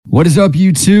What is up,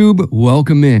 YouTube?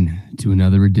 Welcome in to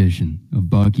another edition of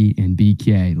Bucky and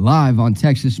BK, live on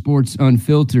Texas Sports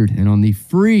Unfiltered and on the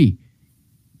free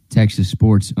Texas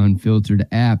Sports Unfiltered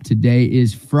app. Today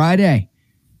is Friday,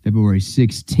 February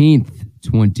 16th,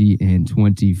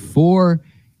 2024,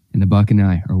 and the Buck and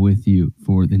I are with you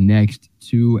for the next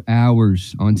 2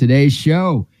 hours. On today's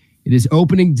show, it is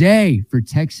opening day for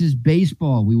Texas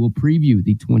baseball. We will preview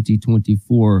the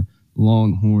 2024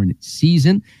 Longhorn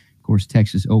season. Of course,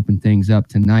 Texas opened things up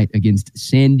tonight against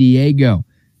San Diego.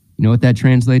 You know what that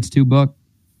translates to, Buck?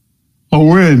 A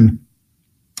win.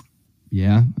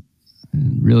 Yeah.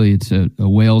 Really, it's a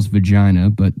whale's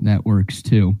vagina, but that works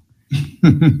too.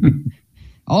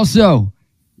 Also,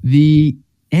 the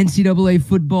NCAA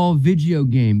football video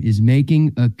game is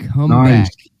making a comeback.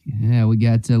 Nice. Yeah, we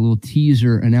got a little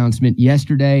teaser announcement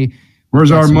yesterday.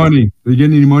 Where's our money? They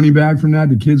getting any money back from that?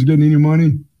 The kids getting any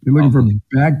money? They're looking for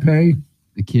back pay?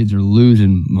 The kids are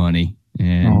losing money.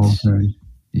 And okay.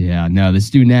 Yeah, no, the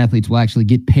student athletes will actually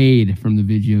get paid from the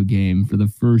video game for the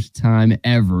first time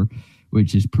ever,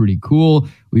 which is pretty cool.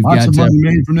 We've Lots got of money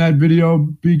made from that video,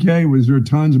 BK. Was there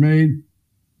tons made?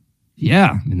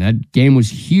 Yeah, and that game was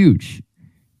huge.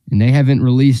 And they haven't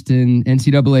released an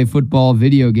NCAA football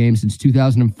video game since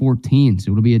 2014.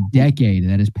 So it'll be a decade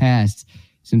that has passed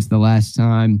since the last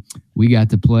time we got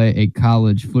to play a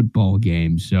college football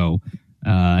game. So,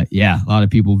 yeah, a lot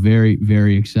of people very,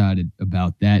 very excited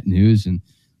about that news. And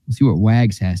we'll see what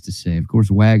Wags has to say. Of course,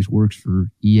 Wags works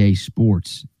for EA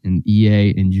Sports and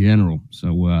EA in general.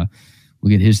 So we'll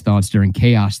get his thoughts during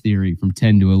Chaos Theory from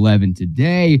 10 to 11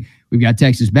 today. We've got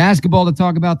Texas basketball to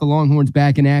talk about. The Longhorns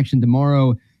back in action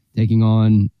tomorrow, taking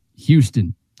on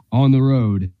Houston on the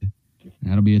road.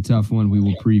 That'll be a tough one. We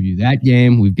will preview that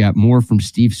game. We've got more from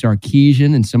Steve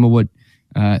Sarkisian and some of what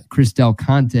Chris Del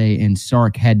Conte and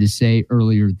Sark had to say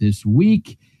earlier this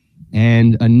week,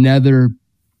 and another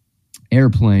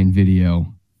airplane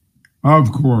video.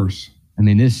 Of course. I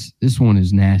mean, this one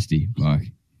is nasty, Buck.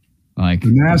 Like,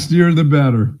 the nastier, the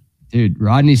better. Dude,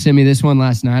 Rodney sent me this one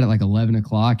last night at like 11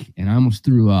 o'clock, and I almost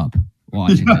threw up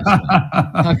watching this one.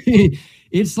 I mean,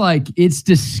 it's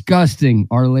disgusting,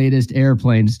 our latest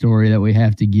airplane story that we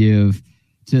have to give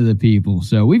to the people.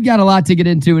 So we've got a lot to get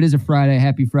into. It is a Friday.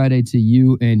 Happy Friday to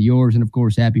you and yours. And, of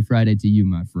course, happy Friday to you,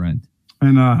 my friend.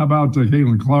 And how about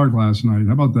Caitlin Clark last night?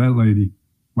 How about that lady?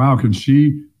 Wow,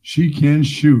 she can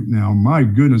shoot now. My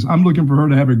goodness. I'm looking for her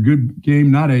to have a good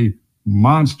game, not a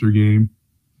monster game.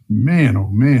 Man, oh,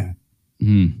 man.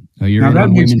 Oh, you're now,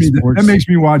 that makes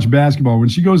me watch basketball. When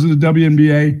she goes to the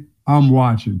WNBA, I'm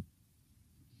watching.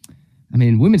 I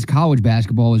mean, women's college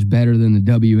basketball is better than the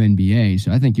WNBA,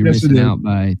 so I think you're missing out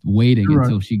by waiting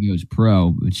until she goes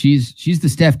pro. But she's the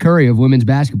Steph Curry of women's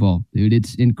basketball, dude.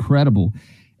 It's incredible.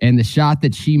 And the shot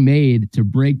that she made to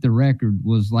break the record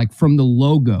was like from the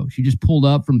logo. She just pulled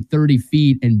up from 30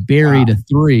 feet and buried a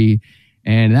three,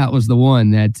 and that was the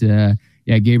one that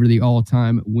gave her the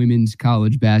all-time women's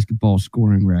college basketball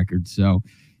scoring record. So,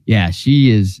 yeah,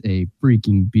 she is a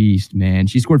freaking beast, man.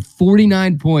 She scored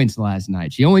 49 points last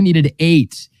night. She only needed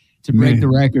 8 to break the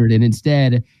record, and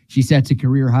instead she sets a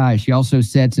career high. She also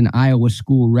sets an Iowa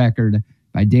school record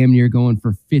by damn near going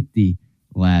for 50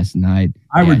 last night.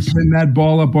 I would pin that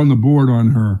ball up on the board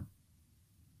on her.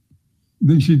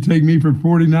 Think she'd take me for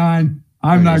 49?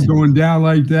 I'm not going down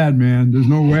like that, man. There's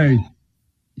no way.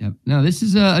 Yep. No, this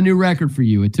is a new record for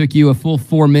you. It took you a full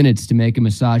 4 minutes to make a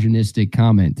misogynistic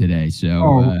comment today.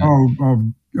 So,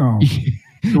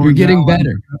 you're getting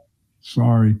better.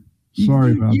 Sorry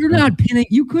about you're that. Not pinning.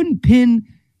 You couldn't pin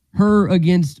her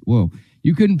against. Whoa!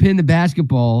 You couldn't pin the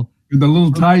basketball. The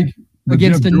little tyke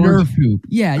against a Nerf hoop.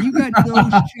 Yeah, you got no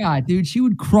shot, dude. She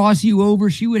would cross you over.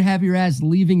 She would have your ass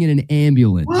leaving in an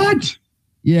ambulance. What?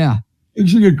 Yeah. Think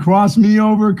she could cross me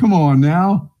over? Come on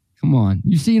now. Come on.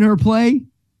 You seen her play?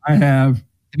 I have.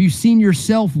 Have you seen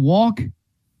yourself walk?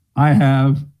 I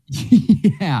have.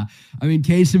 Yeah. I mean,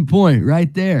 case in point,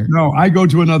 right there. No, I go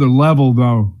to another level,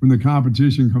 though, when the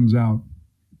competition comes out.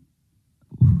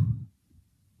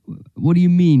 What do you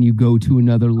mean you go to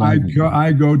another level?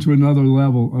 I go to another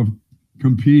level of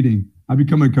competing. I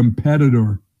become a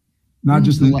competitor, not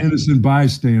just an innocent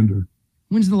bystander.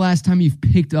 When's the last time you've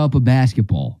picked up a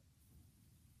basketball?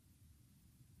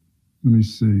 Let me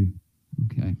see.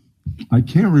 Okay. I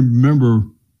can't remember.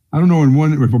 I don't know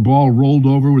if a ball rolled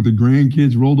over with the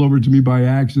grandkids, rolled over to me by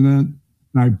accident,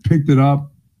 and I picked it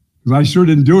up. Because I sure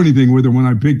didn't do anything with it when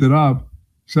I picked it up,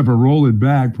 except for roll it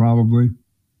back, probably.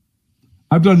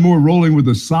 I've done more rolling with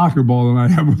a soccer ball than I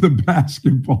have with a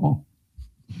basketball.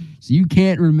 So you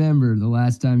can't remember the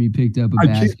last time you picked up a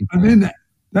basketball.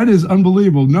 That is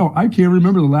unbelievable. No, I can't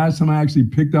remember the last time I actually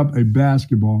picked up a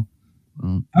basketball.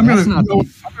 I'm gonna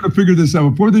figure this out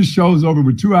before this show is over.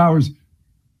 With 2 hours,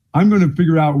 I'm gonna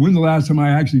figure out when the last time I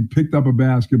actually picked up a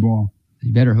basketball.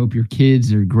 You better hope your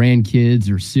kids or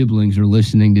grandkids or siblings are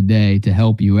listening today to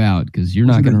help you out, because you're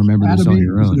not going to remember this on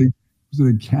your own. Was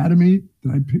it Academy?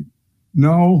 Did I pick?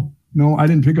 No, I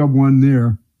didn't pick up one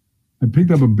there. I picked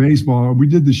up a baseball. We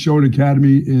did the show at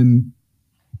Academy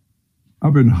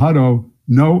up in Hutto.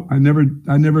 No, I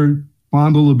never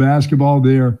fondled a basketball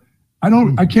there. I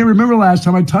can't remember last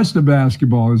time I touched a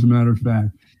basketball, as a matter of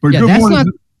fact. But yeah, good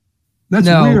morning. That's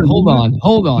weird. Hold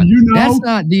on. You know? That's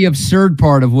not the absurd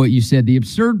part of what you said. The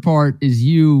absurd part is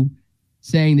you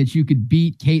saying that you could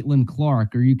beat Caitlin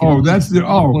Clark, or you could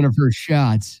one of her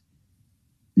shots.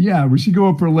 Yeah, when she go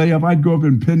up for a layup, I'd go up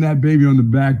and pin that baby on the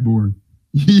backboard.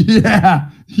 Yeah.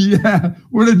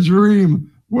 What a dream.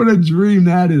 What a dream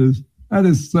that is.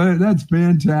 That's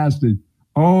fantastic.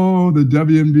 Oh, the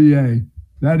WNBA.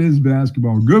 That is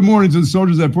basketball. Good morning to the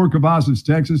soldiers at Fort Cavazos,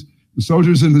 Texas, the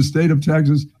soldiers in the state of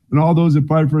Texas, and all those that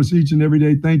fight for us each and every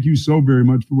day. Thank you so very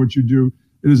much for what you do.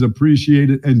 It is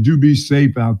appreciated, and do be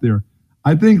safe out there.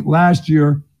 I think last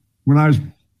year when I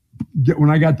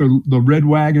got the red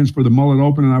wagons for the Mullet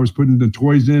Open, and I was putting the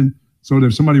toys in so that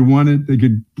if somebody wanted, they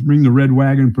could bring the red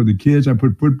wagon for the kids. I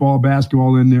put football,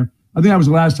 basketball in there. I think that was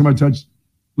the last time I touched.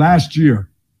 Last year,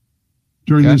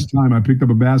 during this time, I picked up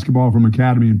a basketball from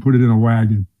Academy and put it in a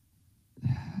wagon.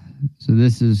 So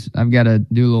I've got to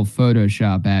do a little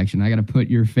Photoshop action. I got to put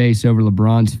your face over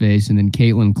LeBron's face, and then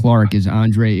Caitlin Clark is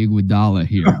Andre Iguodala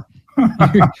here.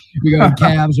 We got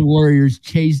Cavs and Warriors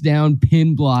chase down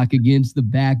pin block against the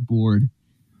backboard.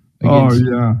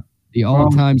 The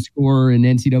all-time scorer in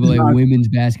NCAA women's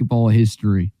basketball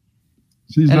history.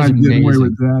 She's not getting away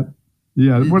with that.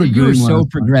 Yeah, what a game. You were so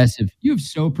progressive. You were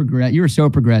so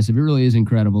progressive. It really is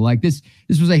incredible. Like this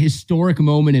was a historic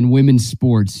moment in women's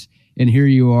sports. And here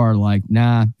you are like,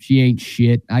 nah, she ain't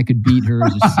shit. I could beat her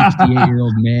as a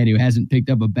 68-year-old man who hasn't picked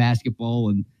up a basketball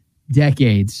in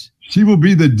decades. She will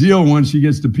be the deal once she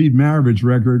gets the Pete Maravich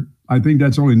record. I think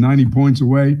that's only 90 points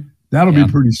away. That'll be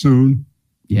pretty soon.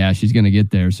 Yeah, she's going to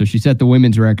get there. So she set the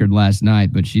women's record last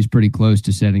night, but she's pretty close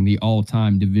to setting the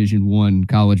all-time Division I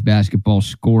college basketball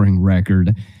scoring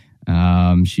record.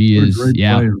 She is,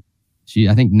 player.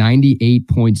 I think 98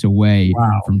 points away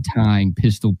from tying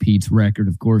Pistol Pete's record.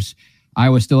 Of course,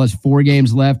 Iowa still has 4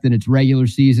 games left in its regular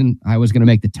season. Iowa's going to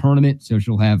make the tournament, so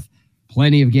she'll have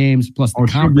plenty of games, plus the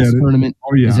conference tournament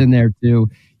is in there too.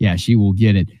 Yeah, she will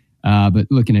get it. But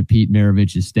looking at Pete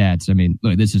Maravich's stats, I mean,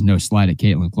 look, this is no slight at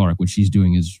Caitlin Clark. What she's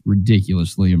doing is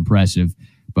ridiculously impressive.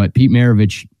 But Pete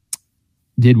Maravich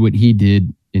did what he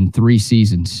did in 3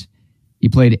 seasons. He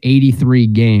played 83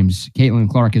 games. Caitlin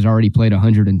Clark has already played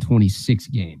 126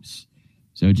 games.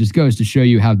 So it just goes to show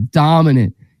you how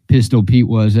dominant Pistol Pete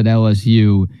was at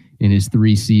LSU in his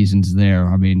 3 seasons there.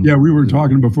 I mean, yeah, we were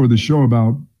talking before the show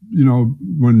about,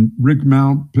 when Rick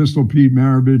Mount, Pistol Pete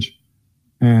Maravich,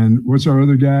 and what's our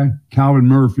other guy? Calvin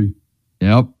Murphy.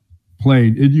 Yep.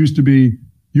 Played. It used to be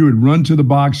you would run to the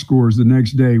box scores the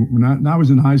next day. When I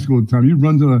was in high school at the time,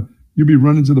 you'd be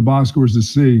running to the box scores to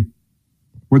see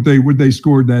what they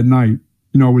scored that night.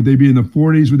 Would they be in the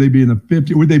 40s? Would they be in the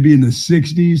 50s? Would they be in the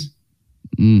 60s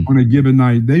on a given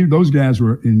night? Those guys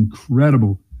were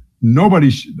incredible.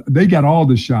 They got all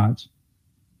the shots.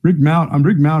 Rick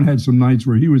Mount had some nights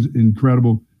where he was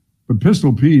incredible, but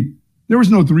Pistol Pete, there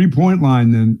was no 3-point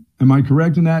line then. Am I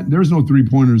correct in that? There was no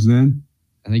 3-pointers then.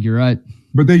 I think you're right.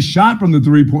 But they shot from the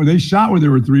 3-point. They shot where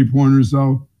there were 3-pointers,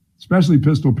 though. Especially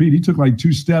Pistol Pete. He took like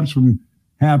 2 steps from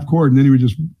half court, and then he would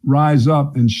just rise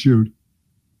up and shoot.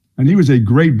 And he was a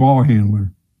great ball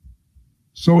handler.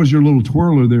 So is your little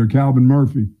twirler there, Calvin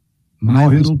Murphy. My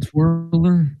little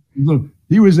twirler? Look,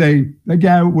 that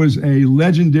guy was a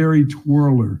legendary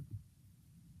twirler.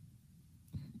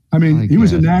 I mean, he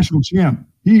was a national champ.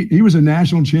 He was a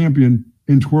national champion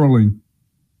in twirling.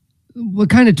 What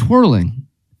kind of twirling?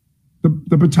 The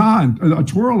baton, a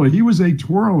twirler. He was a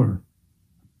twirler.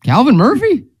 Calvin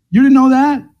Murphy? You didn't know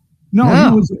that?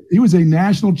 No. He was a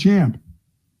national champ.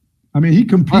 I mean, he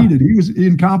competed. He was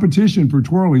in competition for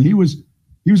twirling. He was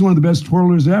one of the best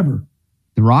twirlers ever.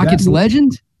 The Rockets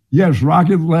legend? Yes,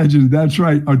 Rocket legend. That's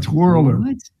right. A twirler.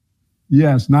 What?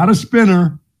 Yes, not a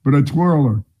spinner, but a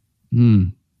twirler.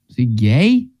 Is he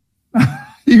gay?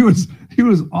 He was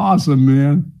awesome,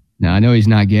 man. No, I know he's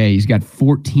not gay. He's got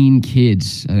 14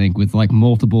 kids, I think, with like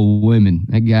multiple women.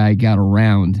 That guy got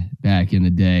around back in the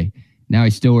day. Now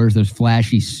he still wears those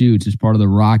flashy suits as part of the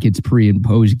Rockets pre and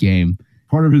post game.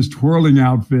 Part of his twirling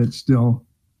outfit still.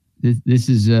 This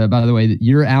is, by the way,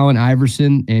 you're Allen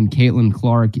Iverson and Caitlin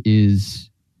Clark is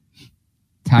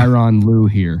Tyronn Lue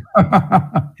here.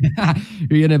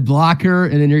 You're going to block her,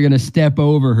 and then you're going to step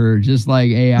over her, just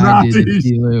like AI did to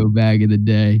T. Lue back in the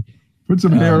day. Put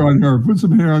some hair on her. Put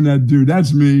some hair on that dude.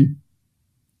 That's me.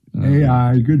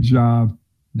 AI, good job.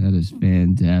 That is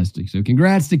fantastic. So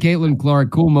congrats to Caitlin Clark.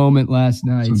 Cool moment last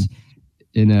night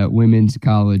in women's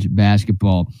college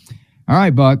basketball. All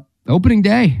right, Buck. Opening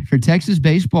day for Texas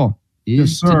baseball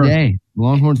is today. The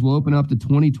Longhorns will open up the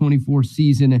 2024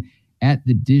 season at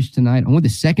the Dish tonight. Only the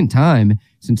second time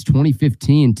since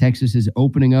 2015 Texas is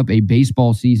opening up a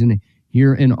baseball season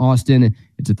here in Austin.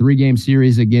 It's a 3-game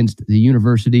series against the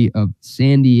University of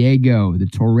San Diego. The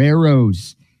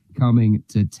Toreros coming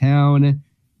to town,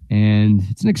 and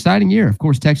it's an exciting year. Of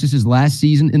course, Texas's last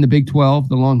season in the Big 12,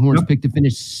 the Longhorns picked to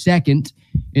finish second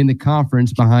in the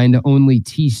conference behind only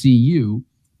TCU.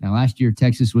 Now, last year,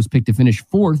 Texas was picked to finish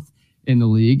fourth in the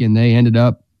league, and they ended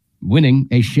up winning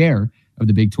a share of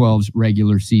the Big 12's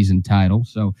regular season title.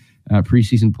 So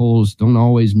preseason polls don't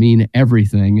always mean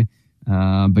everything.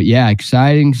 But, yeah,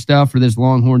 exciting stuff for this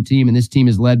Longhorn team, and this team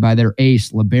is led by their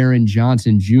ace, LeBaron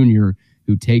Johnson Jr.,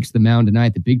 who takes the mound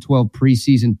tonight, the Big 12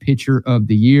 preseason pitcher of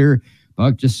the year.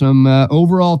 Buck, just some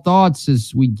overall thoughts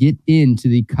as we get into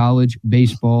the college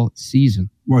baseball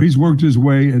season. Well, he's worked his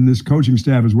way, and this coaching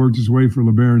staff has worked his way for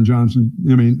LeBaron Johnson.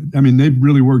 I mean, they've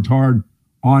really worked hard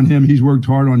on him. He's worked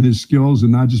hard on his skills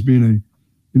and not just being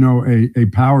a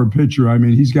power pitcher. I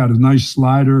mean, he's got a nice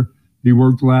slider. He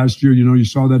worked last year. You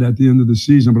saw that at the end of the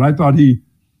season. But I thought he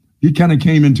kind of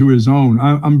came into his own.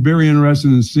 I'm very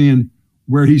interested in seeing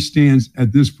where he stands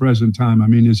at this present time. I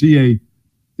mean,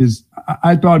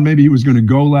 I thought maybe he was going to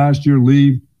go last year,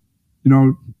 leave,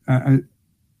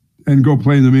 and go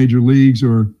play in the major leagues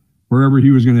or wherever he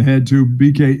was going to head to.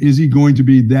 BK, is he going to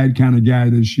be that kind of guy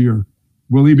this year?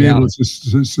 Will he be able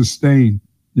to sustain?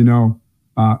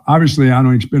 Obviously,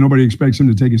 nobody expects him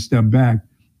to take a step back,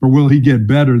 but will he get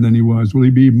better than he was? Will he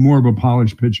be more of a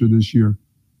polished pitcher this year?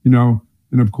 And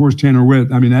of course, Tanner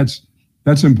Witt. I mean,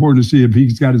 that's important to see if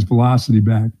he's got his velocity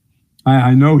back.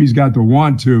 I know he's got the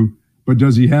want to, but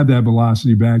does he have that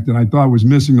velocity back that I thought was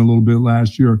missing a little bit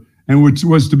last year, and which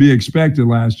was to be expected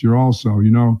last year also,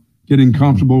 getting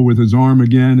comfortable with his arm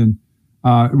again. And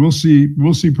we'll see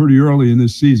pretty early in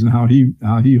this season how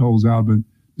he holds out. But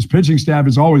his pitching staff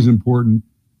is always important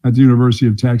at the University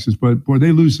of Texas. But, boy,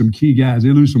 they lose some key guys. They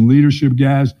lose some leadership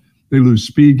guys. They lose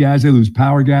speed guys. They lose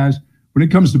power guys. When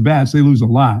it comes to bats, they lose a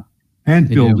lot. And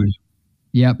fielding.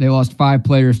 Yep, they lost 5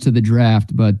 players to the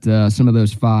draft, but some of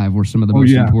those 5 were some of the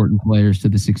most important players to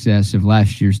the success of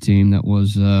last year's team. That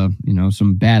was,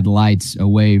 some bad lights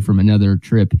away from another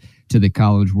trip to the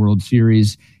College World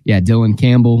Series. Yeah, Dylan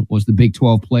Campbell was the Big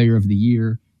 12 Player of the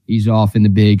Year. He's off in the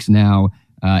bigs now.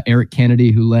 Eric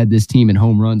Kennedy, who led this team in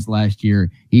home runs last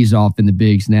year, he's off in the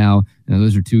bigs now.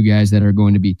 Those are 2 guys that are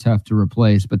going to be tough to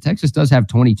replace. But Texas does have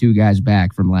 22 guys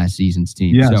back from last season's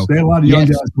team. Yes, they had a lot of young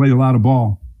guys play a lot of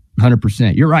ball.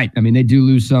 100%. You're right. I mean, they do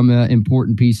lose some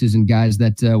important pieces and guys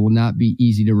that will not be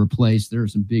easy to replace. There are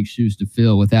some big shoes to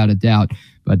fill, without a doubt.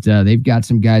 But they've got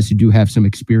some guys who do have some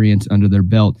experience under their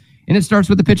belt. And it starts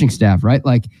with the pitching staff, right?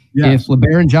 Like, if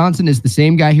LeBaron Johnson is the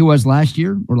same guy he was last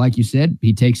year, or like you said,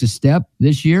 he takes a step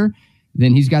this year,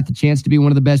 then he's got the chance to be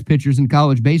one of the best pitchers in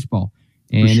college baseball.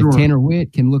 And if Tanner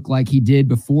Witt can look like he did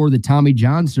before the Tommy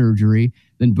John surgery,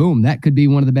 then boom, that could be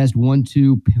one of the best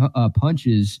 1-2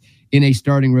 punches in a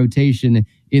starting rotation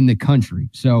in the country.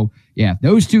 So, yeah,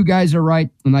 those 2 guys are right.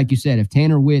 And like you said, if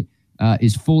Tanner Witt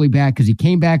is fully back, because he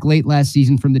came back late last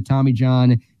season from the Tommy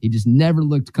John, he just never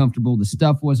looked comfortable. The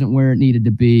stuff wasn't where it needed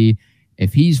to be.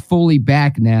 If he's fully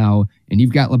back now and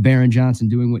you've got LeBaron Johnson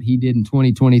doing what he did in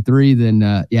 2023, then,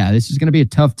 this is going to be a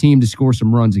tough team to score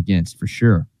some runs against for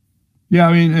sure. Yeah,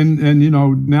 I mean,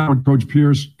 and now Coach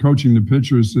Pierce coaching the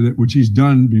pitchers, which he's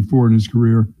done before in his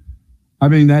career. I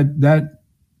mean, that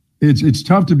it's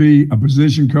tough to be a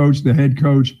position coach, the head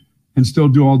coach, and still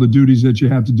do all the duties that you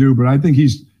have to do. But I think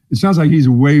it sounds like he's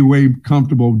way, way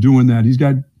comfortable doing that. He's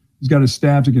got a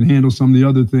staff that can handle some of the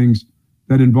other things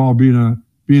that involve being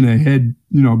a head,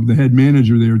 the head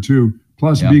manager there too.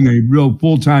 Plus being a real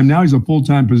full-time. Now he's a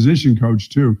full-time position coach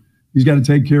too. He's got to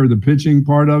take care of the pitching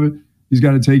part of it. He's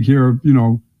got to take care of,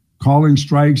 calling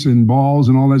strikes and balls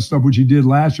and all that stuff, which he did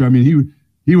last year. I mean,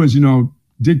 he was,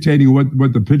 dictating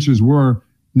what the pitches were.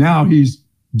 Now he's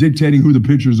dictating who the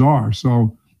pitchers are.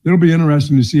 So it'll be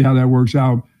interesting to see how that works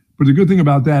out. But the good thing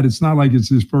about that, it's not like it's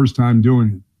his first time doing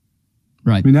it.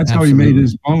 Right. I mean, that's how he made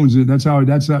his bones. That's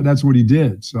what he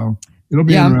did. So it'll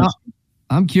be interesting.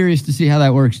 I'm curious to see how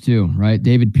that works too, right?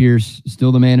 David Pierce,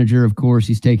 still the manager, of course.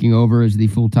 He's taking over as the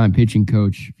full-time pitching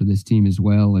coach for this team as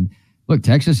well. And look,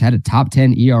 Texas had a top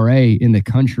 10 ERA in the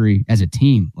country as a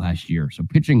team last year. So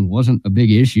pitching wasn't a big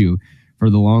issue for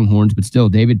the Longhorns, but still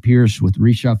David Pierce with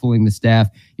reshuffling the staff.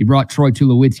 He brought Troy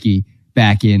Tulowitzki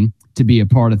back in to be a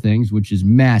part of things, which is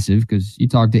massive because you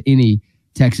talk to any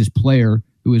Texas player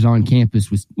who was on campus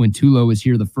when Tulo was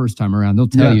here the first time around. They'll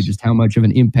tell you just how much of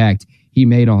an impact he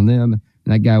made on them.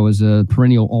 And that guy was a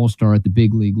perennial all-star at the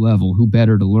big league level. Who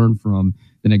better to learn from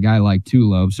than a guy like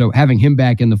Tulo? So having him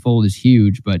back in the fold is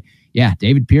huge. But yeah,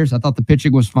 David Pierce, I thought the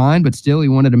pitching was fine, but still he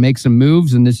wanted to make some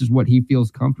moves, and this is what he feels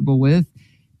comfortable with.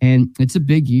 And it's a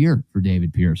big year for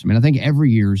David Pierce. I mean, I think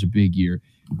every year is a big year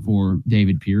for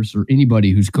David Pierce or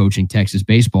anybody who's coaching Texas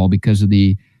baseball because of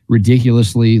the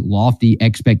ridiculously lofty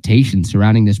expectations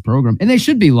surrounding this program. And they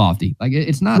should be lofty. Like,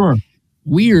 it's not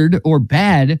weird or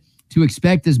bad to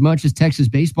expect as much as Texas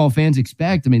baseball fans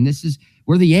expect. I mean,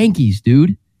 we're the Yankees,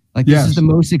 dude. Like, this is the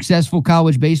most successful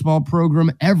college baseball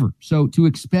program ever. So to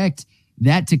expect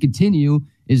that to continue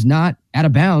is not out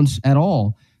of bounds at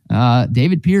all.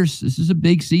 David Pierce, this is a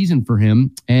big season for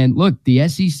him. And look, the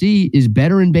SEC is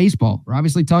better in baseball. We're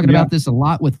obviously talking about this a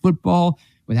lot with football,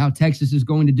 with how Texas is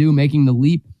going to do, making the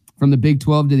leap from the Big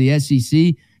 12 to the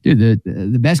SEC. Dude,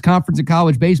 the best conference in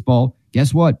college baseball,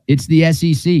 guess what? It's the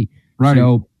SEC. Right.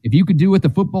 So if you could do what the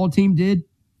football team did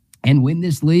and win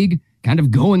this league, kind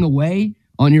of going away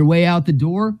on your way out the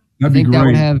door, I think that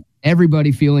would have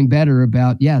everybody feeling better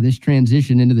about, this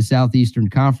transition into the Southeastern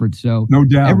Conference. So no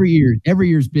doubt. Every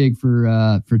year's big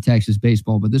for Texas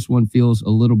baseball, but this one feels a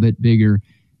little bit bigger.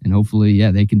 And hopefully,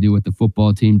 they can do what the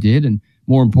football team did. And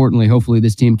more importantly, hopefully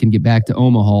this team can get back to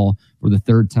Omaha for the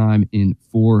third time in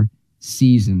 4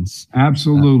 seasons.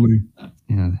 Absolutely.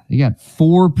 They got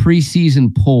 4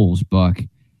 preseason polls, Buck.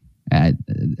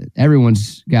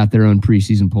 Everyone's got their own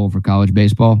preseason poll for college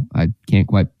baseball. I can't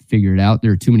quite figure it out.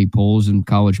 There are too many polls in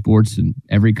college sports, and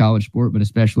every college sport, but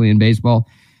especially in baseball.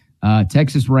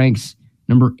 Texas ranks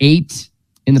number 8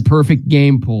 in the perfect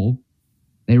game poll.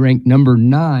 They rank number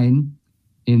 9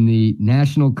 in the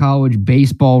National College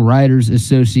Baseball Writers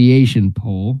Association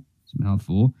poll. It's a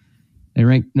mouthful. They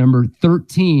rank number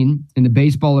 13 in the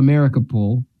Baseball America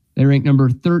poll. They rank number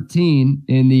 13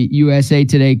 in the USA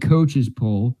Today Coaches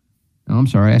poll. Oh, I'm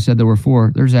sorry, I said there were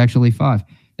 4. There's actually 5.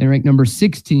 They rank number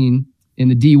 16 in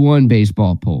the D1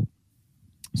 baseball poll.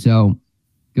 So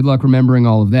good luck remembering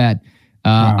all of that.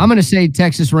 Wow. I'm going to say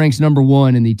Texas ranks number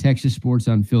 1 in the Texas Sports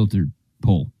Unfiltered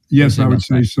poll. Yes, I would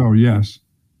say so, yes.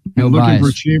 No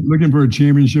looking for a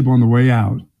championship on the way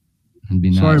out. That'd be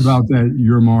nice. Sorry about that,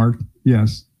 your mark.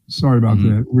 Yes, sorry about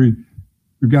that. We've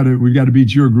got to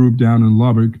beat your group down in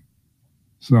Lubbock.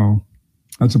 So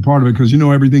that's a part of it because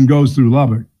everything goes through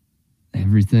Lubbock.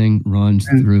 Everything runs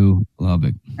through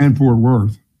Lubbock. And Fort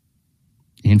Worth.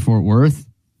 And Fort Worth?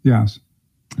 Yes.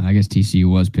 I guess TCU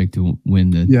was picked to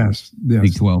win the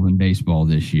Big 12 in baseball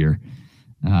this year.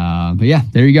 But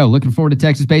there you go. Looking forward to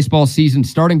Texas baseball season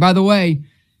starting. By the way,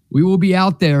 we will be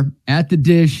out there at the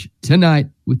Dish tonight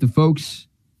with the folks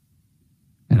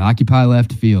at Occupy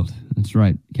Left Field. That's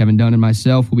right. Kevin Dunn and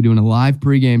myself will be doing a live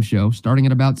pregame show starting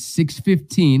at about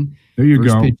 6:15. There you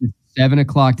go. Pitch is 7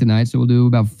 o'clock tonight, so we'll do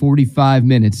about 45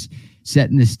 minutes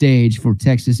setting the stage for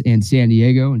Texas and San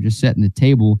Diego and just setting the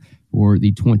table for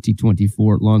the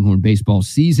 2024 Longhorn baseball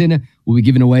season. We'll be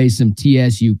giving away some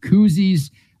TSU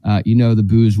koozies. The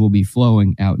booze will be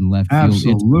flowing out in left field.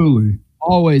 Absolutely. It's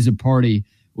always a party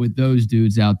with those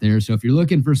dudes out there. So if you're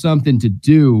looking for something to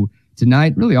do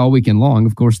tonight, really all weekend long,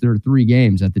 of course, there are 3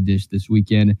 games at the Dish this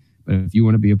weekend. But if you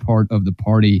want to be a part of the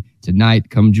party tonight,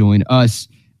 come join us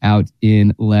out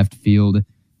in left field.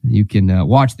 You can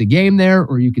watch the game there,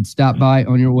 or you could stop by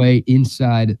on your way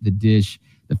inside the Dish.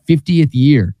 The 50th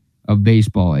year of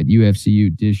baseball at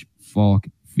UFCU Dish Falk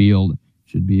Field.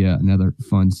 Should be another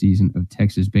fun season of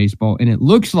Texas baseball. And it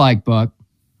looks like, Buck,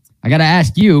 I got to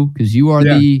ask you, because you are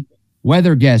the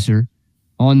weather guesser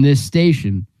on this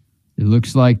station. It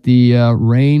looks like the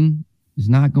rain is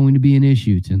not going to be an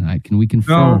issue tonight. Can we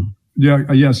confirm? No.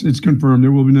 Yes, it's confirmed.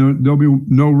 There'll be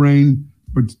no rain.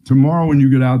 But tomorrow when you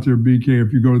get out there, BK,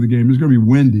 if you go to the game, it's going to be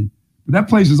windy. But that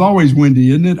place is always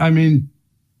windy, isn't it? I mean,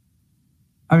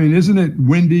 isn't it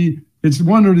windy? It's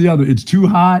one or the other. It's too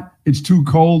hot, it's too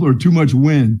cold, or too much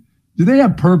wind. Do they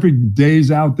have perfect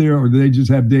days out there, or do they just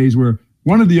have days where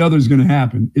one or the other is going to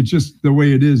happen? It's just the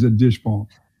way it is at Dish Ball.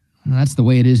 That's the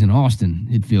way it is in Austin,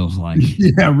 it feels like.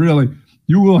 Yeah, really.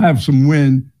 You will have some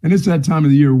wind, and it's that time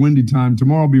of the year, windy time.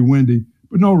 Tomorrow will be windy,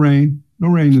 but no rain. No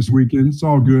rain this weekend. It's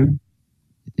all good.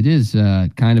 It is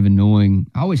kind of annoying.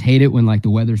 I always hate it when like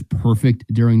the weather's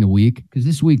perfect during the week, because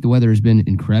this week the weather has been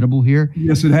incredible here.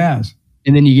 Yes, it has.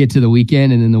 And then you get to the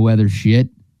weekend and then the weather's shit.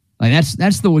 Like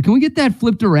that's the way. Can we get that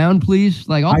flipped around, please?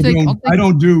 Like I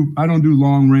don't do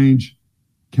long range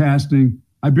casting.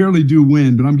 I barely do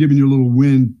wind, but I'm giving you a little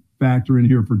wind factor in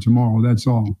here for tomorrow. That's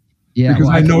all. Yeah, because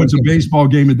I know it's a baseball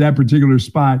game at that particular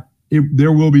spot.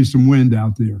 There will be some wind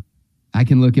out there. I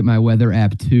can look at my weather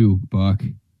app too, Buck.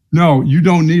 No, you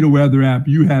don't need a weather app.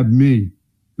 You have me.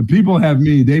 The people have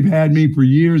me. They've had me for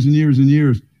years and years and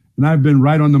years, and I've been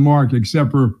right on the mark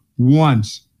except for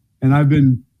once. And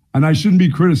I shouldn't be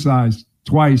criticized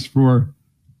twice for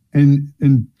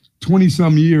in 20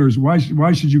 some years. Why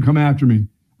should you come after me?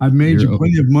 I've made you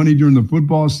plenty of money during the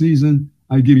football season.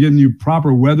 I've given you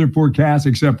proper weather forecasts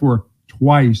except for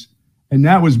twice. And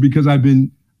that was because I've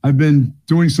been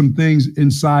doing some things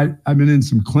inside. I've been in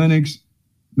some clinics,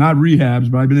 not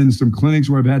rehabs, but I've been in some clinics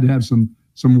where I've had to have some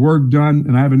work done,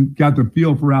 and I haven't got the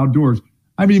feel for outdoors.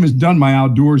 I haven't even done my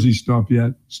outdoorsy stuff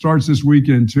yet. Starts this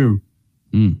weekend too,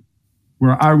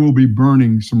 where I will be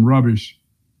burning some rubbish.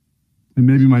 And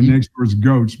maybe my next door's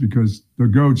goats, because the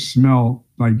goats smell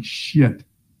like shit.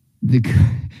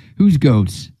 Whose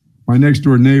goats? My next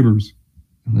door neighbors.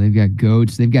 They've got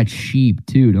goats. They've got sheep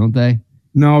too, don't they?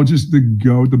 No, just the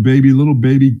goat, the little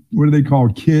baby. What do they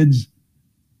call kids?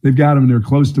 They've got them. They're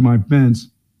close to my fence.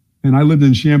 And I lived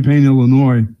in Champaign,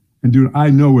 Illinois. And dude,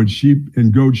 I know what sheep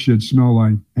and goat shit smell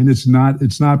like. And it's not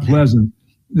pleasant.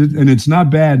 And it's not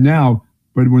bad now.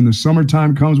 But when the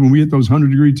summertime comes, when we hit those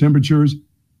 100-degree temperatures,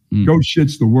 goat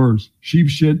shit's the worst. Sheep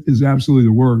shit is absolutely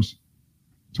the worst.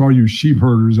 To all you sheep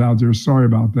herders out there, sorry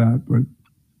about that. But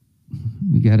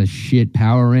we got a shit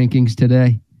power rankings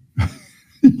today.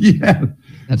 Yeah.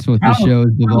 That's what the show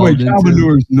is devolved into. Cow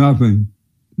manure is nothing.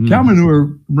 Cow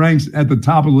manure ranks at the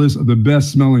top of the list of the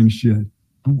best smelling shit.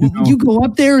 Would you go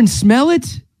up there and smell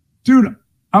it? Dude,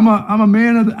 I'm a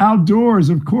man of the outdoors,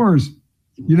 of course.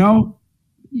 You know?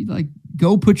 You like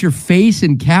go put your face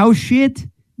in cow shit?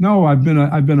 No, I've been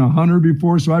a hunter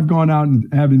before, so I've gone out and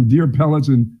having deer pellets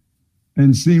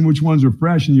and seen which ones are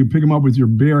fresh, and you pick them up with your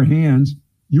bare hands.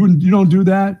 You don't do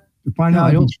that to find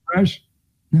out if it's fresh?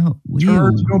 No.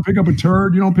 Turd, you don't pick up a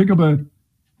turd. You don't pick up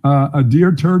a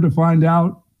deer turd to find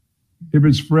out if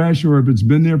it's fresh or if it's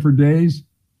been there for days.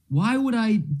 Why would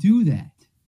I do that?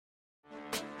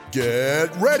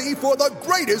 Get ready for the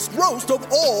greatest roast of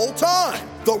all time.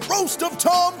 The Roast of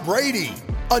Tom Brady.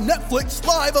 A Netflix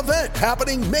live event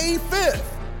happening May 5th.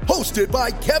 Hosted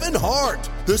by Kevin Hart,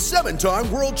 the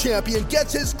 7-time world champion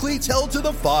gets his cleats held to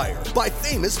the fire by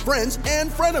famous friends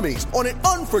and frenemies on an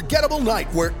unforgettable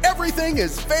night where everything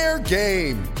is fair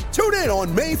game. Tune in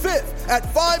on May 5th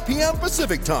at 5 p.m.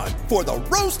 Pacific time for the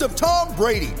Roast of Tom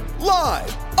Brady,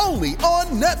 live only on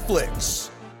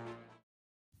Netflix.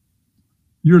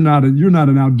 You're not an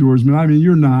outdoorsman. I mean,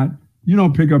 you're not. You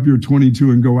don't pick up your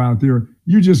 22 and go out there.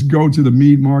 You just go to the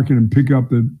meat market and pick up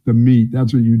the meat.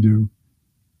 That's what you do.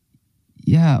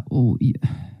 Yeah, well,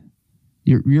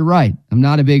 you're right. I'm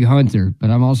not a big hunter, but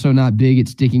I'm also not big at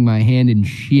sticking my hand in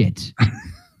shit.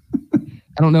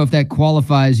 I don't know if that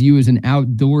qualifies you as an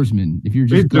outdoorsman. If you're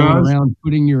just going around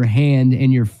putting your hand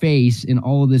and your face in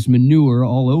all of this manure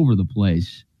all over the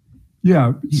place.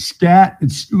 Yeah, scat.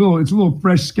 It's a little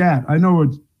fresh scat. I know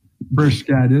what fresh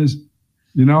scat is,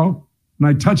 you know. And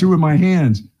I touch it with my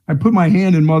hands. I put my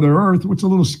hand in Mother Earth. What's a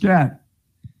little scat?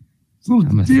 It's a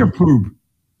little deer poop.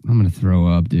 I'm going to throw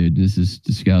up, dude. This is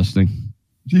disgusting.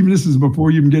 Even this is before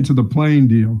you even get to the plane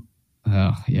deal.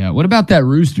 Oh, yeah. What about that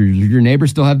rooster? Does your neighbor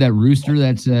still have that rooster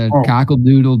that's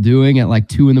cockle-doodle doing at like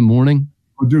 2 a.m?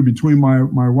 Oh, dude, between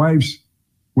my wife's,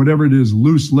 whatever it is,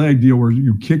 loose leg deal where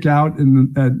you kick out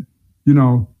where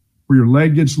your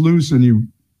leg gets loose and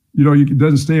it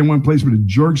doesn't stay in one place, but it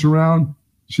jerks around.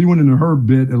 She went into her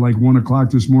bit at like 1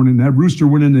 o'clock this morning. That rooster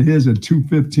went into his at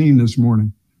 2:15 this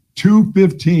morning.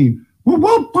 2:15. I'm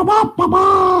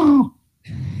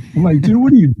like, dude,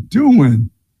 what are you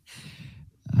doing?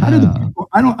 How do the people,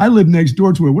 I live next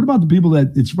door to it. What about the people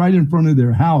that it's right in front of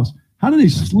their house? How do they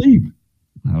sleep?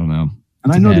 I don't know.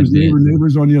 And I know there's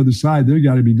neighbors on the other side. They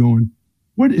got to be going,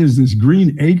 what is this,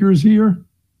 Green Acres here?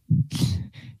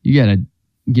 You got to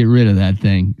get rid of that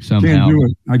thing somehow. Can't do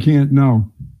it. I can't. No,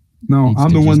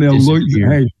 I'm the one they'll look.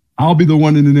 Hey, I'll be the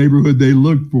one in the neighborhood they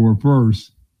look for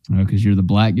first. Oh, because you're the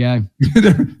black guy?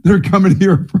 they're coming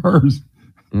here first.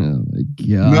 Oh, my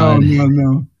God.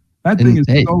 No. That thing is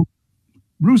so...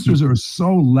 Roosters are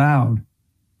so loud.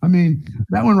 I mean,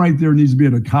 that one right there needs to be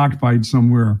at a cockfight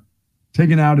somewhere.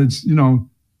 Taking out its, he's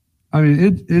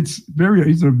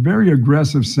a very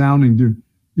aggressive sounding dude.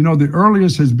 The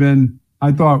earliest has been,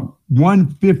 I thought,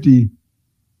 150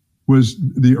 was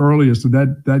the earliest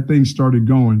that thing started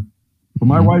going. But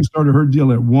my wife started her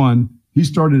deal at 1. He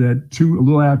started at 2, a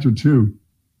little after 2.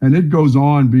 And it goes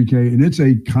on, BK, and it's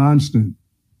a constant.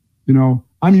 You know,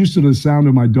 I'm used to the sound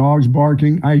of my dogs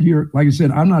barking. I hear, like I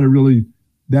said, I'm not really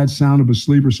that sound of a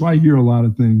sleeper, so I hear a lot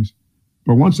of things.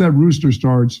 But once that rooster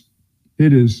starts,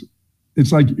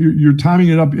 it's like you're timing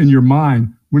it up in your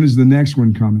mind. When is the next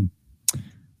one coming?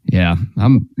 Yeah,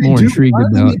 I'm more intrigued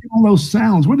about all those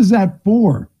sounds. What is that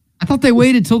for? I thought they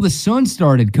waited till the sun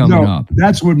started coming up.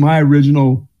 That's what my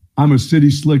original I'm a city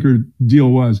slicker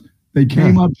deal was. They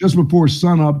came up just before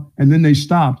sunup and then they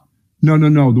stopped. No.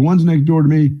 The ones next door to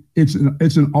me, it's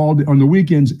an all day. On the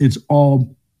weekends, it's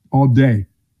all day.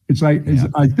 It's like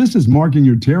this is marking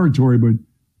your territory, but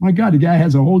my God, the guy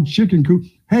has a whole chicken coop.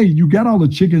 Hey, you got all the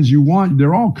chickens you want.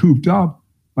 They're all cooped up,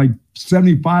 like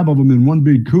 75 of them in one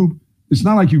big coop. It's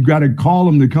not like you've got to call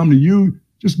them to come to you.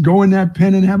 Just go in that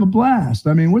pen and have a blast.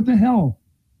 I mean, what the hell?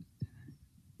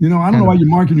 You know, I don't know why you're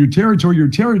marking your territory. Your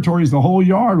territory is the whole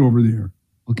yard over there.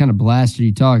 What kind of blast are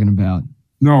you talking about?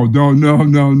 No. I'm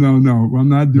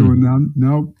not doing that.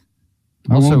 No.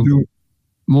 I won't do it.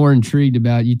 More intrigued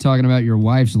about you talking about your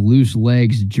wife's loose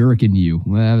legs jerking you.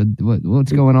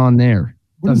 What's going on there?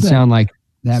 Doesn't sound like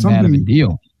that bad of a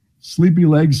deal. Sleepy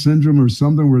leg syndrome or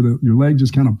something where your leg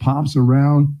just kind of pops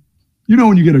around. You know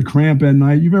when you get a cramp at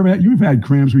night, you've had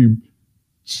cramps where you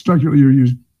stuck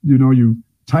you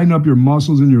tighten up your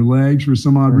muscles in your legs for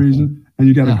some odd reason, and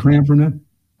you got a cramp from that.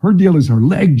 Her deal is her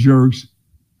leg jerks,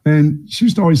 and she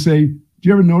used to always say, "Do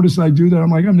you ever notice I do that?"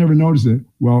 I'm like, "I've never noticed it."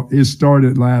 Well, it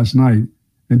started last night,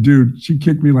 and dude, she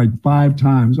kicked me like 5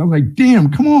 times. I was like, "Damn,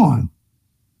 come on,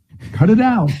 cut it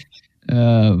out."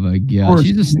 Oh my God,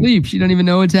 she's asleep. She doesn't even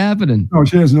know what's happening. No,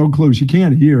 she has no clue. She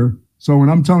can't hear. So when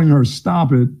I'm telling her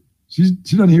stop it, she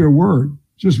doesn't hear a word.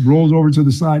 Just rolls over to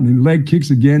the side and the leg kicks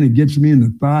again. It gets me in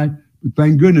the thigh. But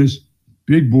thank goodness,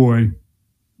 big boy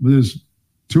with his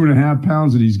 2.5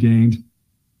 pounds that he's gained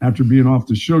after being off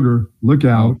the sugar. Look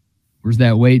out. Oh, where's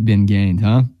that weight been gained,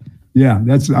 huh? Yeah,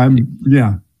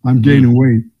 I'm gaining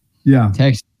weight. Yeah.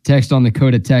 Text on the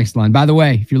Coda text line. By the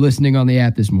way, if you're listening on the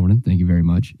app this morning, thank you very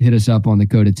much. Hit us up on the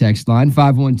Coda text line,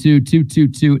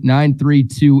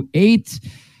 512-222-9328.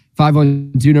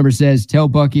 512 number says, tell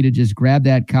Bucky to just grab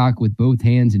that cock with both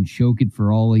hands and choke it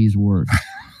for all he's worth.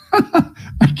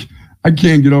 I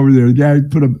can't get over there. The guy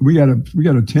we got a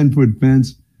 10-foot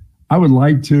fence. I would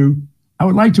like to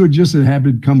just have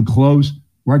it come close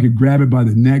where I could grab it by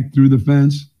the neck through the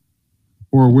fence,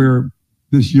 or where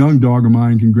this young dog of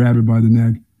mine can grab it by the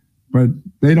neck. But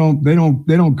they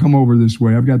don't come over this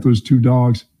way. I've got those 2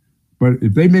 dogs. But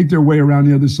if they make their way around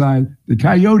the other side, the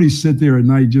coyotes sit there at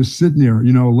night, just sitting there,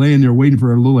 laying there waiting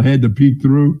for a little head to peek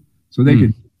through, so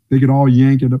they could all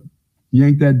yank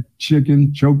that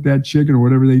chicken, choke that chicken, or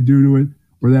whatever they do to it,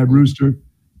 or that rooster.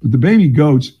 But the baby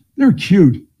goats, they're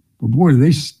cute, but boy,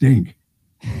 they stink.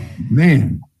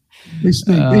 Man, they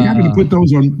stink. They happen to put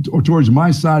those on towards my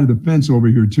side of the fence over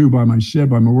here too, by my shed,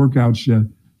 by my workout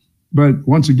shed. But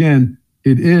once again,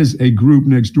 it is a group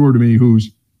next door to me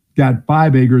who's got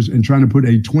 5 acres and trying to put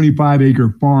a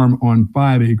 25-acre farm on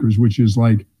 5 acres, which is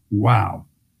like, wow.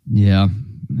 Yeah,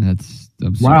 that's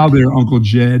absurd. Wow there, Uncle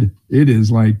Jed. It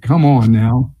is like, come on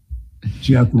now,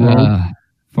 Jethro.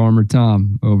 Farmer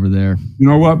Tom over there. You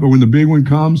know what? But when the big one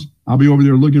comes, I'll be over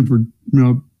there looking for,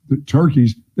 the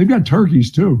turkeys. They've got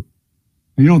turkeys too.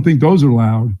 And you don't think those are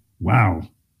loud. Wow.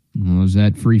 Well, is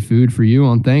that free food for you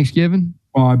on Thanksgiving?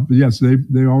 Yes,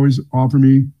 they always offer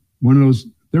me one of those.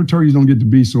 Their turkeys don't get to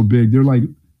be so big. They're like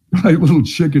little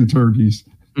chicken turkeys.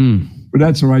 But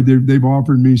that's all right. They've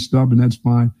offered me stuff, and that's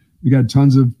fine. We got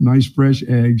tons of nice fresh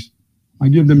eggs. I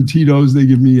give them Tito's. They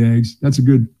give me eggs. That's a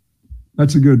good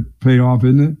payoff,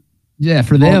 isn't it? Yeah,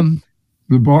 for them.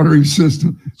 The bartering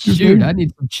system. Shoot, I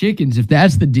need some chickens if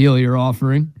that's the deal you're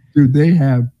offering. Dude, they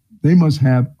must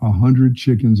have 100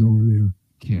 chickens over there.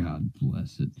 God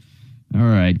bless it. All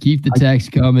right. Keep the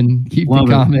text coming. Keep the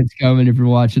comments coming if you're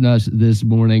watching us this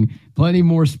morning. Plenty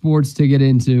more sports to get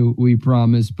into, we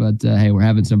promise. But, hey, we're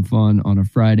having some fun on a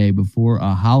Friday before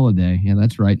a holiday. Yeah,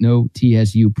 that's right. No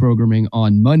TSU programming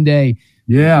on Monday.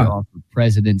 Yeah. For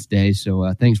President's Day.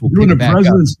 So things will pick back up. Doing a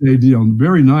President's Day deal.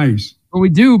 Very nice. Well, we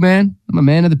do, man. I'm a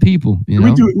man of the people. You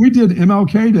know? We did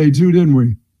MLK Day, too, didn't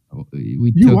we?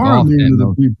 You are a man of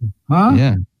the people. Huh?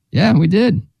 Yeah. Yeah, we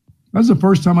did. That's the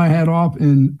first time I had off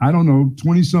in,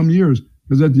 20-some years.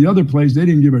 Because at the other place, they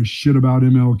didn't give a shit about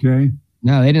MLK.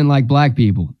 No, they didn't like black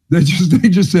people. They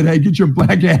just said, hey, get your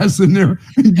black ass in there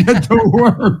and get to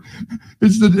work.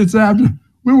 It's after,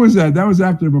 when was that? That was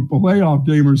after a playoff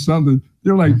game or something.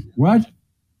 They're like, what?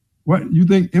 What, you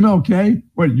think MLK?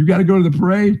 What, you got to go to the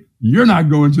parade? You're not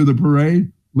going to the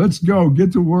parade. Let's go.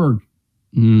 Get to work.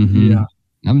 Mm-hmm. Yeah.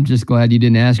 I'm just glad you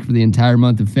didn't ask for the entire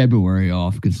month of February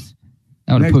off, because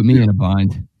that would have put me in a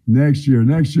bind. Next year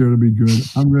it'll be good.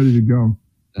 I'm ready to go.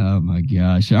 Oh, my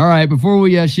gosh. All right, before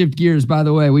we shift gears, by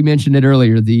the way, we mentioned it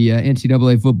earlier, the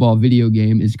NCAA football video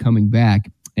game is coming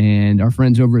back, and our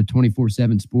friends over at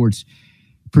 24/7 Sports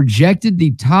projected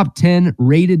the top 10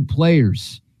 rated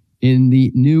players in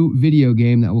the new video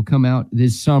game that will come out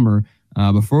this summer.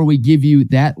 Before we give you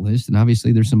that list, and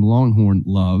obviously there's some Longhorn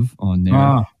love on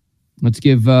there, let's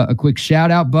give a quick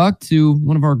shout-out, Buck, to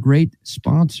one of our great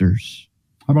sponsors.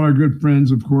 How about our good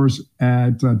friends, of course,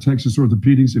 at Texas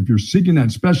Orthopedics? If you're seeking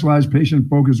that specialized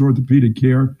patient-focused orthopedic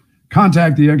care,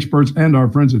 contact the experts and our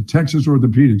friends at Texas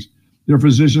Orthopedics. Their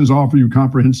physicians offer you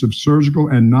comprehensive surgical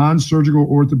and non-surgical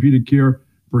orthopedic care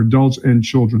for adults and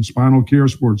children, spinal care,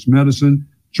 sports medicine,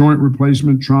 joint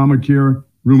replacement, trauma care,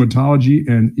 rheumatology,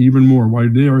 and even more. While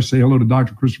you're there, say hello to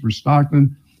Dr. Christopher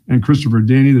Stockton and Christopher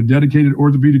Danny. They're dedicated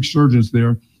orthopedic surgeons there.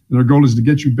 And their goal is to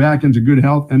get you back into good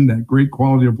health and that great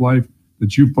quality of life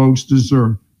that you folks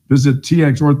deserve. Visit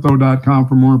txortho.com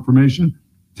for more information.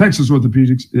 Texas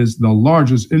Orthopedics is the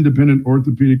largest independent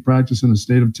orthopedic practice in the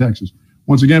state of Texas.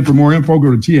 Once again, for more info, go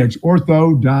to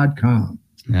txortho.com.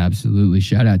 Absolutely.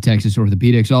 Shout out Texas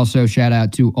Orthopedics. Also, shout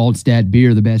out to Altstadt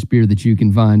Beer, the best beer that you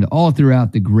can find all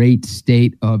throughout the great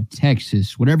state of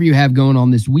Texas. Whatever you have going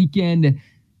on this weekend,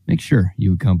 make sure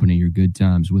you accompany your good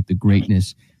times with the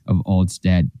greatness of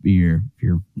Altstadt Beer. If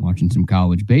you're watching some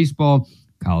college baseball,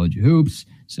 college hoops,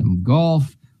 some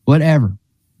golf, whatever,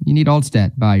 you need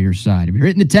Altstadt by your side. If you're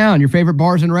hitting the town, your favorite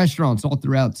bars and restaurants all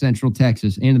throughout Central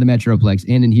Texas and in the Metroplex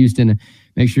and in Houston,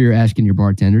 make sure you're asking your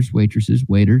bartenders, waitresses,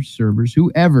 waiters, servers,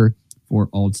 whoever, for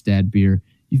Altstadt Beer.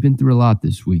 You've been through a lot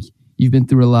this week. You've been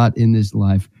through a lot in this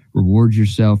life. Reward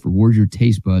yourself, reward your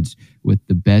taste buds with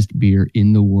the best beer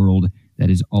in the world. That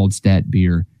is Altstadt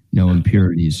Beer. No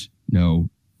impurities,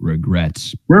 no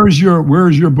regrets. Where is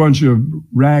your bunch of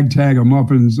ragtag of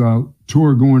muffins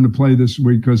tour going to play this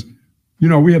week? Because, you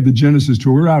know, we have the Genesis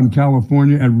Tour. We're out in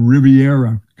California at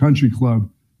Riviera Country Club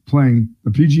playing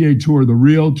the PGA Tour. The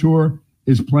real tour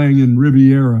is playing in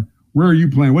Riviera. Where are you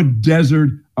playing? What desert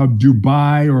of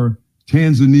Dubai or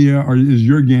Tanzania is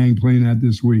your gang playing at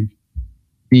this week?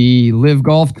 The Live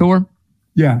Golf Tour?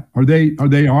 Yeah. Are they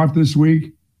off this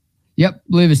week? Yep.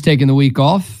 Live is taking the week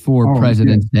off for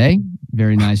President's Day.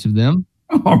 Very nice of them.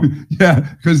 Oh,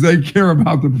 yeah, because they care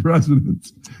about the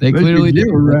presidents. They clearly do.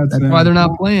 That's why they're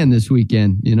not playing this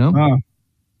weekend, you know?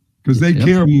 Because they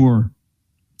care more.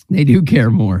 They do care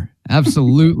more.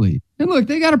 Absolutely. And look,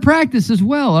 they got to practice as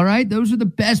well, all right? Those are the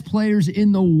best players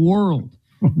in the world.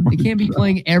 They can't be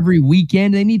playing every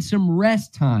weekend. They need some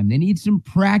rest time. They need some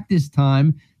practice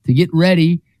time to get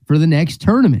ready for the next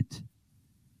tournament.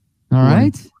 All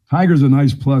right? Tiger's a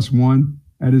nice +1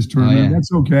 at his tournament. Oh, yeah.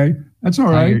 That's okay. That's all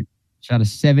right. Tiger shot a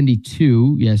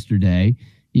 72 yesterday.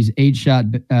 He's eight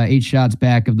shots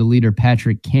back of the leader,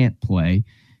 Patrick Can't Play.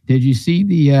 Did you see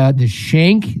the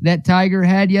shank that Tiger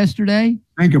had yesterday?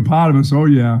 Shankopotamus, oh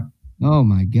yeah. Oh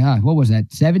my God. What was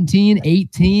that? 17,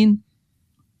 18?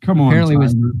 Come on, Apparently Tiger.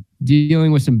 Was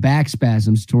dealing with some back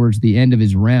spasms towards the end of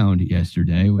his round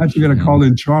yesterday. That's you got to call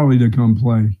in Charlie to come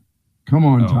play. Come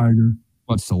on, Tiger.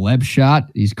 What, celeb shot?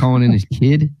 He's calling in his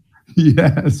kid?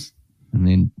 Yes. I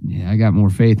mean, yeah, I got more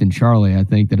faith in Charlie, I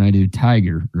think, than I do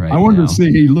Tiger right now. I wanted to see,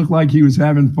 he looked like he was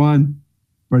having fun,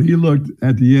 but he looked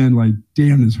at the end like,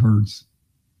 damn, this hurts.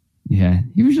 Yeah,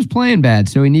 he was just playing bad,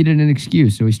 so he needed an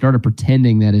excuse. So he started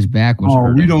pretending that his back was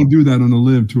hurting. We don't do that on the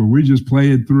Live Tour. We just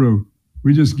play it through.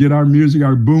 We just get our music,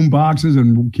 our boom boxes,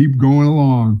 and we'll keep going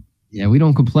along. Yeah, we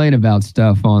don't complain about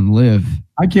stuff on Live.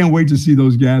 I can't wait to see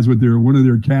those guys with one of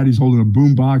their caddies holding a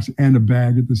boom box and a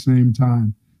bag at the same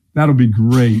time. That'll be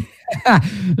great.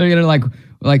 They're going to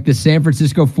like the San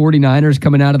Francisco 49ers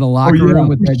coming out of the locker room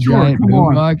with that giant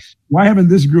boombox. Why haven't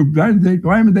this group, why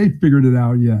haven't they figured it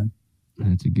out yet?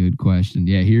 That's a good question.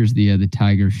 Yeah, here's the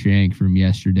Tiger shank from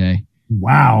yesterday.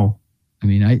 Wow. I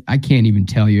mean, I can't even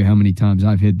tell you how many times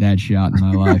I've hit that shot in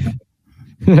my life.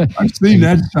 I've seen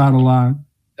that shot a lot.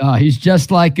 He's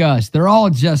just like us. They're all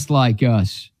just like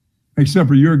us. Except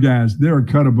for your guys. They're a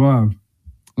cut above.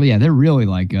 Well, yeah, they're really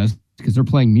like us because they're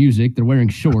playing music. They're wearing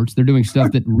shorts. They're doing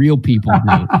stuff that real people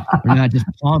do. They're not just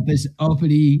pompous,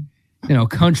 uppity,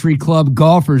 country club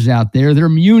golfers out there. They're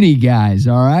Muni guys,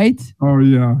 all right? Oh,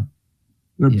 yeah.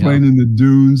 They're playing in the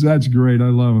dunes. That's great. I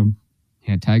love them.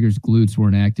 Yeah, Tiger's glutes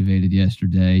weren't activated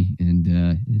yesterday, and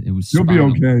it was You'll be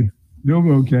okay. You'll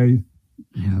be okay.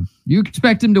 Yeah. You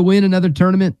expect him to win another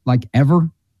tournament, like ever?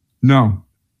 No,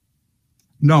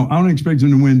 I don't expect him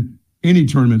to win any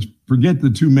tournaments. Forget the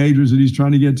 2 majors that he's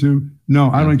trying to get to. No,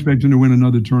 I don't expect him to win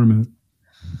another tournament.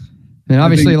 And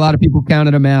obviously, a lot of people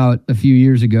counted him out a few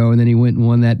years ago, and then he went and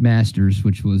won that Masters,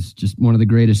 which was just one of the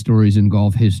greatest stories in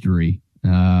golf history.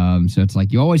 So it's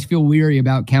like you always feel weary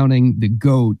about counting the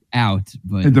GOAT out,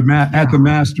 but at the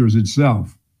Masters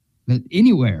itself. But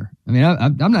anywhere. I mean,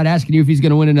 I'm not asking you if he's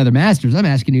going to win another Masters. I'm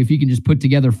asking you if he can just put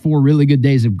together 4 really good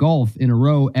days of golf in a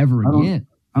row ever again.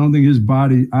 I don't think his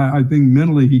body. I think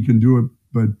mentally he can do it,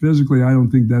 but physically, I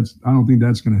don't think that's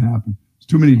going to happen. It's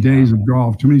too many days of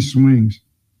golf, too many swings.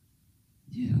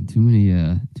 Yeah, too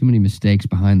many mistakes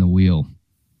behind the wheel.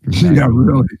 Yeah,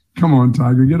 really. Come on,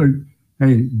 Tiger.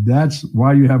 Hey, that's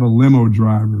why you have a limo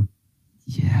driver.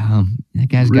 Yeah, that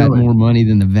guy's got more money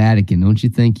than the Vatican. Don't you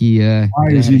think he? Why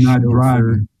is he not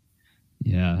driving?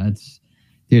 Yeah, that's,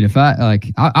 dude. If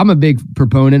I'm a big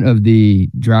proponent of the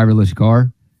driverless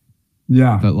car.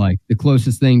 Yeah, but like the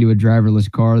closest thing to a driverless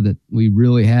car that we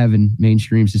really have in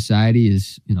mainstream society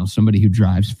is, somebody who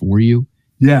drives for you.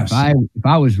 Yes. If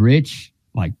I was rich,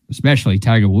 like especially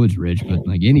Tiger Woods rich, but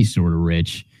like any sort of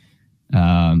rich,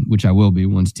 which I will be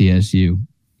once TSU.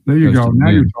 There you go. Now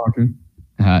you're talking.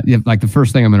 Like the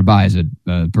first thing I'm going to buy is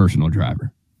a personal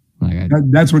driver. Like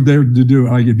that's what they're to do.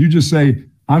 Like if you just say,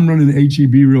 I'm running the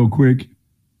HEB real quick,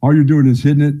 all you're doing is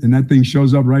hitting it, and that thing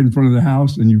shows up right in front of the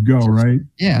house, and you go, right?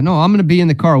 Yeah, no, I'm going to be in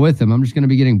the car with them. I'm just going to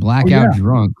be getting blackout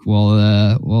drunk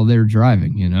while they're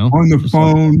driving, On the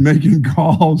phone, making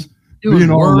calls, being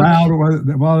all loud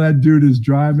while that dude is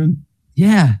driving.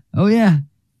 Yeah. Oh, yeah.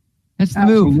 That's the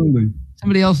move. Absolutely.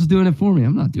 Somebody else is doing it for me.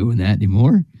 I'm not doing that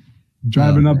anymore.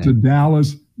 Driving up to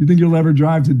Dallas. You think you'll ever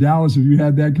drive to Dallas if you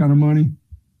had that kind of money?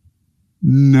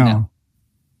 No.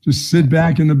 Just sit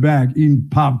back in the back eating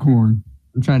popcorn.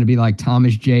 I'm trying to be like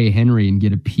Thomas J. Henry and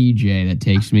get a PJ that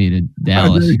takes me to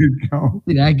Dallas. There you go.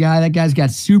 See that guy's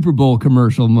got Super Bowl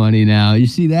commercial money now. You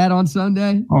see that on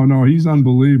Sunday? Oh, no, he's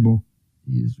unbelievable.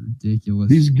 He is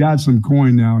ridiculous. He's got some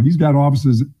coin now. He's got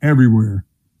offices everywhere.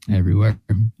 Everywhere.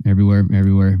 Why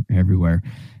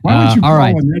would you call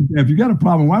on if you got a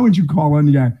problem, why would you call on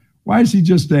the guy? Why is he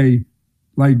just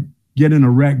get in a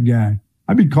wreck guy?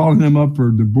 I'd be calling him up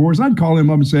for divorce. I'd call him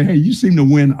up and say, hey, you seem to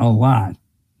win a lot.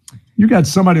 You got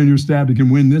somebody on your staff that can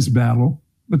win this battle.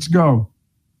 Let's go.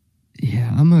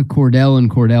 Yeah, I'm a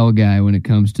Cordell guy when it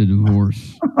comes to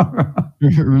divorce.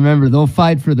 Remember, they'll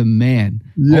fight for the man.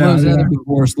 Yeah, all those other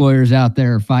divorce lawyers out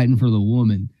there are fighting for the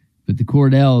woman. But the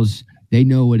Cordells, they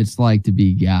know what it's like to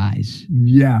be guys.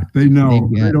 Yeah, they know.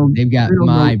 They've got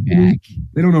my back.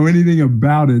 They don't know anything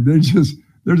about it. They're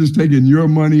just taking your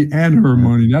money and her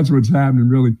money. That's what's happening,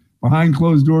 really. Behind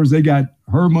closed doors, they got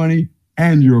her money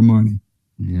and your money.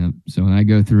 Yeah. So when I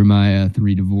go through my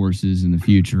 3 divorces in the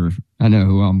future, I know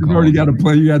who I'm calling. You've already got a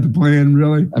plan. You got the plan,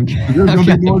 really? There's going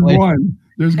to be more than one.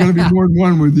 There's going to be more than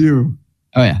one with you.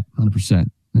 Oh, yeah. 100%.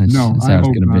 That's I how hope it's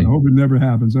going to not. be. I hope it never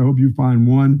happens. I hope you find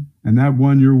one, and that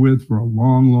one you're with for a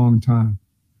long, long time.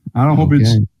 I don't hope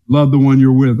it's love the one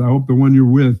you're with. I hope the one you're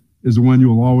with is the one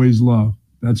you'll always love.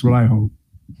 That's what I hope.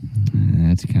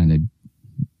 That's kind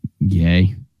of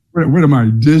gay. What am I,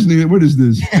 Disney? What is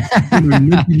this?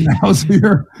 Mickey Mouse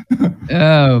here?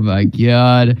 Oh, my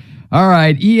God. All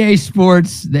right. EA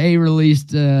Sports, they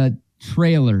released a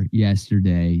trailer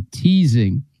yesterday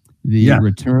teasing the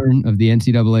return of the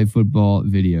NCAA football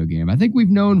video game. I think we've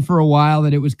known for a while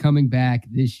that it was coming back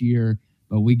this year,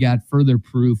 but we got further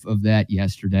proof of that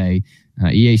yesterday.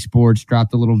 EA Sports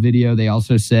dropped a little video. They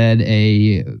also said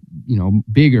a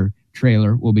bigger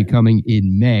trailer will be coming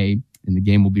in May, and the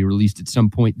game will be released at some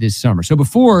point this summer. So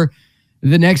before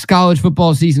the next college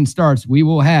football season starts, we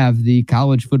will have the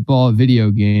college football video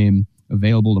game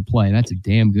available to play. That's a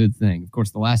damn good thing. Of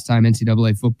course, the last time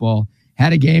NCAA football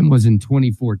had a game was in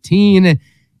 2014,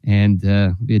 and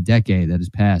it'll be a decade that has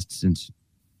passed since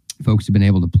folks have been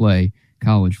able to play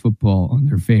college football on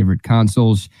their favorite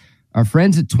consoles. Our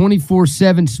friends at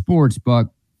 24/7 Sports,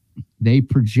 Buck, they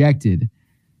projected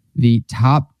the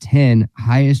top 10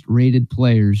 highest rated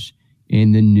players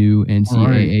in the new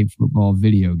NCAA football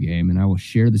video game. And I will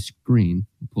share the screen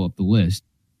and pull up the list.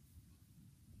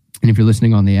 And if you're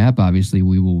listening on the app, obviously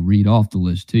we will read off the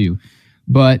list to you.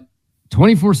 But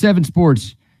 24/7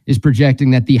 Sports is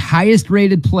projecting that the highest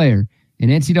rated player in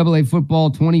NCAA football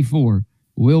 24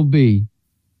 will be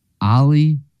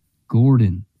Ollie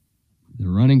Gordon, the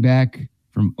running back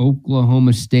from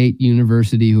Oklahoma State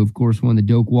University, who, of course, won the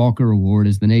Doak Walker Award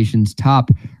as the nation's top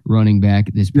running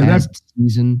back this past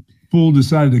season. Fool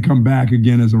decided to come back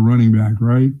again as a running back,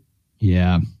 right?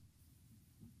 Yeah.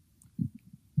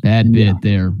 Bad bit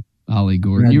there, Ollie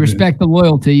Gordon. You respect the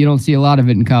loyalty. You don't see a lot of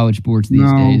it in college sports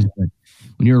these days. But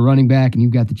when you're a running back and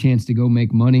you've got the chance to go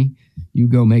make money, you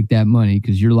go make that money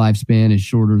because your lifespan is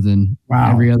shorter than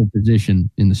every other position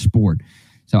in the sport.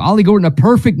 So Ollie Gordon, a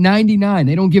perfect 99.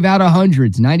 They don't give out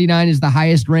 100s. 99 is the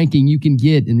highest ranking you can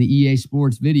get in the EA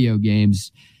Sports video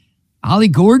games. Ollie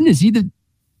Gordon, is he the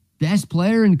best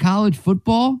player in college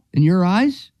football in your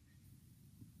eyes?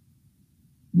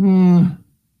 The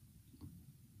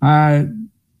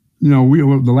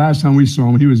last time we saw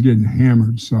him, he was getting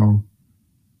hammered. So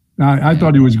I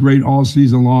thought he was great all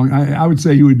season long. I would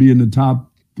say he would be in the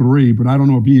top 3, but I don't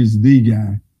know if he is the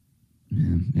guy.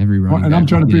 Yeah, every running and I'm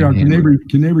trying to figure out,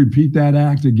 can they repeat that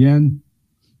act again?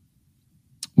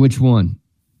 Which one?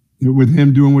 With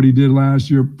him doing what he did last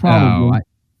year? Probably.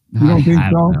 You don't think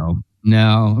so? Don't know.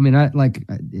 No. I mean,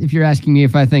 if you're asking me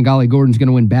if I think Ollie Gordon's going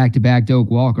to win back-to-back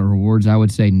Doak Walker awards, I would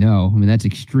say no. I mean, that's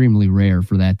extremely rare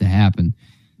for that to happen.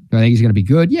 Do I think he's going to be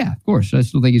good? Yeah, of course. I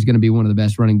still think he's going to be one of the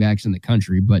best running backs in the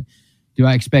country. But do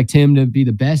I expect him to be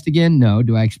the best again? No.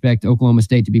 Do I expect Oklahoma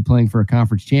State to be playing for a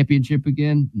conference championship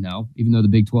again? No. Even though the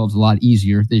Big 12 is a lot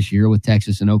easier this year with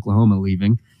Texas and Oklahoma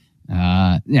leaving.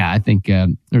 I think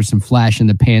there's some flash in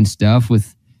the pan stuff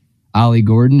with Ollie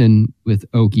Gordon and with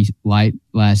Okie Light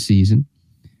last season.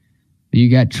 But you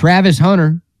got Travis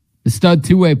Hunter, the stud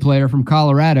two-way player from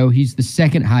Colorado. He's the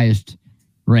second highest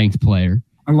ranked player.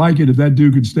 I like it if that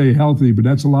dude could stay healthy, but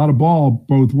that's a lot of ball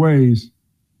both ways.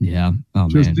 Yeah. Oh,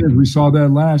 man. We saw that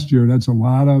last year. There's a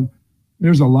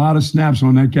lot of snaps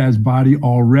on that guy's body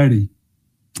already.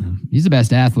 He's the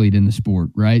best athlete in the sport,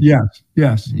 right?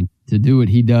 Yes. To do what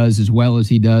he does as well as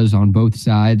he does on both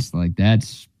sides,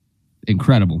 that's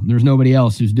incredible. There's nobody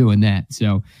else who's doing that.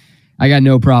 So I got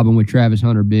no problem with Travis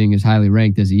Hunter being as highly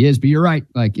ranked as he is. But you're right.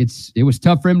 It was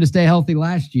tough for him to stay healthy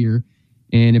last year.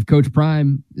 And if Coach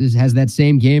Prime has that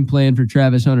same game plan for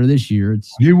Travis Hunter this year,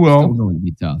 he will. Still going to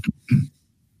be tough.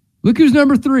 Look who's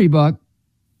number 3, Buck.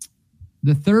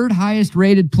 The third highest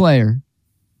rated player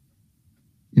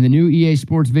in the new EA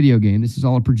Sports video game. This is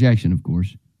all a projection, of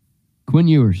course. Quinn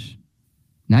Ewers,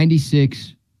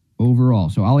 96 overall.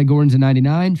 So Ollie Gordon's a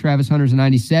 99, Travis Hunter's a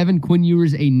 97, Quinn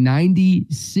Ewers a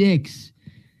 96.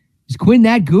 Is Quinn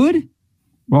that good?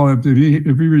 Well, if he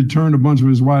returned a bunch of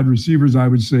his wide receivers, I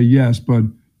would say yes, but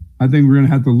I think we're going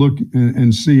to have to look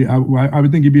and see. I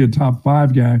would think he'd be a top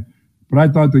 5 guy, but I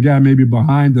thought the guy maybe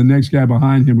behind, the next guy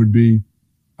behind him would be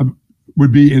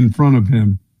in front of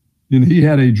him. And he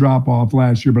had a drop-off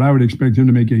last year, but I would expect him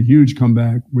to make a huge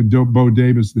comeback with Bo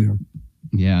Davis there.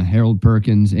 Yeah, Harold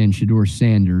Perkins and Shedeur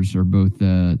Sanders are both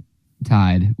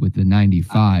tied with the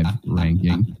 95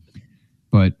 ranking.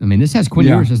 But, I mean, this has Quinn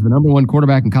Ewers as the number 1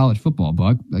 quarterback in college football,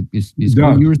 Buck. Is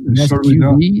Quinn Ewers the best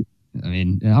QB? I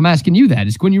mean, I'm asking you that.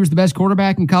 Is Quinn Ewers the best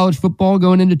quarterback in college football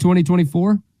going into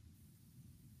 2024?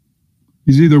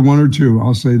 He's either 1 or 2.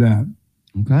 I'll say that.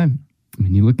 Okay. I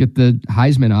mean, you look at the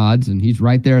Heisman odds, and he's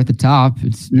right there at the top.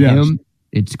 It's him.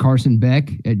 It's Carson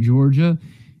Beck at Georgia.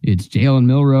 It's Jalen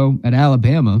Milroe at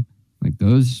Alabama.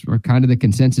 Those are kind of the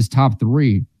consensus top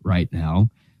 3 right now.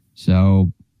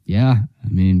 So, yeah, I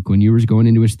mean, Quinn Ewers going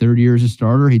into his 3rd year as a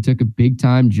starter. He took a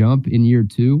big-time jump in year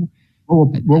 2.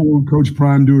 What will Coach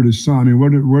Prime do to his son? I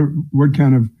mean, what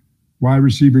kind of wide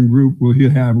receiving group will he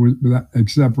have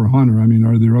except for Hunter? I mean,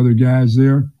 are there other guys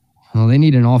there? Well, they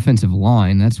need an offensive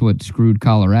line. That's what screwed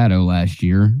Colorado last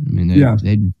year. I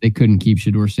mean, they couldn't keep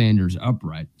Shedeur Sanders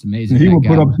upright. It's amazing. He'll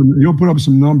put up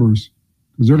some numbers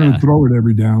because they're going to throw it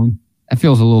every down. That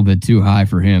feels a little bit too high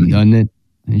for him, doesn't it?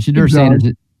 I mean, Shedeur Sanders,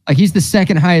 he's the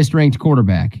second highest ranked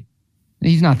quarterback.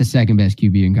 He's not the second best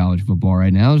QB in college football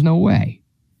right now. There's no way.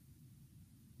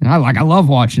 And I love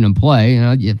watching him play.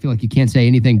 I feel like you can't say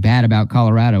anything bad about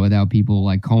Colorado without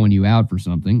people calling you out for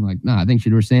something. I think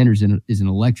Shedeur Sanders is an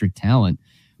electric talent,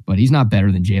 but he's not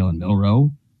better than Jalen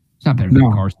Milroe. He's not better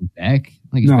than Carson Beck. I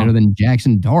think he's better than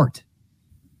Jackson Dart.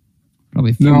 Probably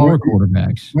a few more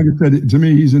quarterbacks. Like I said, to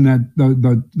me, he's in that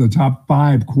the top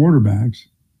 5 quarterbacks.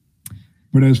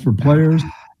 But as for players,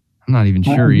 I'm not even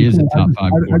sure he is a top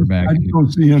 5 quarterback. I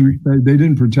don't see him. They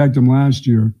didn't protect him last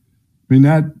year. I mean,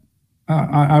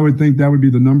 I would think that would be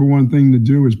the number 1 thing to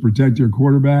do is protect your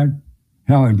quarterback.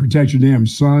 Hell, and protect your damn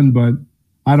son. But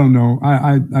I don't know.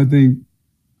 I think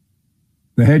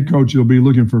the head coach will be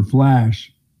looking for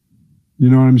flash. You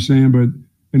know what I'm saying? But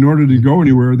in order to go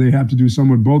anywhere, they have to do some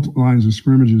with both lines of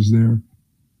scrimmages there.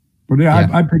 But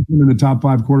I picked him in the top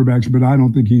 5 quarterbacks, but I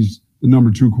don't think he's the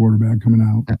number 2 quarterback coming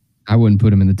out. I wouldn't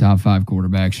put him in the top 5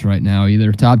 quarterbacks right now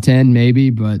either. Top 10 maybe,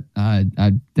 but I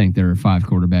think there are 5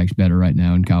 quarterbacks better right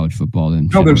now in college football than.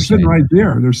 No, they're sitting right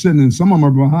there. They're sitting, and some of them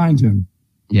are behind him.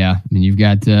 Yeah, I mean, you've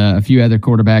got a few other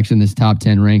quarterbacks in this top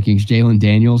 10 rankings. Jalen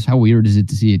Daniels, how weird is it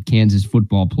to see a Kansas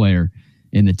football player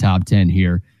in the top 10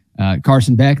 here?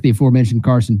 Carson Beck, the aforementioned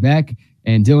Carson Beck,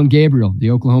 and Dylan Gabriel,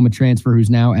 the Oklahoma transfer who's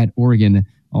now at Oregon.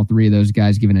 All three of those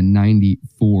guys given a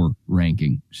 94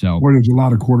 ranking. So, boy, there's a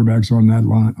lot of quarterbacks on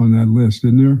that list,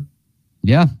 isn't there?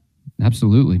 Yeah,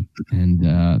 absolutely. And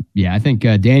I think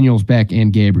Daniels, Beck,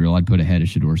 and Gabriel I'd put ahead of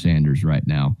Shedeur Sanders right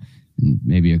now. And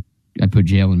maybe I'd put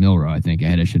Jalen Milroe, I think,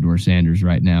 ahead of Shedeur Sanders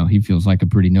right now. He feels like a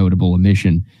pretty notable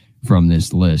omission from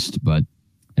this list. But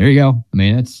there you go. I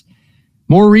mean, that's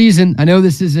more reason. I know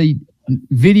this is a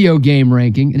video game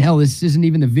ranking, and hell, this isn't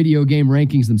even the video game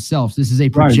rankings themselves. This is a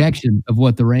projection of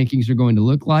what the rankings are going to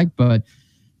look like, but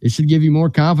it should give you more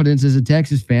confidence as a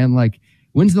Texas fan. Like,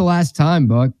 when's the last time,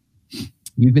 Buck,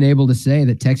 you've been able to say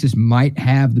that Texas might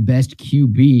have the best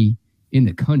QB in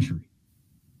the country?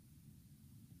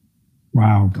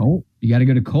 Wow. Colt? You got to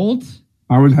go to Colt?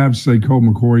 I would have to say Colt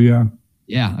McCoy, yeah.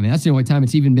 Yeah, I mean, that's the only time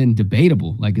it's even been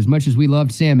debatable. Like, as much as we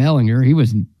loved Sam Ehlinger, he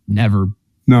was never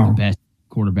the best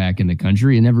quarterback in the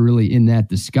country and never really in that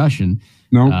discussion.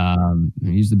 No.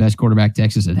 He's the best quarterback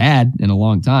Texas had in a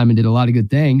long time and did a lot of good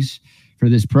things for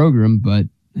this program, but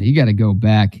you got to go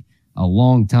back a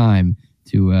long time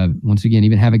to, once again,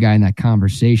 even have a guy in that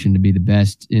conversation to be the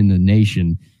best in the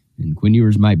nation. And Quinn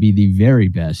Ewers might be the very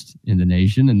best in the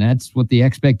nation, and that's what the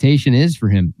expectation is for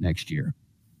him next year.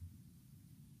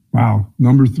 Wow.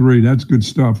 Number 3. That's good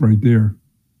stuff right there.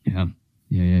 Yeah.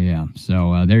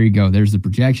 So there you go. There's the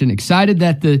projection. Excited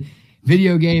that the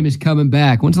video game is coming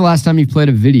back. When's the last time you played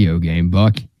a video game,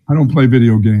 Buck? I don't play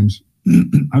video games.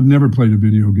 I've never played a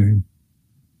video game.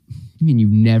 You mean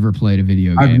you've never played a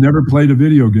video game? I've never played a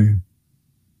video game.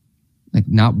 Like,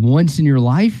 not once in your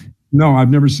life? No, I've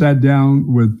never sat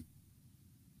down with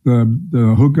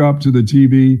the hookup to the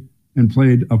TV and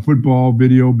played a football,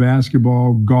 video,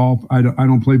 basketball, golf. I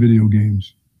don't play video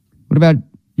games. What about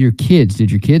your kids?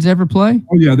 Did your kids ever play?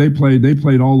 Oh, yeah, they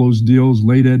played all those deals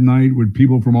late at night with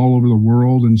people from all over the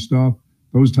world and stuff,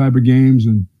 those type of games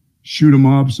and shoot 'em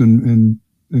ups and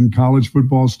college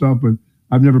football stuff. But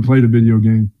I've never played a video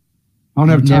game. I don't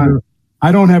have time.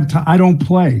 I don't have time. I don't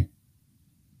play.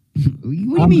 What do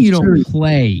you mean you don't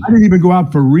play? I didn't even go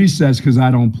out for recess because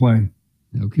I don't play.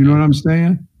 Okay. You know what I'm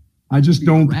saying? I just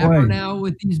don't play. Now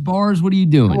with these bars, what are you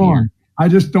doing Come on. here? I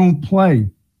just don't play.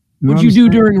 What'd you do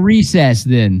during recess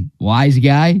then, wise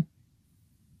guy?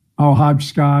 Oh,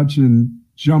 hopscotch and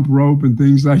jump rope and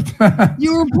things like that.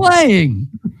 You were playing.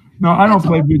 No, I don't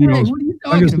play videos. What are you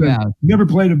talking about? Never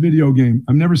played a video game.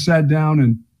 I've never sat down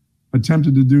and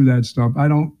attempted to do that stuff. I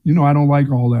don't like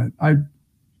all that.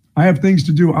 I have things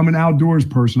to do. I'm an outdoors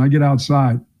person. I get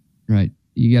outside. Right.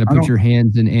 You got to put your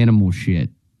hands in animal shit.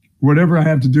 Whatever I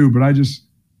have to do, but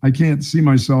I can't see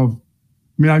myself.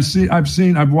 I mean,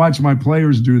 I've watched my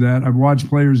players do that. I've watched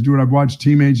players do it. I've watched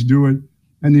teammates do it.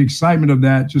 And the excitement of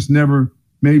that just never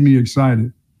made me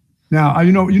excited. Now,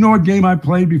 you know what game I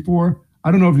played before? I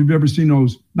don't know if you've ever seen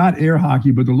those, not air hockey,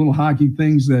 but the little hockey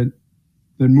things that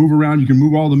move around. You can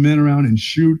move all the men around and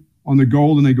shoot on the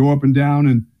goal and they go up and down.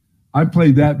 And I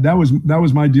played that. That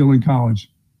was my deal in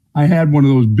college. I had one of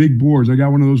those big boards. I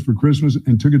got one of those for Christmas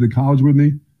and took it to college with me.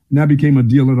 And that became a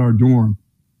deal at our dorm.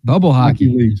 Bubble hockey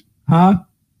leagues. Huh?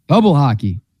 Bubble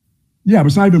hockey. Yeah, but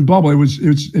it's not even bubble.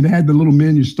 It had the little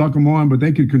men, you stuck them on, but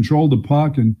they could control the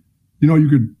puck and, you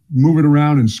could move it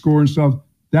around and score and stuff.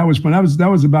 That was fun. That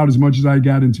was about as much as I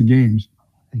got into games.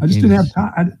 I just didn't have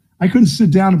time. I couldn't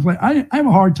sit down and play. I have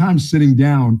a hard time sitting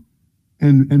down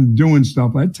and doing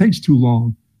stuff. It takes too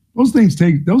long. Those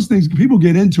things, people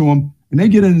get into them and they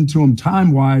get into them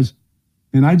time-wise.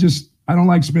 And I don't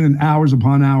like spending hours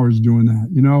upon hours doing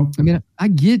that, I mean, I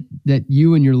get that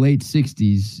you in your late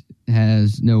 60s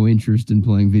has no interest in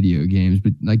playing video games,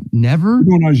 but like never?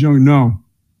 When I was young, no.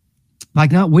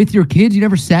 Like not with your kids? You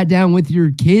never sat down with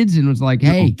your kids and was like,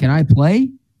 hey, can I play?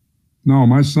 No,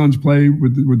 my sons play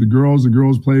with the girls. The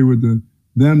girls play with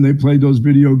them. They played those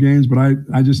video games, but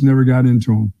I just never got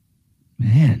into them.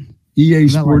 Man. EA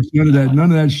Sports, none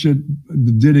of that shit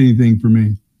did anything for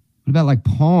me. What about like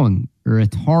Pong or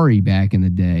Atari back in the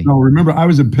day? No, remember, I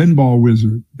was a pinball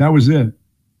wizard. That was it.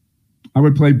 I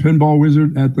would play pinball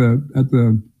wizard at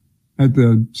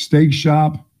the steak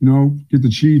shop, get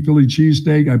the Philly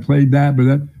cheesesteak. I played that,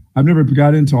 but I've never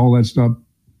got into all that stuff.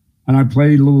 And I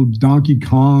played a little Donkey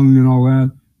Kong and all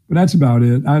that, but that's about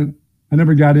it. I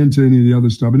never got into any of the other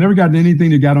stuff. I never got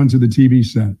anything that got onto the TV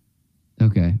set.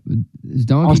 Okay. Is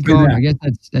Donkey Kong, I guess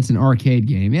that's an arcade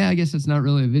game. Yeah, I guess that's not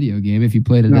really a video game. If you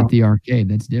played it at the arcade,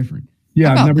 that's different.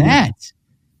 Yeah, How about that?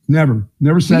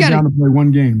 Never sat down to play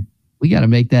one game. We got to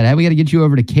make that happen. We got to get you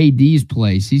over to KD's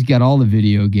place. He's got all the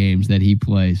video games that he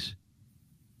plays.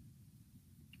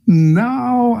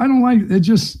 No, I don't like it.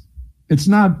 It's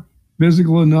not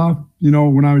physical enough,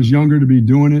 when I was younger to be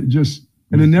doing it.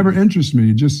 And it never interested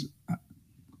me.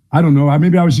 I don't know.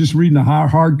 Maybe I was just reading a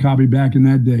hard copy back in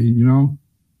that day,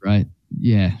 Right.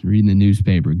 Yeah. Reading the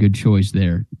newspaper. Good choice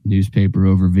there. Newspaper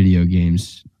over video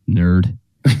games. Nerd.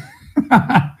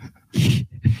 Yeah.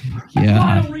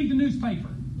 I don't read the newspaper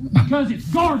because it's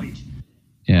garbage.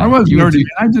 Yeah. I was nerdy.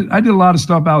 I did a lot of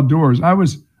stuff outdoors. I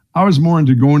was more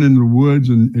into going into the woods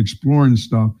and exploring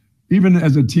stuff, even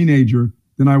as a teenager,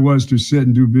 than I was to sit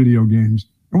and do video games.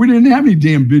 And we didn't have any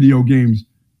damn video games.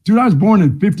 Dude, I was born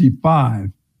in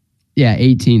 55. Yeah,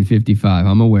 1855.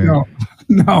 I'm aware.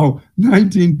 No,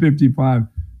 1955.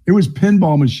 It was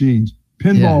pinball machines,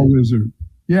 pinball wizard.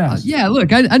 Yes. Yeah,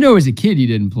 look, I know as a kid you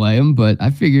didn't play them, but I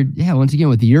figured, once again,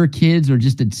 with your kids or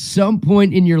just at some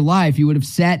point in your life, you would have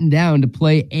sat down to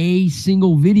play a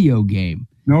single video game.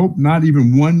 Nope, not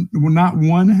even one, not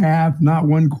one half, not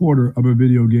one quarter of a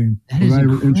video game. That is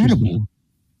incredible.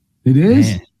 It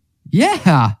is? Man.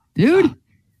 Yeah, dude.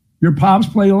 Your pops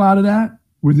played a lot of that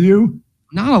with you?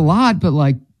 Not a lot, but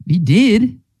like he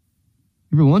did.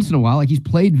 Every once in a while, like he's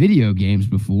played video games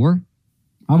before.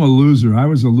 I'm a loser. I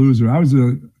was a loser. I was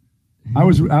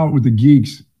out with the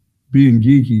geeks, being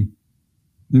geeky.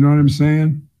 You know what I'm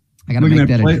saying? I gotta make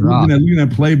that a drop. Looking at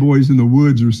Playboys in the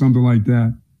woods or something like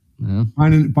that. Yeah.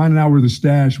 Finding out where the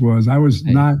stash was. I was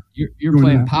not. You're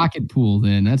playing pocket pool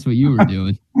then. That's what you were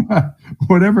doing.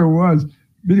 Whatever it was,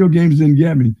 video games didn't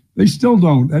get me. They still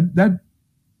don't.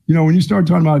 When you start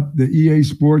talking about the EA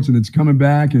Sports and it's coming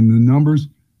back and the numbers,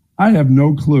 I have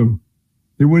no clue.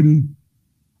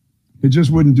 It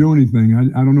just wouldn't do anything.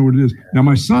 I don't know what it is. Now,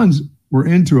 my sons were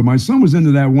into it. My son was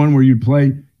into that one where you'd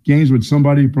play games with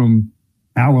somebody from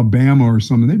Alabama or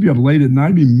something. They'd be up late at night.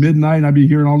 It'd be midnight, and I'd be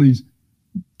hearing all these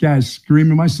guys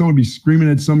screaming. My son would be screaming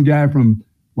at some guy from,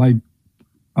 like,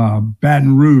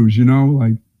 Baton Rouge,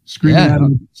 like screaming at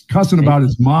him, cussing about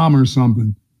his mom or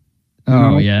something.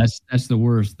 Oh, yeah, that's the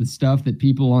worst. The stuff that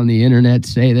people on the internet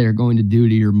say they're going to do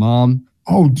to your mom.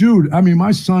 Oh, dude. I mean,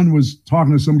 my son was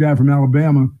talking to some guy from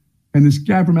Alabama, and this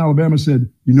guy from Alabama said,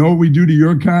 "You know what we do to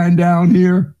your kind down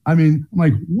here?" I mean, I'm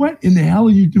like, what in the hell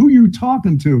who are you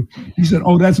talking to? He said,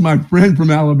 "Oh, that's my friend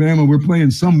from Alabama. We're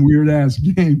playing some weird-ass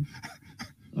game."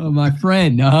 Oh, my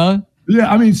friend, huh? Yeah,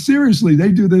 I mean, seriously,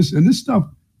 they do this, and this stuff,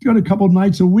 got a couple of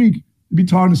nights a week, to be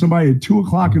talking to somebody at 2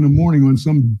 o'clock in the morning on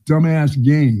some dumbass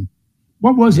game.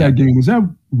 What was that game? Was that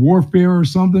Warfare or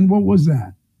something? What was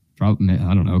that? Probably,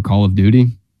 I don't know, Call of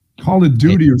Duty? Call of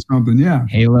Duty or something, yeah.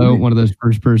 Halo, one of those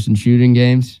first-person shooting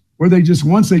games. Where they just,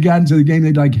 once they got into the game,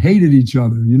 they like hated each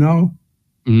other,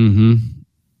 Mm-hmm.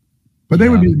 But they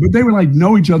would like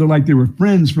know each other like they were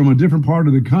friends from a different part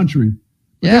of the country.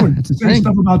 Yeah, that's the thing.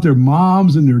 Stuff about their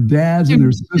moms and their dads and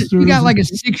their sisters. You got like a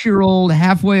 6-year-old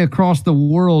halfway across the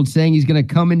world saying he's going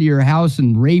to come into your house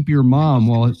and rape your mom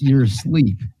while you're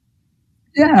asleep.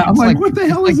 Yeah, I'm like, what the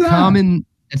hell is that?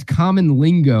 It's common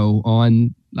lingo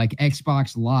on like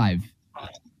Xbox Live.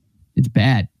 It's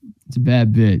bad. It's a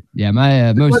bad bit. Yeah,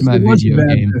 most of my video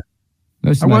game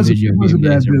days are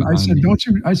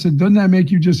I said, doesn't that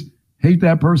make you just hate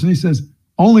that person? He says,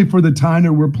 only for the time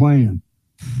that we're playing.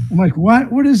 I'm like,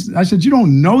 what? What is? I said, you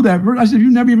don't know that. I said, you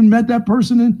never even met that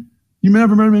person, and you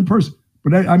never met him in person.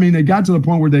 But I mean, they got to the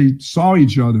point where they saw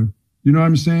each other. You know what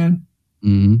I'm saying?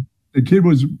 Mm-hmm. The kid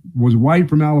was white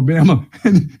from Alabama,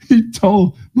 and he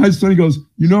told my son, he goes,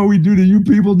 "You know what we do to you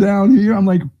people down here?" I'm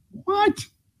like, what?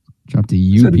 Drop to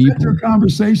you people. Is that your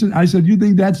conversation? I said, you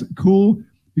think that's cool?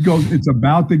 He goes, it's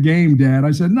about the game, Dad.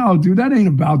 I said, no, dude, that ain't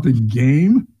about the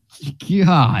game.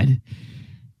 God.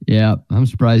 Yeah, I'm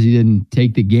surprised he didn't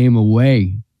take the game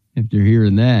away after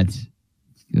hearing that.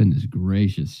 Goodness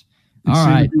gracious. All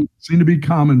right. Seemed to be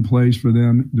commonplace for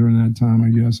them during that time, I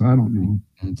guess. I don't know.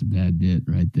 That's a bad bit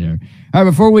right there. All right,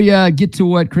 before we get to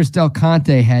what Chris Del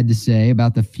Conte had to say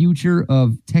about the future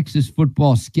of Texas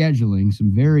football scheduling,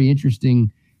 some very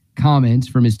interesting comments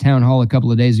from his town hall a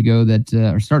couple of days ago that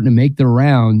are starting to make the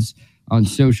rounds on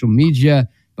social media.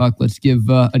 Buck, let's give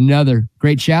another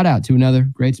great shout out to another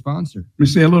great sponsor. Let me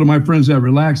say hello to my friends at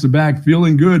Relax the Back.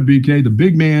 Feeling good, BK. The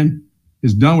big man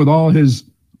is done with all his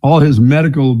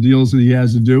medical deals that he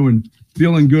has to do, and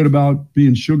feeling good about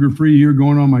being sugar-free here,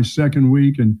 going on my second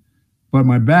week. But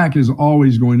my back is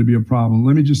always going to be a problem.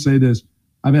 Let me just say this.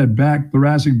 I've had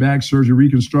thoracic back surgery,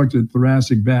 reconstructed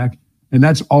thoracic back, and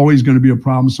that's always going to be a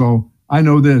problem. So I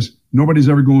know this. Nobody's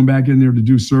ever going back in there to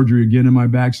do surgery again in my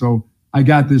back. So I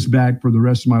got this back for the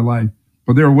rest of my life.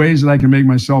 But there are ways that I can make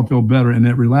myself feel better. And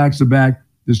at Relax the Back,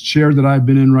 this chair that I've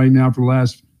been in right now for the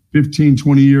last 15,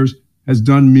 20 years has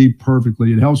done me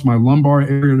perfectly. It helps my lumbar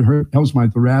area. It helps my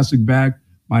thoracic back,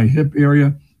 my hip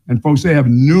area. And folks, they have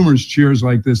numerous chairs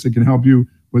like this that can help you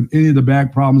with any of the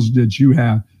back problems that you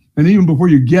have. And even before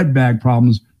you get back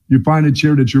problems, you find a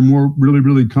chair that you're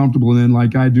really comfortable in,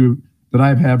 like I do, that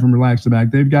I've had from Relax the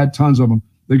Back. They've got tons of them.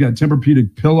 They've got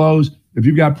Tempur-Pedic pillows. If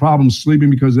you've got problems sleeping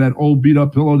because of that old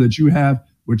beat-up pillow that you have,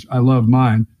 which I love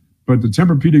mine, but the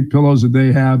Tempur-Pedic pillows that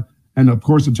they have, and of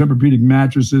course the Tempur-Pedic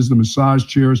mattresses, the massage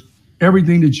chairs,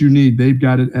 everything that you need, they've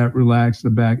got it at Relax the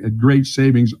Back at great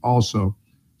savings also.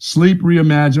 Sleep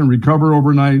Reimagine, recover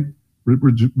overnight,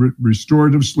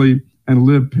 restorative sleep, and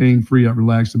live pain-free at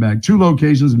Relax the Back. 2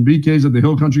 locations in BK's at the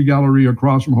Hill Country Galleria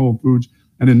across from Whole Foods,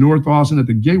 and in North Austin at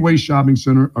the Gateway Shopping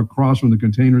Center across from the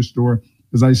Container Store.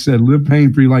 As I said, live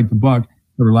pain-free like the Buck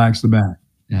to Relax the Back.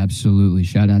 Absolutely.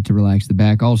 Shout out to Relax the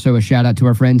Back. Also a shout out to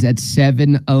our friends at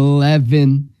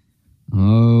 7-Eleven.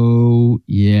 Oh,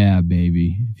 yeah,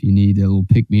 baby. If you need a little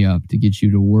pick-me-up to get you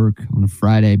to work on a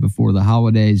Friday before the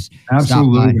holidays,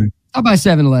 absolutely. Stop by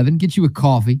 7-Eleven, get you a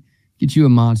coffee, get you a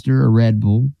Monster, a Red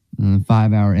Bull,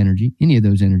 5-Hour Energy, any of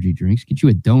those energy drinks. Get you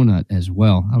a donut as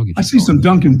well. I see some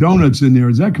Dunkin' Donuts in there.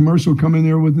 Is that commercial coming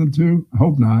there with them too? I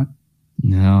hope not.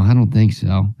 No, I don't think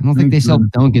so. I don't think they sell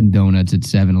Dunkin' Donuts at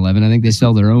 7-Eleven. I think they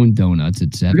sell their own donuts at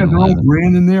 7-Eleven. They got their own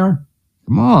brand in there?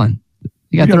 Come on.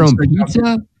 They got their own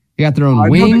pizza. They got their own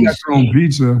wings. They got their own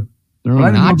pizza. Their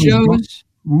own nachos.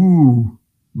 Ooh.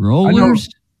 Rollers.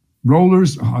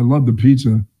 Rollers. Oh, I love the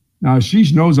pizza. Now,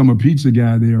 Ashish knows I'm a pizza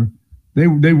guy there.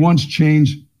 They once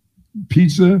changed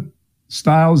pizza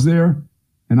styles there,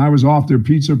 and I was off their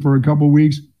pizza for a couple of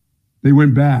weeks. They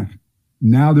went back.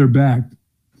 Now they're back.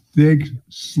 Thick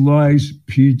slice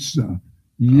pizza.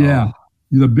 Yeah. Oh.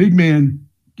 The big man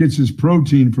gets his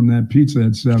protein from that pizza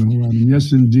at 7-Eleven.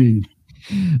 Yes, indeed.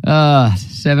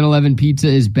 7-Eleven pizza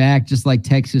is back, just like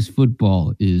Texas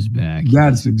football is back.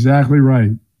 That's exactly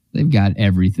right. They've got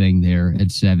everything there at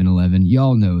 7-Eleven.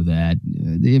 Y'all know that.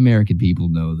 The American people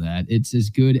know that. It's as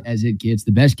good as it gets.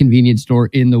 The best convenience store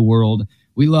in the world.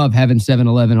 We love having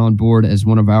 7-Eleven on board as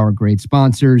one of our great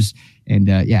sponsors. And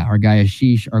our guy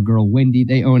Ashish, our girl Wendy,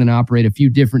 they own and operate a few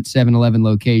different 7-Eleven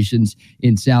locations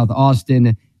in South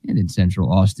Austin and in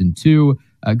Central Austin too.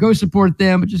 Go support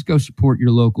them, but just go support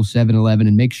your local 7-Eleven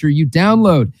and make sure you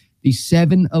download the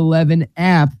 7-Eleven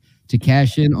app to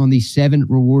cash in on the 7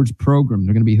 Rewards program.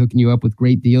 They're going to be hooking you up with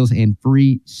great deals and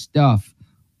free stuff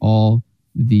all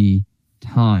the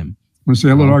time. I want to say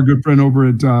hello to our good friend over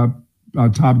at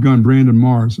Top Gun, Brandon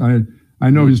Mars. I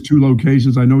know his 2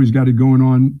 locations. I know he's got it going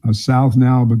on south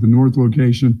now, but the north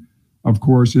location, of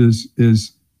course,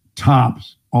 is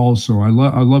tops also. I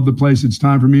love the place. It's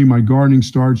time for me. My gardening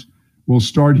will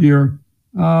start here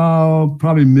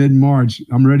probably mid-March.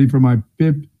 I'm ready for my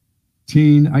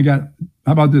 15.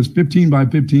 How about this? 15 by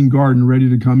 15 garden ready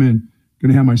to come in.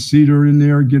 Going to have my cedar in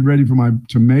there. Get ready for my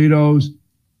tomatoes,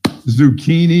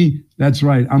 zucchini. That's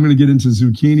right. I'm going to get into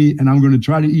zucchini, and I'm going to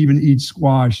try to even eat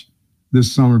squash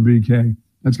this summer, BK.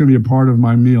 That's going to be a part of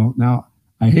my meal. Now,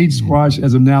 I hate squash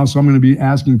as of now, so I'm going to be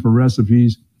asking for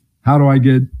recipes. How do I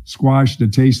get squash to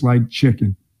taste like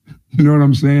chicken? You know what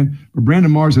I'm saying? But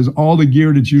Brandon Mars has all the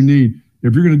gear that you need.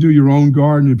 If you're going to do your own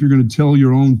garden, if you're going to till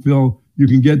your own fill, you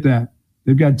can get that.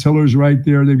 They've got tillers right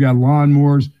there. They've got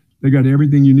lawnmowers. They've got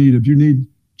everything you need. If you need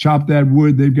chop that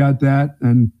wood, they've got that.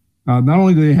 And not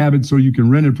only do they have it so you can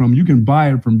rent it from, you can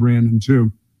buy it from Brandon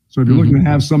too. So if you're looking to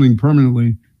have something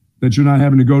permanently that you're not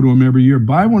having to go to him every year,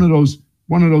 buy one of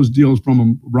those deals from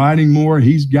him. Riding mower,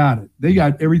 he's got it. They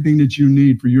got everything that you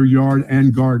need for your yard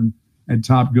and garden at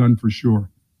Top Gun for sure.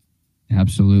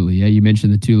 Absolutely. Yeah, you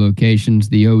mentioned the 2 locations,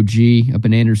 the OG up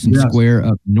in Anderson Square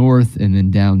up north, and then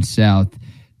down south,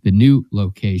 the new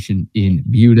location in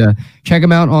Buda. Check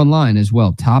them out online as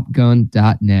well,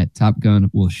 topgun.net. Top Gun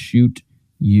will shoot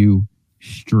you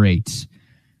straight.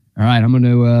 All right, I'm going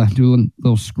to do a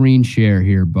little screen share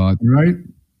here, Buck. Right.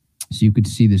 So you could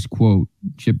see this quote.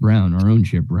 Chip Brown, our own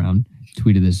Chip Brown,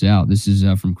 tweeted this out. This is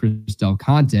from Chris Del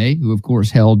Conte, who, of course,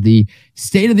 held the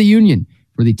State of the Union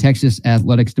for the Texas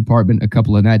Athletics Department a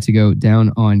couple of nights ago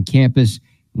down on campus.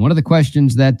 One of the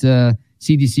questions that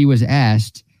CDC was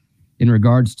asked in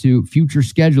regards to future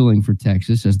scheduling for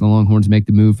Texas as the Longhorns make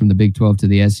the move from the Big 12 to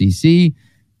the SEC,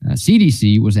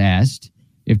 CDC was asked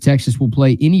if Texas will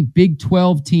play any Big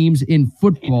 12 teams in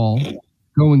football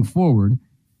going forward.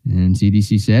 And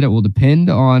CDC said it will depend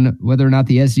on whether or not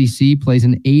the SEC plays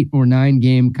an 8 or 9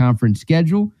 game conference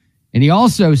schedule. And he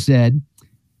also said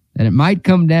that it might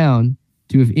come down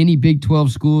to if any Big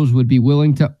 12 schools would be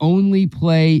willing to only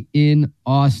play in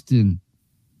Austin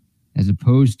as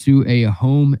opposed to a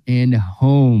home and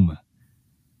home.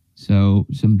 So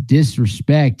some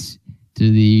disrespect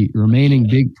to the remaining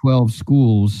Big 12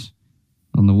 schools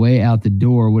on the way out the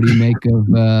door. What do you make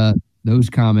of those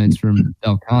comments from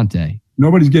Del Conte?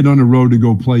 Nobody's getting on the road to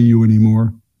go play you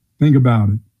anymore. Think about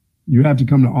it. You have to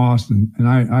come to Austin, and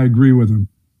I agree with him.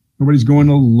 Nobody's going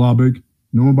to Lubbock.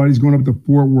 Nobody's going up to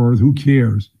Fort Worth. Who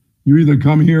cares? You either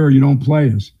come here or you don't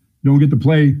play us. You don't get to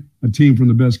play a team from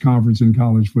the best conference in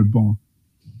college football.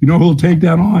 You know who'll take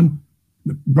that on?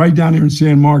 Right down here in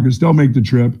San Marcos. They'll make the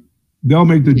trip. They'll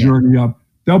make the journey up.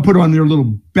 They'll put on their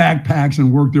little backpacks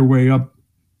and work their way up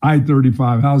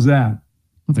I-35. How's that?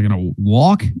 They're going to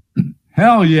walk?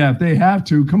 Hell yeah, if they have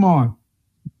to. Come on.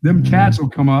 Them cats will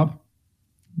come up.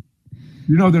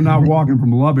 You know they're not walking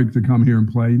from Lubbock to come here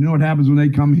and play. You know what happens when they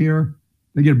come here?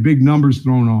 They get big numbers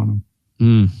thrown on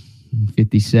them.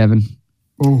 57.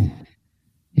 Oh.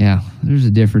 Yeah, there's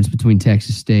a difference between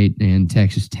Texas State and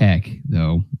Texas Tech,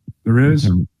 though. There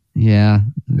is? Yeah.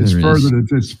 It's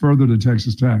further to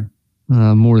Texas Tech.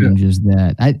 More than just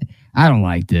that. I don't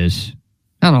like this.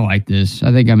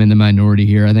 I think I'm in the minority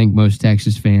here. I think most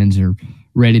Texas fans are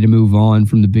ready to move on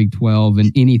from the Big 12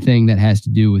 and anything that has to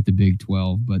do with the Big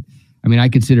 12. But, I mean, I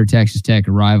consider Texas Tech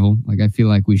a rival. Like, I feel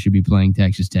like we should be playing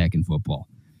Texas Tech in football.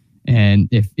 And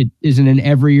if it isn't an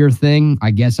every year thing, I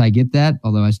guess I get that,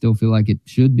 although I still feel like it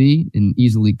should be and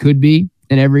easily could be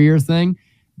an every year thing.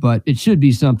 But it should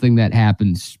be something that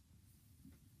happens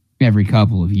every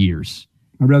couple of years.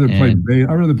 I'd rather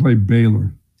play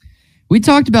Baylor. We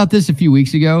talked about this a few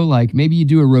weeks ago. Like, maybe you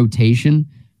do a rotation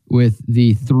with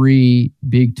the 3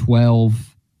 Big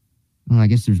 12. Well, I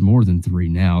guess there's more than 3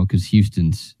 now because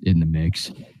Houston's in the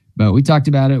mix. But we talked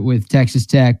about it with Texas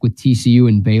Tech, with TCU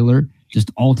and Baylor, just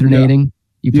alternating. Yeah.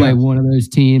 You play one of those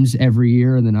teams every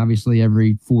year, and then obviously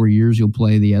every 4 years you'll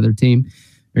play the other team,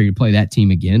 or you play that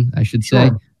team again, I should say.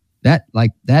 That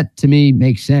to me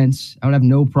makes sense. I would have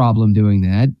no problem doing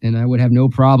that, and I would have no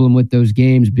problem with those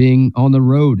games being on the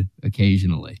road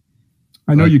occasionally.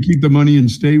 I know you keep the money in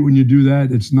state when you do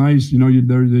that. It's nice. You know,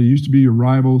 there used to be your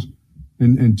rivals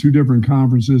in 2 different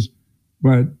conferences,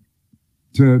 but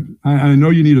I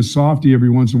know you need a softie every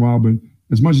once in a while, but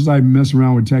as much as I mess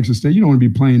around with Texas State, you don't want to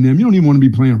be playing them. You don't even want to be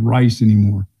playing Rice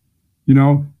anymore, you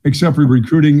know, except for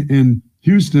recruiting in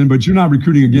Houston, but you're not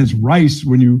recruiting against Rice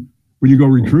when you go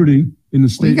recruiting in the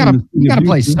state. Well, you got to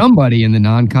play somebody in the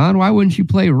non-con. Why wouldn't you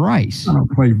play Rice? I don't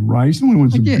play Rice. No one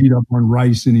wants to beat up on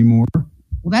Rice anymore.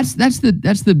 Well, that's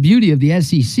the beauty of the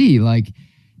SEC. Like,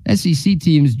 SEC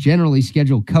teams generally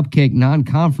schedule cupcake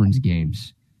non-conference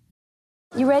games.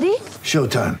 You ready?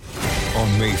 Showtime.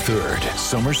 On May 3rd,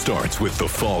 summer starts with The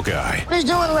Fall Guy. Let's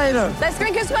do it later. Let's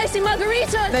drink a spicy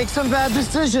margarita. Make some bad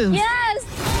decisions. Yes.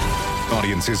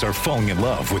 Audiences are falling in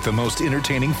love with the most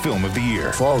entertaining film of the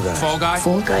year. Fall Guy. Fall Guy.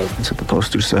 Fall Guy. That's what the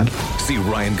poster said. See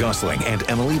Ryan Gosling and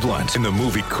Emily Blunt in the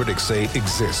movie critics say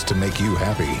exists to make you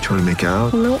happy. Trying to make it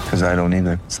out? Nope. Because I don't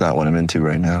either. It's not what I'm into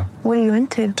right now. What are you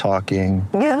into? Talking.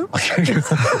 Yeah.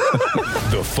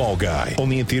 The Fall Guy.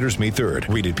 Only in theaters May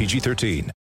 3rd. Rated PG-13.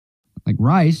 Like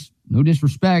Rice, no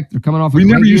disrespect. They're coming off a We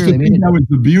great never used year. to think that was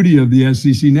the beauty of the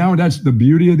SEC. Now that's the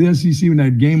beauty of the SEC when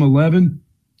that game 11.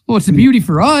 Well, it's the beauty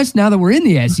for us now that we're in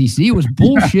the SEC. It was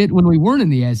bullshit when we weren't in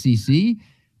the SEC.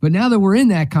 But now that we're in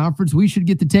that conference, we should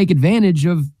get to take advantage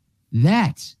of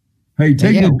that. Hey,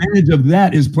 taking advantage of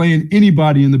that is playing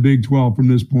anybody in the Big 12 from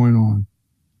this point on.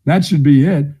 That should be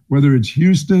it, whether it's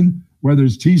Houston, whether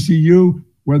it's TCU,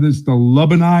 whether it's the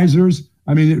Lebanizers.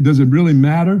 I mean, does it really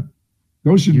matter?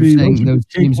 Those should be those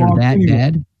teams are that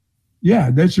bad?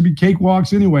 Yeah, that should be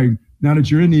cakewalks anyway. Now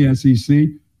that you're in the SEC,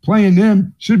 playing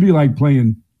them should be like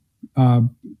playing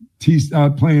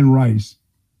Rice.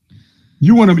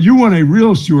 You want a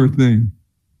real sure thing.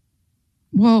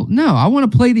 Well, no, I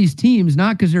want to play these teams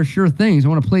not because they're sure things. I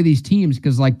want to play these teams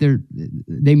because like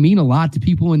they mean a lot to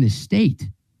people in this state.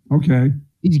 Okay.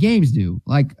 These games do.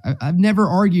 Like, I've never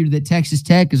argued that Texas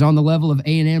Tech is on the level of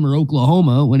A&M or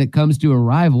Oklahoma when it comes to a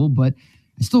rival, but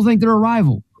I still think they're a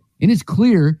rival. And it's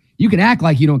clear. You can act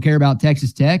like you don't care about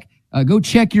Texas Tech. Go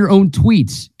check your own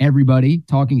tweets, everybody,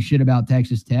 talking shit about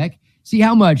Texas Tech. See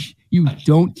how much you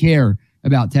don't care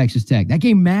about Texas Tech. That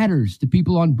game matters to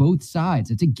people on both sides.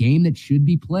 It's a game that should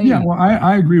be played. Yeah, well,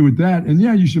 I agree with that. And,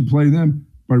 yeah, you should play them.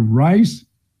 But Rice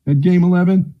at game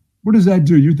 11, what does that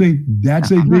do? You think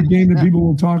that's a big game that people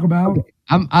will talk about? Okay.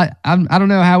 I don't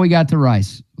know how we got to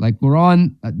Rice. Like, we're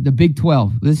on the Big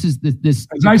 12. This is this.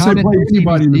 As I said, play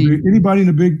anybody in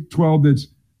the Big 12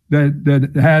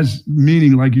 that has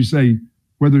meaning, like you say,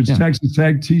 whether it's Texas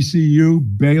Tech, TCU,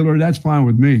 Baylor, that's fine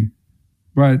with me.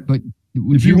 But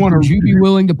would you be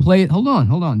willing to play it? Hold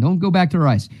on. Don't go back to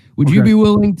Rice. Would you be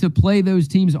willing to play those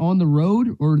teams on the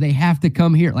road, or they have to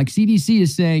come here? Like CDC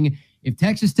is saying, if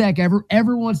Texas Tech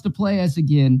ever wants to play us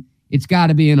again it's got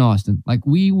to be in Austin. Like,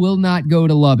 we will not go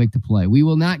to Lubbock to play. We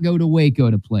will not go to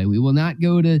Waco to play. We will not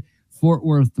go to Fort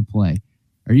Worth to play.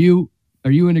 Are you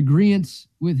in agreement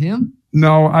with him?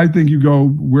 No, I think you go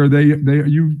where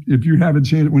if you have a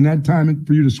chance, when that time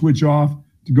for you to switch off,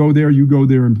 to go there, you go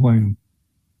there and play them.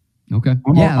 Okay.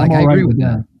 I agree with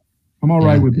that. I'm all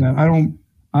right with that. I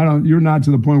don't, you're not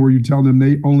to the point where you tell them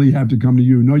they only have to come to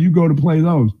you. No, you go to play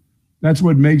those. That's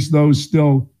what makes those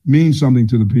still mean something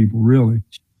to the people, really.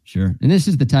 Sure. And this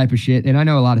is the type of shit, and I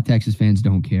know a lot of Texas fans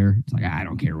don't care. It's like, I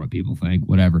don't care what people think,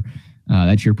 whatever.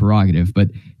 That's your prerogative. But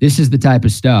this is the type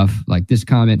of stuff, like this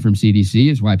comment from CDC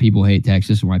is why people hate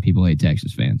Texas and why people hate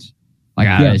Texas fans. Like,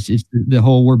 it's the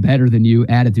whole we're better than you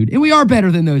attitude. And we are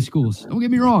better than those schools. Don't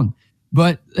get me wrong.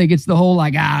 But like, it's the whole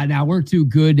like, now we're too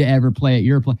good to ever play at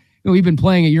your place. We've been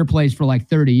playing at your place for like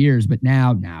 30 years, but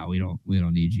now we don't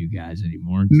need you guys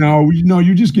anymore. No,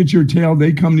 you just get your tail.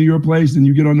 They come to your place, and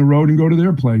you get on the road and go to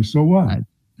their place. So what?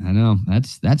 I know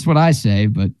that's what I say,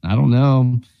 but I don't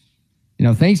know.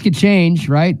 Things could change,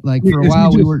 right? Like for a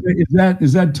while we were.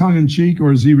 Is that tongue in cheek,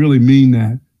 or does he really mean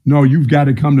that? No, you've got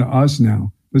to come to us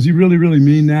now. Does he really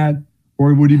mean that,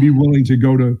 or would he be willing to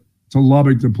go to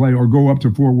Lubbock to play, or go up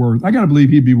to Fort Worth? I got to believe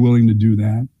he'd be willing to do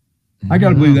that. I got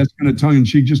to believe that's kind of tongue in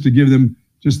cheek, just to give them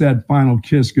just that final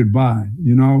kiss goodbye,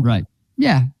 Right.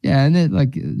 Yeah. And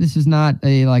this is not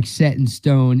a like set in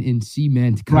stone in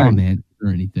cement comment or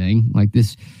anything like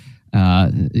this.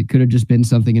 It could have just been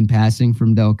something in passing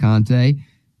from Del Conte.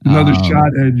 Another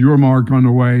shot at your mark on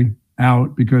the way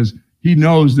out, because he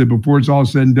knows that before it's all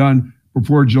said and done,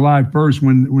 before July 1st,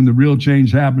 when the real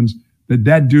change happens,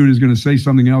 that dude is going to say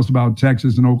something else about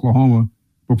Texas and Oklahoma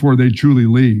before they truly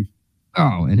leave.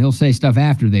 Oh, and he'll say stuff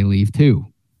after they leave too.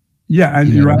 Yeah, and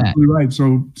you're absolutely right.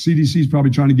 So CDC is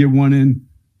probably trying to get one in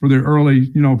for the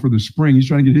early, for the spring. He's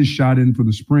trying to get his shot in for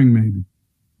the spring, maybe.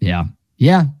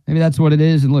 Yeah, maybe that's what it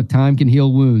is. And look, time can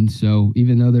heal wounds. So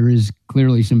even though there is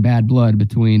clearly some bad blood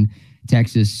between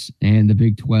Texas and the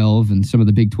Big 12 and some of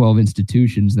the Big 12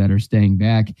 institutions that are staying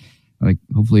back, like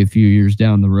hopefully a few years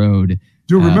down the road.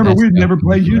 Dude, remember, we'd never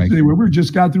played Houston. We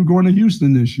just got through going to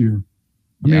Houston this year.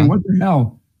 I mean, what the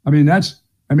hell?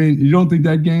 You don't think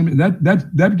that game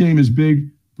that game is big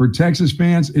for Texas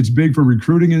fans? It's big for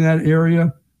recruiting in that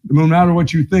area. No matter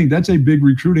what you think, that's a big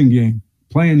recruiting game.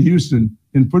 Playing Houston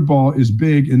in football is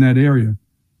big in that area.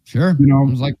 Sure. It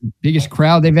was like the biggest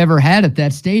crowd they've ever had at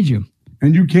that stadium.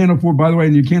 And you can't afford, by the way,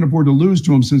 to lose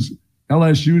to them, since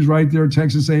LSU's right there,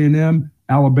 Texas A&M,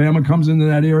 Alabama comes into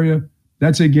that area.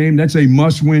 That's a game. That's a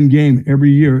must-win game every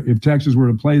year. If Texas were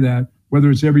to play that, whether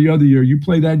it's every other year, you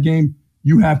play that game,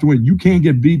 you have to win. You can't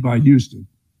get beat by Houston.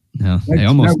 No, they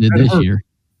almost did this year.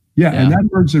 Yeah, and that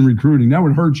hurts in recruiting. That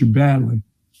would hurt you badly.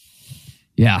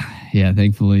 Yeah.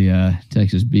 Thankfully,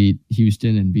 Texas beat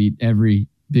Houston and beat every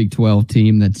Big 12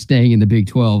 team that's staying in the Big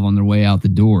 12 on their way out the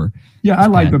door. Yeah, I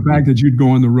like the fact that you'd go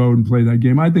on the road and play that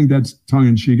game. I think that's tongue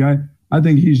in cheek. I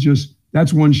think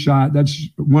that's one shot. That's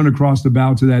one across the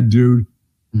bow to that dude.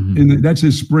 Mm-hmm. And that's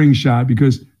his spring shot,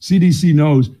 because CDC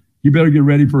knows you better get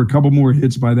ready for a couple more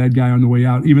hits by that guy on the way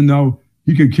out, even though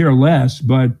he could care less.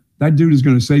 But that dude is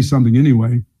going to say something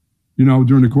anyway,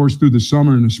 during the course through the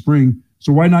summer and the spring.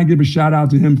 So why not give a shout out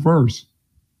to him first?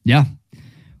 Yeah.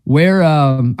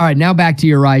 All right, now back to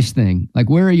your Rice thing. Like,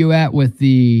 where are you at with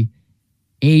the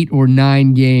 8 or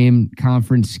 9 game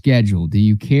conference schedule? Do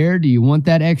you care? Do you want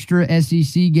that extra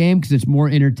SEC game because it's more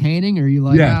entertaining? Or are you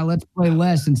like, let's play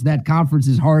less since that conference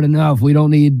is hard enough? We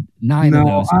don't need 9 of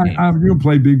those games. I'm going to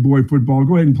play big boy football.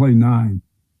 Go ahead and play 9.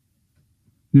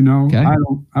 Okay.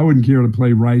 I wouldn't care to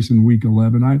play Rice in week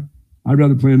 11. I'd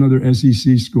rather play another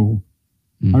SEC school.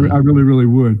 Mm-hmm. I really, really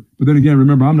would. But then again,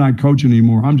 remember, I'm not coaching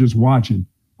anymore. I'm just watching.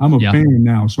 I'm a fan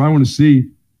now. So I want to see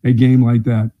a game like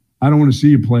that. I don't want to see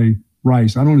you play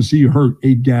Rice. I don't want to see you hurt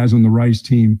 8 guys on the Rice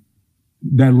team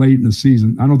that late in the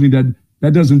season. I don't think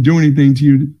that doesn't do anything to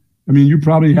you. I mean, you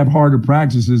probably have harder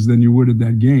practices than you would at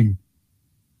that game.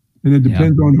 And it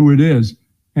depends on who it is.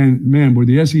 And, man, where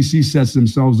the SEC sets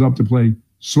themselves up to play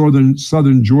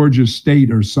Southern Georgia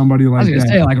State or somebody like that. I was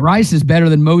going to say, like, Rice is better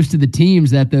than most of the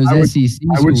teams that those SEC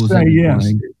schools I would say yes.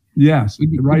 Playing. Yes.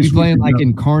 We'd be playing like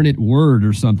Incarnate Word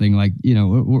or something. Like,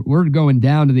 we're going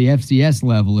down to the FCS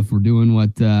level if we're doing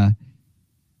what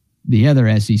the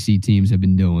other SEC teams have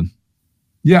been doing.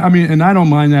 Yeah, I mean, and I don't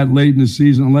mind that late in the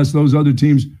season unless those other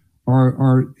teams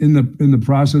are in the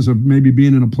process of maybe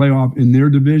being in a playoff in their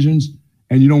divisions,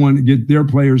 and you don't want to get their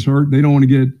players hurt. They don't want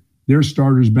to get their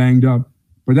starters banged up.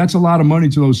 But that's a lot of money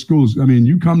to those schools. I mean,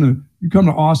 you come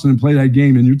to Austin and play that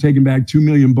game, and you're taking back $2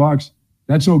 million.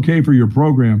 That's okay for your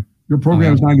program. Your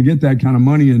program is not going to get that kind of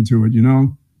money into it.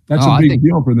 That's a big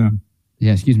deal for them.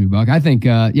 Yeah, excuse me, Buck. I think,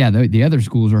 the other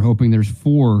schools are hoping there's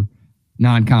 4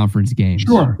 non-conference games.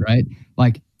 Sure. Right?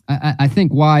 Like, I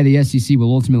think why the SEC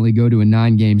will ultimately go to a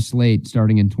 9-game slate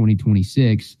starting in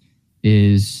 2026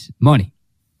 is money.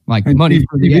 Like, and money TV.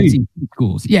 for the SEC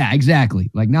schools. Yeah, exactly.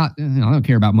 Like, I don't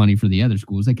care about money for the other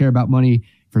schools. They care about money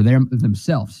for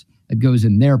themselves. It goes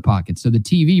in their pockets. So the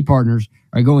TV partners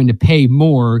are going to pay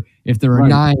more if there are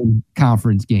 9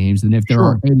 conference games than if there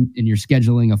are 8 and you're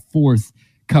scheduling a 4th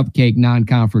cupcake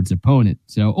non-conference opponent.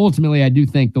 So ultimately, I do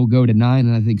think they'll go to 9,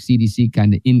 and I think CDC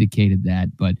kind of indicated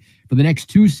that. But for the next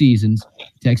 2 seasons,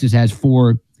 Texas has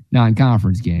 4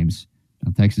 non-conference games.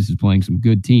 Now, Texas is playing some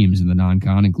good teams in the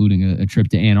non-con, including a trip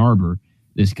to Ann Arbor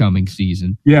this coming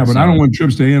season. Yeah, but I don't want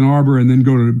trips to Ann Arbor and then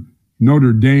go to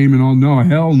Notre Dame and all. No,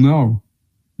 hell no.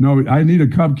 No, I need a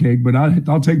cupcake, but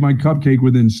I'll take my cupcake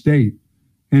within state.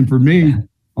 And for me,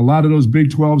 a lot of those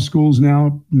Big 12 schools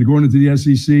now going into the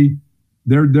SEC,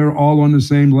 they're all on the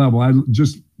same level. I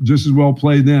just as well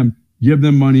play them, give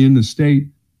them money in the state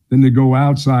than to go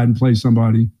outside and play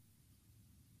somebody.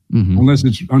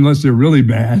 Unless they're really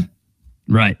bad.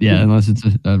 Right. Yeah. Unless it's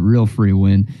a real free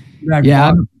win.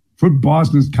 Put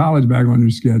Boston's College back on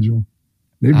their schedule.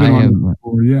 They've been on it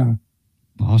before. Yeah.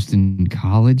 Boston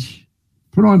College.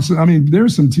 Put on. I mean,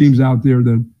 there's some teams out there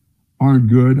that aren't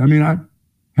good. I mean,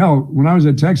 when I was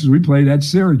at Texas, we played at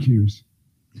Syracuse.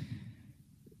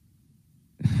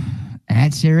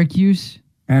 At Syracuse?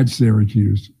 At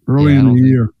Syracuse. Early in the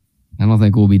year. I don't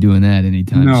think we'll be doing that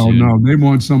anytime soon. No. They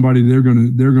want somebody they're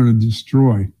gonna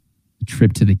destroy. A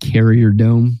trip to the Carrier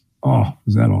Dome. Oh,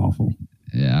 is that awful?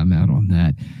 Yeah, I'm out on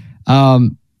that.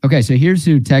 Okay, so here's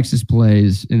who Texas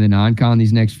plays in the non-con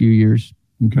these next few years.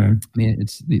 Okay. I mean,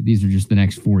 these are just the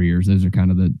next 4 years. Those are kind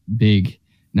of the big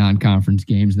non-conference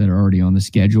games that are already on the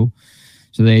schedule.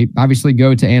 So they obviously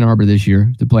go to Ann Arbor this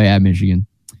year to play at Michigan.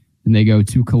 Then they go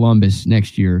to Columbus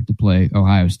next year to play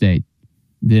Ohio State.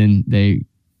 Then they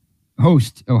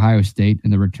host Ohio State in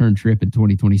the return trip in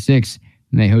 2026,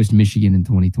 and they host Michigan in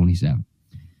 2027.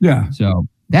 Yeah. So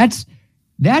that's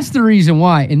the reason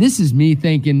why. And this is me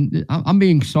thinking, I'm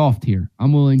being soft here.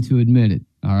 I'm willing to admit it.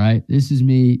 All right. This is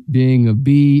me being a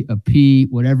B, a P,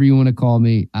 whatever you want to call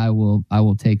me. I will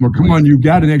take. Well, come on. You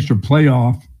got an extra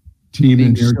playoff team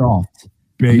in there. Soft.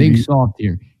 Baby. I'm being soft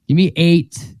here. Give me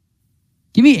 8.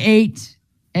 Give me 8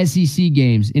 SEC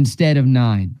games instead of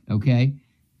 9. Okay.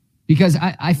 Because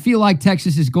I feel like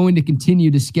Texas is going to continue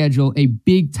to schedule a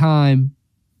big time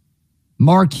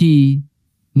marquee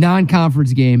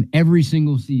non-conference game every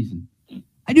single season.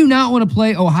 I do not want to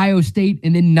play Ohio State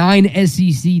and then 9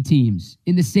 SEC teams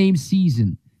in the same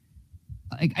season.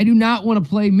 Like, I do not want to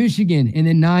play Michigan and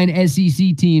then 9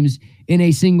 SEC teams in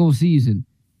a single season.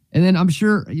 And then I'm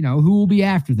sure, who will be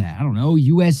after that? I don't know,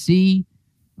 USC,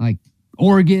 like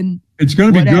Oregon. It's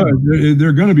going to be good.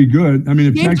 They're going to be good. I mean,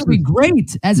 if games Texas will be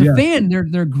great. As a fan,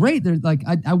 they're great. They're like,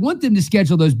 I want them to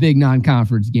schedule those big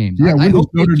non-conference games. Yeah, I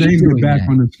hope Notre Dame get back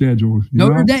on the schedule.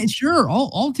 Notre Dame, sure.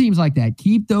 All teams like that.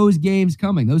 Keep those games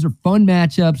coming. Those are fun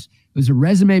matchups. Those are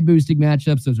resume-boosting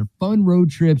matchups. Those are fun road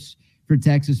trips for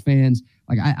Texas fans.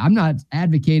 Like, I'm not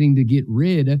advocating to get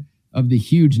rid of the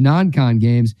huge non-con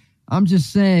games. I'm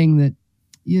just saying that,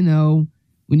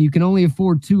 when you can only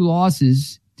afford 2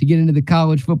 losses to get into the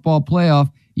college football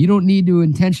playoff, you don't need to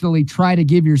intentionally try to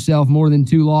give yourself more than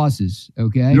 2 losses,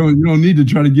 okay? You don't need to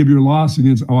try to give your loss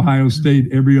against Ohio State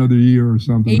every other year or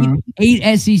something.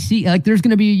 8 SEC. Like, there's going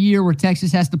to be a year where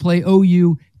Texas has to play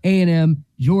OU, A&M,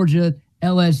 Georgia,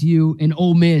 LSU, and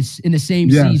Ole Miss in the same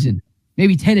season.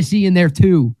 Maybe Tennessee in there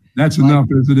too. That's enough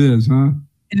as it is, huh?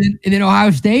 And then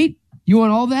Ohio State? You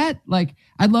want all that? Like,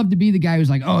 I'd love to be the guy who's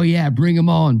like, oh, yeah, bring them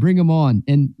on.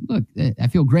 And look, I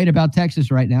feel great about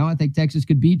Texas right now. I think Texas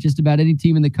could beat just about any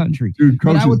team in the country. Dude,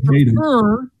 coaches I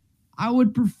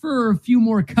would prefer a few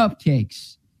more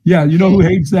cupcakes. Yeah, you know who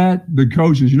hates that? The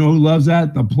coaches. You know who loves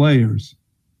that? The players.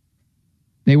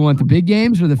 They want the big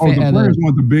games or the players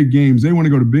want the big games. They want to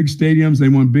go to big stadiums. They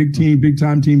want big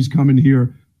time teams coming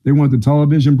here. They want the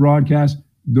television broadcast.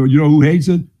 You know who hates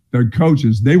it? The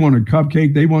coaches. They want a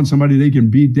cupcake. They want somebody they can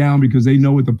beat down because they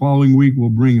know what the following week will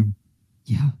bring them.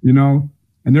 Yeah.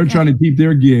 And they're trying to keep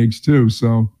their gigs too.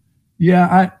 So,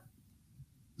 yeah,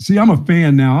 I'm a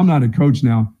fan now. I'm not a coach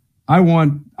now. I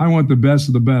want the best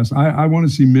of the best. I want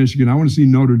to see Michigan. I want to see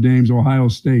Notre Dame's, Ohio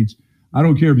State's. I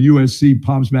don't care if USC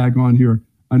pops back on here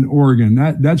and Oregon.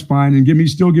 That's fine. And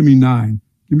still give me 9.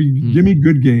 Give me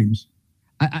good games.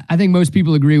 I think most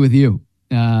people agree with you.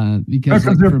 Because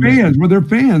they're fans. Well, they're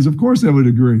fans. Of course they would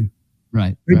agree.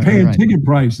 Right. They're paying ticket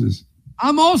prices.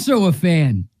 I'm also a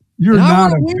fan. You're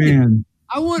not a fan.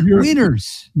 I want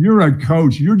winners. You're a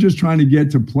coach. You're just trying to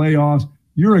get to playoffs.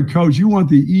 you're a coach. You want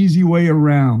the easy way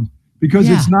around because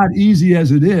it's not easy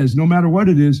as it is, no matter what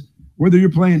it is, whether you're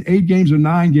playing 8 games or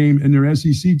 9 games and they're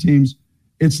SEC teams,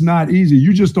 it's not easy.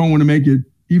 You just don't want to make it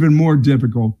even more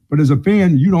difficult. But as a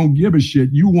fan, you don't give a shit.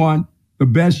 You want the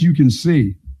best you can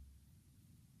see.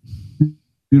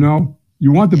 You know,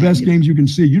 you want the best games you can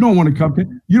see. You don't want to cupcake.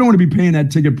 You don't want to be paying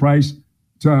that ticket price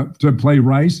to play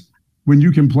Rice when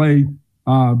you can play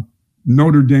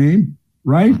Notre Dame,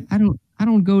 right? I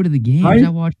don't go to the games. Right? I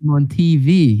watch them on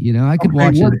TV. You know, I could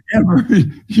watch whatever.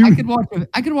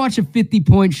 I could watch a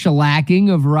 50-point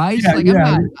shellacking of Rice.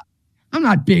 I'm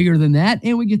not bigger than that,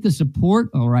 and we get the support.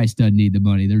 Oh, Rice doesn't need the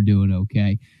money; they're doing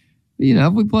okay. You know,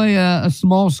 if we play a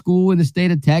small school in the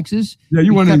state of Texas,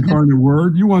 you want an incarnate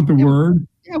word. You want the word.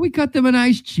 Yeah, we cut them a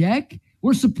nice check.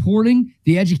 We're supporting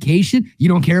the education. You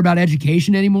don't care about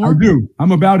education anymore? I do.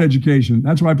 I'm about education.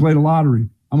 That's why I play the lottery.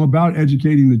 I'm about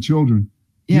educating the children.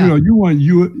 Yeah. You know, you want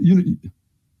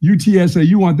UTSA.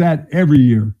 You want that every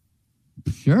year.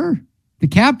 Sure. The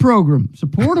CAP program.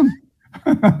 Support them.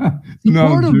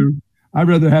 No, dude. I'd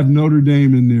rather have Notre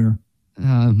Dame in there.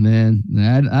 Oh, man.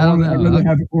 I don't know. I'd rather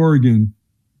have Oregon.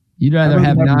 You'd rather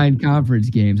have 9 conference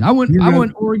games. I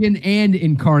want Oregon and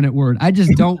incarnate word. I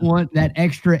just don't want that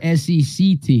extra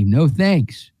SEC team. No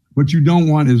thanks. What you don't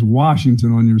want is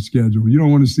Washington on your schedule. You don't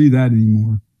want to see that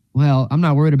anymore. Well, I'm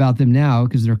not worried about them now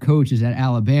because their coach is at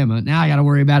Alabama. Now I got to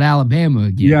worry about Alabama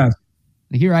again. Yes.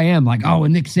 Here I am like,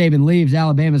 when Nick Saban leaves,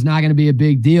 Alabama's not going to be a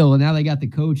big deal. And now they got the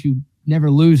coach who never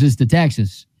loses to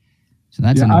Texas. So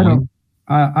that's annoying.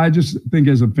 I just think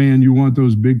as a fan, you want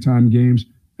those big-time games.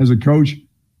 As a coach,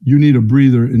 you need a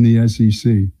breather in the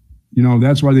SEC. You know,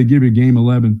 that's why they give you Game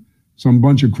 11, some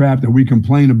bunch of crap that we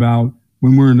complain about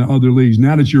when we're in the other leagues.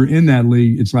 Now that you're in that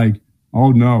league, it's like,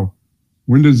 oh, no.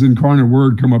 When does Incarnate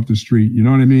Word come up the street? You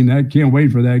know what I mean? I can't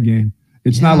wait for that game.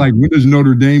 It's not like, when does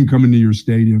Notre Dame come into your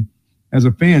stadium? As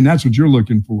a fan, that's what you're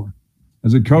looking for.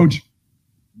 As a coach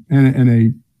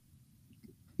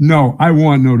no, I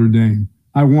want Notre Dame.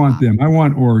 I want them. I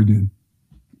want Oregon.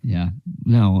 Yeah.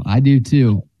 No, I do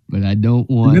too. But I don't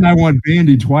want. And then I want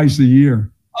Vandy twice a year.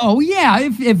 Oh, yeah.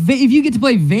 If you get to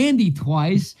play Vandy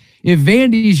twice, if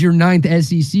Vandy's your 9th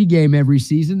SEC game every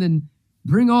season, then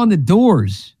bring on the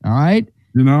doors. All right.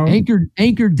 You know,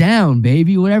 anchor down,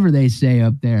 baby. Whatever they say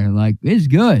up there. Like, it's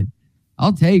good.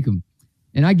 I'll take them.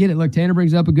 And I get it. Look, Tanner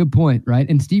brings up a good point, right?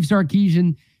 And Steve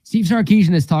Sarkisian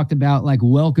has talked about like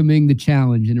welcoming the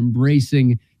challenge and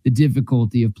embracing the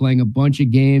difficulty of playing a bunch of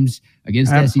games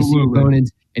against SEC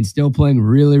opponents and still playing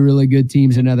really, really good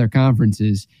teams in other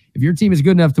conferences. If your team is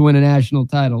good enough to win a national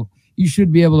title, you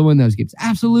should be able to win those games.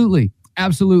 Absolutely.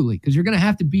 Absolutely. Because you're going to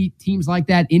have to beat teams like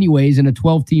that anyways in a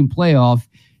 12-team playoff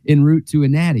en route to a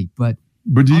natty. But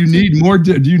do you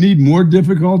need more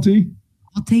difficulty?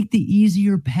 I'll take the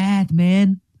easier path,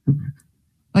 man.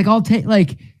 Like I'll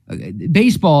take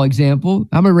baseball example.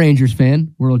 I'm a Rangers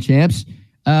fan, world champs.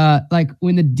 Like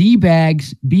when the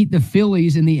D-bags beat the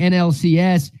Phillies in the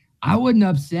NLCS, I wasn't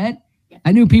upset.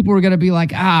 I knew people were going to be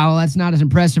like, well, that's not as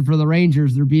impressive for the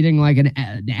Rangers. They're beating like an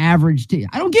average team.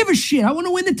 I don't give a shit. I want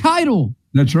to win the title.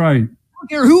 That's right. I don't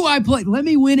care who I play. Let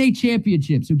me win a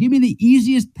championship. So give me the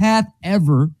easiest path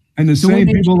ever. And the same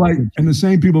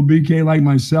people BK like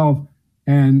myself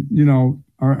and, you know,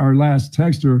 our last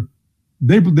texter,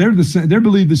 they're the same. They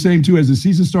believe the same too. As the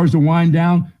season starts to wind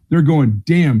down, they're going,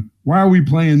 damn, why are we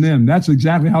playing them? That's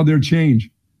exactly how they'll change.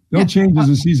 They'll change as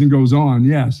the season goes on.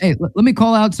 Yes. Hey, let me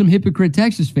call out some hypocrite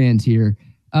Texas fans here.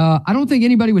 I don't think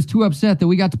anybody was too upset that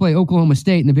we got to play Oklahoma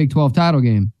State in the Big 12 title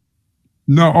game.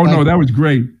 No. Oh, no, that was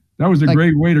great. That was a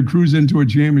great way to cruise into a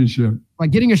championship.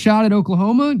 Like getting a shot at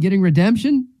Oklahoma, getting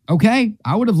redemption. Okay.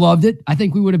 I would have loved it. I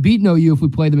think we would have beaten OU if we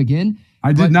played them again.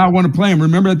 I did not want to play them.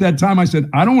 Remember at that time I said,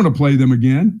 I don't want to play them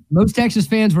again. Most Texas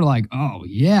fans were like, oh,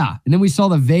 yeah. And then we saw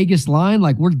the Vegas line,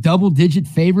 like we're double-digit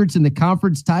favorites in the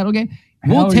conference title game.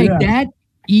 We'll take that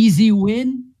easy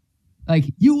win. Like,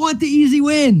 you want the easy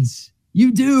wins.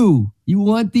 You do. You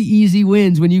want the easy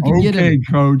wins when you can get them. Okay,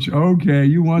 coach. Okay,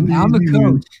 you want the I'm easy a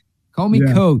coach. wins. Call me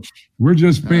coach. We're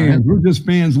just fans. We're just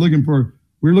fans looking for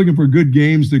good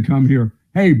games to come here.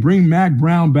 Hey, bring Mac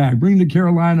Brown back. Bring the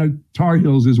Carolina Tar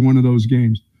Heels as one of those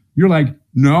games. You're like,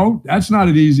 no, that's not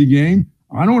an easy game.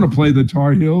 I don't want to play the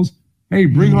Tar Heels. Hey,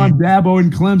 bring on Dabo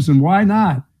and Clemson. Why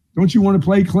not? Don't you want to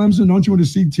play Clemson? Don't you want to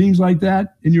see teams like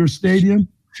that in your stadium?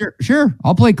 Sure.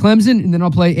 I'll play Clemson, and then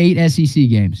I'll play 8 SEC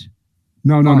games.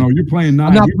 No. You're playing 9.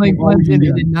 I'm not playing Clemson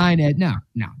and then 9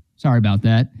 No. Sorry about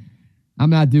that. I'm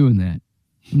not doing that.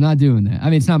 I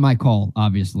mean, it's not my call,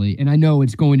 obviously. And I know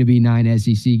it's going to be 9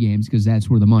 SEC games because that's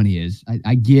where the money is.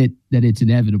 I get that it's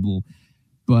inevitable.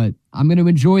 but I'm going to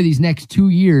enjoy these next 2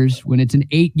 years when it's an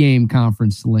 8-game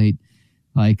conference slate.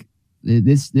 Like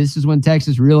this is when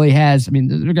Texas really has, I mean,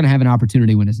 they're going to have an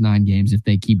opportunity when it's 9 games if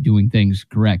they keep doing things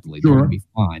correctly. They're going to be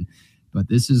fine. But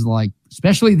this is like,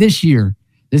 especially this year,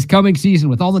 this coming season,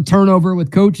 with all the turnover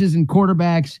with coaches and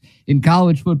quarterbacks in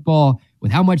college football,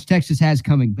 with how much Texas has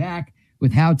coming back,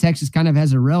 with how Texas kind of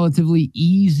has a relatively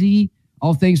easy,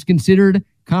 all things considered,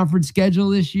 conference schedule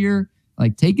this year.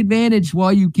 Like, take advantage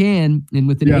while you can. And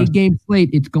with an 8-game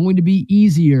slate, it's going to be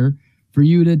easier for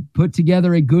you to put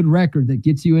together a good record that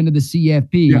gets you into the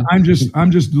CFP. Yeah,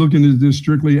 I'm just looking at this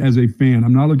strictly as a fan.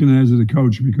 I'm not looking at it as a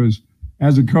coach, because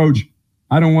as a coach,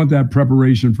 I don't want that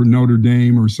preparation for Notre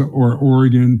Dame or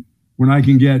Oregon when I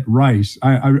can get Rice.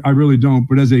 I really don't.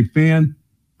 But as a fan,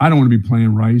 I don't want to be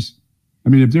playing Rice. I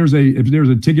mean, if there's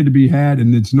a ticket to be had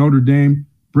and it's Notre Dame,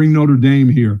 bring Notre Dame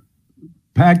here.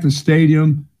 Pack the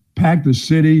stadium, pack the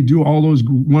city, do all those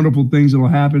wonderful things that will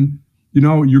happen. You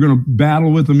know, you're going to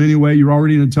battle with them anyway. You're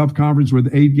already in a tough conference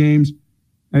with 8 games.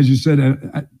 As you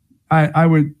said, I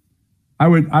would,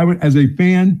 as a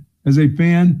fan,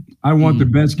 I want the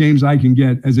best games I can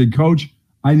get. As a coach,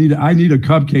 I need a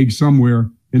cupcake somewhere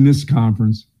in this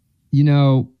conference. You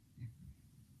know,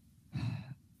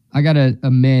 I got to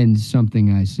amend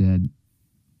something I said.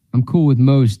 I'm cool with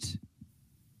most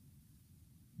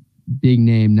big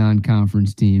name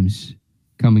non-conference teams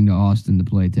coming to Austin to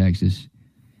play Texas.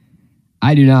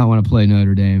 I do not want to play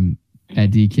Notre Dame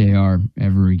at DKR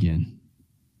ever again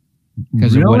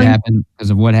because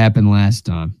of what happened last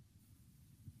time.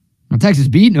 Now, Texas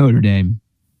beat Notre Dame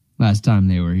last time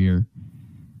they were here,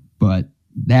 but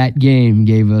that game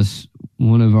gave us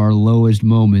one of our lowest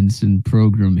moments in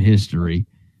program history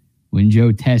when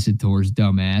Joe Tessitore's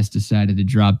dumbass decided to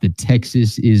drop the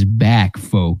Texas is back,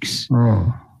 folks.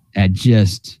 Oh. That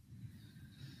just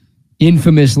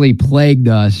infamously plagued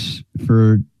us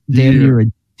for damn near a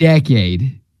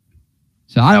decade.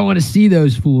 So I don't want to see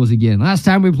those fools again. Last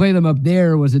time we played them up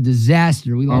there was a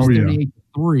disaster. We lost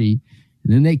 38-3.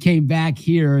 And then they came back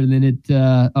here, and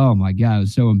then oh my God, it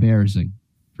was so embarrassing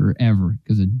forever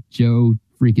because of Joe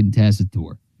freaking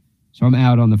Tessitore. So I'm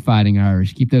out on the Fighting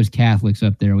Irish. Keep those Catholics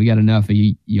up there. We got enough of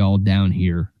y'all down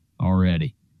here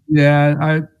already.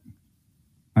 Yeah,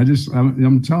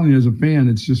 I'm telling you, as a fan,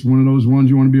 it's just one of those ones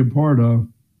you want to be a part of.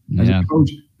 As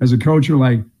a coach, you're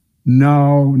like,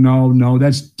 no.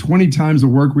 That's 20 times the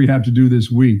work we have to do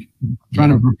this week, trying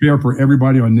to prepare for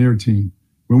everybody on their team.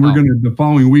 When we're going to, the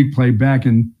following week, play back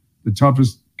in the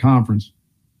toughest conference.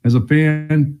 As a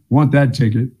fan, want that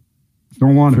ticket.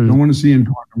 Don't want it. Don't want to see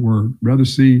Incarnate Word. Rather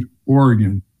see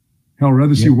Oregon. Hell,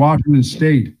 rather see Washington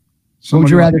State.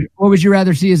 What would you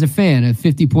rather see as a fan? A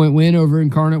 50-point win over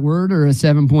Incarnate Word or a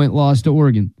 7-point loss to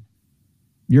Oregon?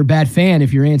 You're a bad fan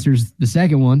if your answer's the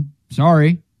second one.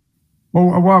 Sorry.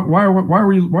 Well, why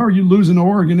are you losing to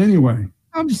Oregon anyway?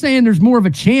 I'm just saying there's more of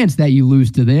a chance that you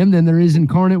lose to them than there is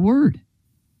Incarnate Word.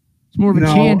 It's more of a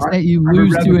chance that you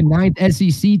lose to a 9th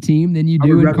SEC team than you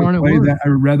do Incarnate Word. I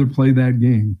would rather play that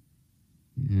game.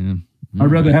 Yeah. I'd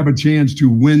rather have a chance to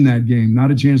win that game,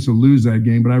 not a chance to lose that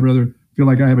game, but I'd rather feel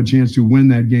like I have a chance to win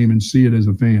that game and see it as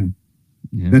a fan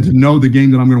than to know the game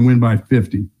that I'm going to win by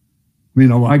 50. I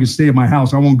mean, I can stay at my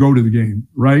house. I won't go to the game,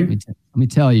 right? Let me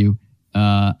tell you,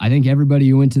 I think everybody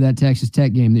who went to that Texas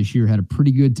Tech game this year had a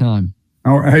pretty good time.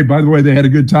 Oh, hey, by the way, they had a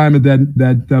good time at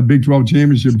that Big 12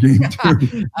 championship game,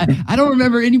 too. I don't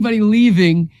remember anybody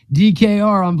leaving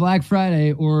DKR on Black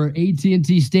Friday or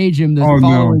AT&T Stadium the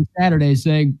following Saturday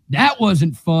saying, that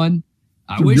wasn't fun.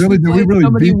 I wish we played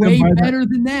somebody way better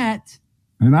than that.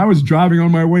 And I was driving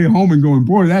on my way home and going,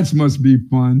 boy, that must be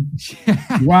fun.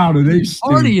 Wow, did they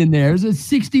stink. Party in there. It was a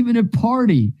 60-minute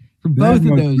party for both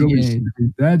of those games.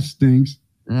 That stinks.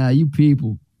 You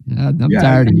people. I'm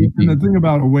tired of you people. And the thing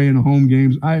about away and home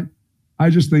games, I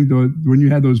just think that when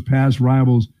you had those past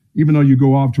rivals, even though you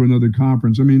go off to another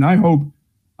conference, I mean, I hope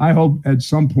at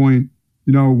some point,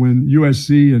 when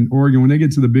USC and Oregon, when they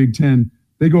get to the Big Ten,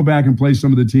 they go back and play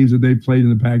some of the teams that they played in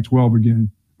the Pac-12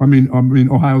 again. I mean,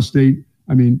 Ohio State,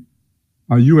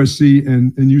 USC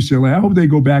and UCLA. I hope they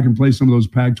go back and play some of those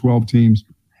Pac-12 teams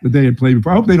that they had played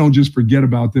before. I hope they don't just forget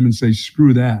about them and say,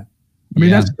 screw that. I mean,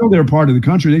 that's still their part of the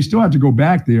country. They still have to go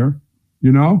back there,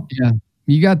 Yeah.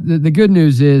 You got the good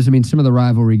news is, some of the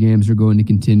rivalry games are going to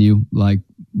continue. Like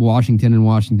Washington and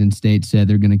Washington State said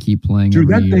they're going to keep playing. Dude,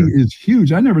 that thing is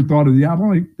huge. I never thought of the Apple.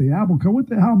 Like the Apple Co. What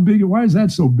the hell big? Why is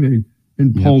that so big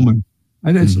in Pullman?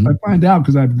 I find out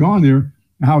because I've gone there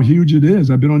how huge it is.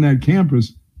 I've been on that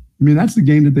campus. That's the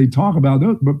game that they talk about.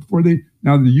 But the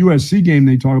USC game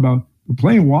they talk about, but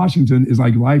playing Washington is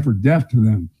like life or death to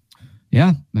them.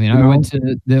 Yeah. I mean, I went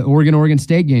to the Oregon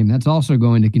State game. That's also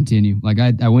going to continue. Like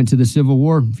I went to the Civil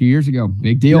War a few years ago.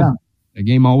 Big deal. Yeah. The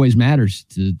game always matters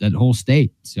to that whole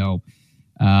state. So,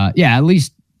 at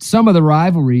least some of the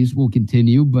rivalries will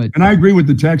continue. And I agree with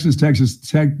the Texas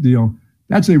Tech deal.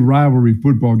 That's a rivalry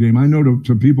football game. I know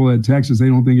to people at Texas, they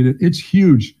don't think it is. It's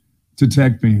huge to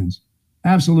Tech fans.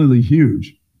 Absolutely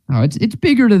huge. Oh, it's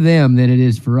bigger to them than it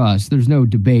is for us. There's no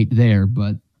debate there.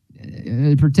 But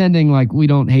pretending like we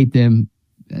don't hate them,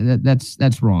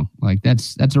 that's wrong. Like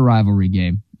that's a rivalry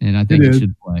game, and I think it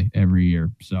should play every year.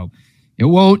 So it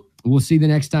won't. We'll see the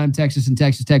next time Texas and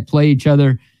Texas Tech play each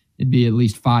other. It'd be at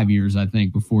least 5 years, I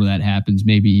think, before that happens,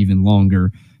 maybe even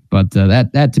longer. But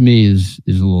that to me is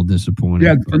a little disappointing.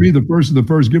 Yeah, for me, the first of the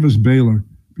first, give us Baylor.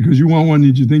 Because you want one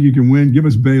that you think you can win, give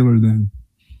us Baylor then.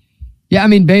 Yeah, I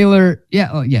mean, Baylor,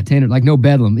 Tanner, like no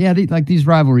bedlam. Yeah, these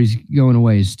rivalries going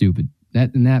away is stupid.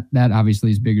 That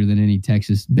obviously is bigger than any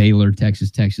Baylor,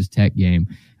 Texas Tech game.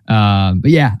 But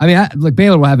yeah, I mean,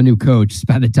 Baylor will have a new coach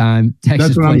by the time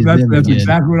Texas plays them That's again.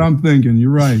 exactly what I'm thinking.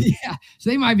 You're right. Yeah, so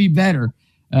they might be better.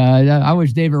 I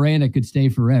wish Dave Aranda could stay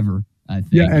forever, I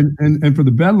think. Yeah, and for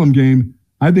the Bedlam game,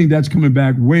 I think that's coming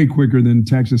back way quicker than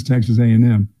Texas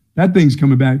A&M. That thing's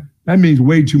coming back. That means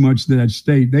way too much to that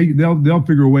state. They'll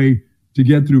figure a way to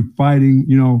get through fighting,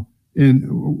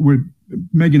 and with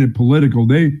making it political.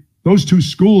 Those two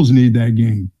schools need that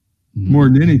game more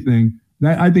than anything.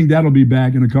 I think that'll be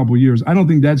back in a couple of years. I don't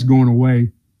think that's going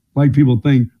away like people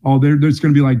think. Oh, there's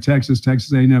going to be like Texas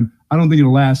A&M. I don't think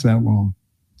it'll last that long.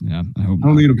 Yeah, I hope not. I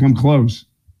don't think it'll come close.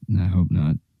 I hope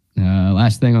not.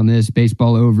 Last thing on this,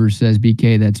 baseball over, says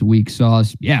BK. That's weak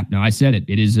sauce. Yeah, no, I said it.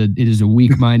 It is a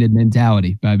weak-minded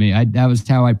mentality. I mean, that was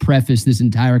how I prefaced this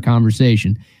entire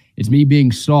conversation. It's me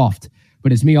being soft,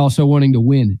 but it's me also wanting to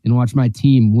win and watch my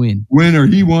team win. Winner.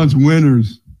 He wants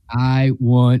winners. I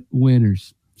want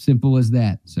winners. Simple as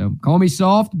that. So call me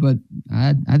soft, but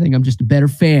I think I'm just a better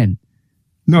fan.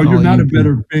 No, you're not a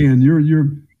better fan.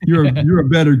 You're a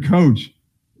better coach.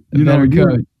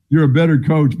 You're a better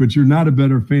coach, but you're not a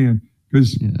better fan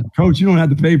because, Coach, you don't have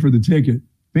to pay for the ticket.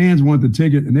 Fans want the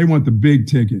ticket, and they want the big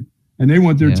ticket, and they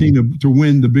want their team to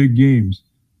win the big games.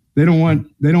 They don't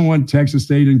want Texas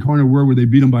State and Incarnate where they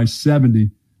beat them by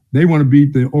 70. They want to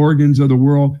beat the Oregons of the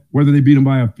world, whether they beat them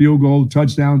by a field goal,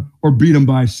 touchdown, or beat them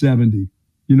by 70.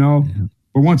 Yeah.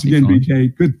 But once again,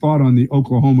 BK, good thought on the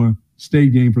Oklahoma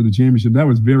State game for the championship. That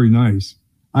was very nice.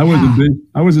 I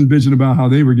wasn't bitching about how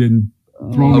they were getting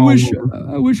thrown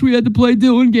I wish we had to play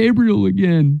Dylan Gabriel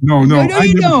again. No,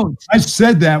 you don't. I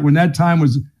said that when that time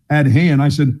was at hand. I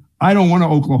said, I don't want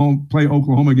to play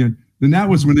Oklahoma again. Then that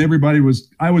was when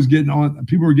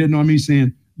people were getting on me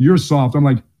saying, you're soft. I'm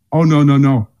like, oh,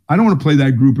 no. I don't want to play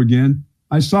that group again.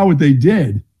 I saw what they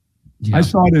did. Yeah. I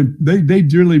saw them. They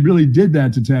really did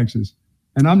that to Texas.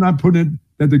 And I'm not putting it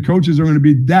that the coaches are going to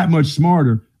be that much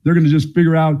smarter. They're going to just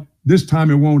figure out this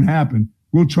time it won't happen.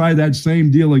 We'll try that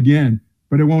same deal again,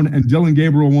 but it won't. And Dylan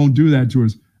Gabriel won't do that to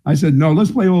us. I said, no,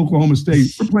 let's play Oklahoma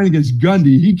State. We're playing against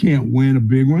Gundy. He can't win a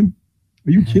big one.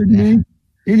 Are you kidding me?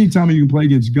 Anytime you can play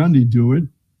against Gundy, do it.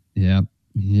 Yep.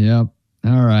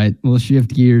 All right. We'll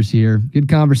shift gears here. Good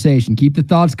conversation. Keep the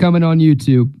thoughts coming on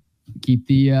YouTube. Keep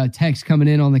the text coming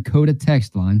in on the Coda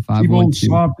text line. 512. Keep old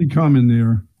Softy coming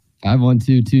there.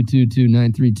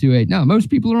 512-222-9328. No, most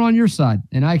people are on your side,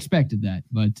 and I expected that.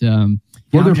 But I'm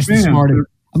just the smartest.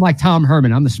 I'm like Tom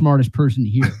Herman. I'm the smartest person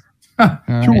here.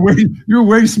 You're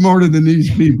way smarter than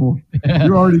these people.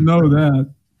 You already know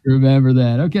that. Remember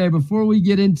that. Okay, before we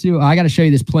get into, I got to show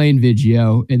you this plane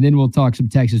video, and then we'll talk some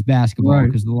Texas basketball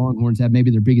because the Longhorns have maybe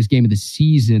their biggest game of the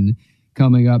season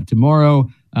coming up tomorrow.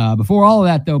 Before all of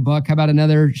that, though, Buck, how about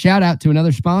another shout out to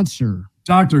another sponsor?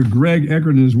 Dr. Greg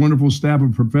Eckert and his wonderful staff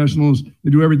of professionals.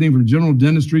 They do everything from general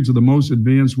dentistry to the most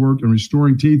advanced work in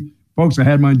restoring teeth. Folks, I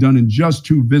had mine done in just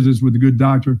 2 visits with a good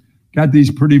doctor. Got these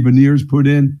pretty veneers put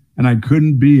in, and I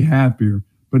couldn't be happier.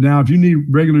 But now, if you need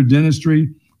regular dentistry,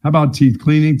 how about teeth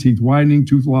cleaning, teeth whitening,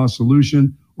 tooth loss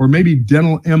solution, or maybe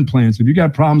dental implants? If you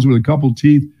got problems with a couple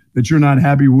teeth that you're not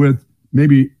happy with,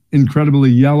 maybe incredibly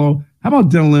yellow, how about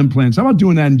dental implants? How about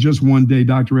doing that in just 1 day?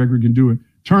 Dr. Eckert can do it.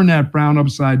 Turn that frown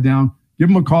upside down. Give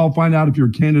him a call. Find out if you're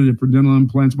a candidate for dental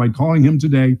implants by calling him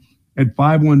today at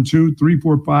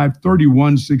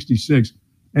 512-345-3166.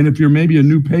 And if you're maybe a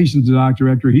new patient to Dr.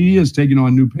 Eckert, he is taking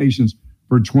on new patients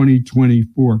for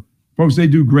 2024. Folks, they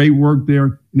do great work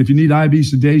there. And if you need IV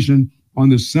sedation on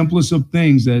the simplest of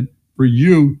things that for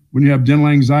you, when you have dental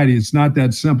anxiety, it's not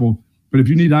that simple. But if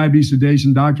you need IV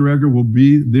sedation, Dr. Eckert will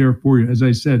be there for you. As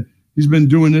I said, he's been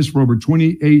doing this for over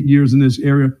 28 years in this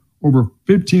area, over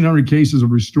 1,500 cases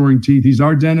of restoring teeth. He's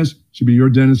our dentist, should be your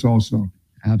dentist also.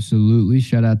 Absolutely.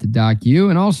 Shout out to Doc U.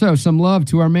 And also some love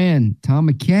to our man, Tom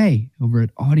McKay, over at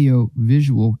Audio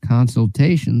Visual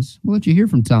Consultations. We'll let you hear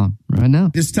from Tom right now.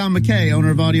 This is Tom McKay,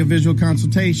 owner of Audio Visual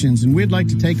Consultations, and we'd like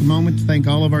to take a moment to thank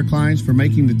all of our clients for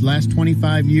making the last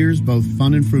 25 years both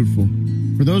fun and fruitful.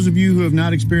 For those of you who have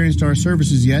not experienced our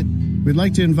services yet, we'd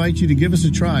like to invite you to give us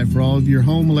a try for all of your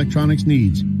home electronics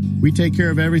needs. We take care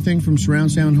of everything from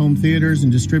surround sound home theaters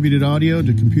and distributed audio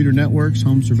to computer networks,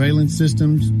 home surveillance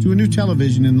systems, to a new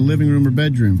television in the living room or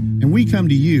bedroom. And we come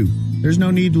to you. There's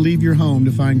no need to leave your home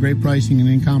to find great pricing and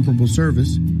incomparable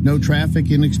service. No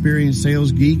traffic, inexperienced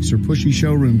sales geeks, or pushy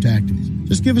showroom tactics.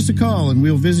 Just give us a call and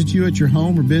we'll visit you at your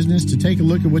home or business to take a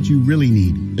look at what you really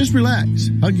need. Just relax,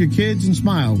 hug your kids, and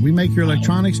smile. We make your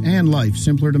electronics and life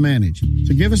simpler to manage.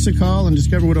 So give us a call and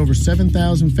discover what over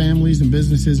 7,000 families and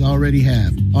businesses already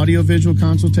have. Audio-visual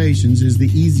consultations is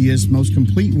the easiest, most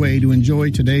complete way to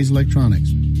enjoy today's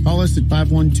electronics. Call us at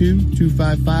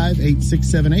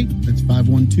 512-255-8678. That's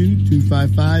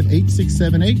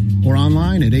 512-255-8678 or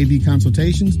online at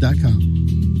avconsultations.com.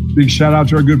 Big shout out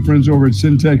to our good friends over at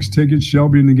Syntex Tickets,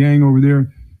 Shelby and the gang over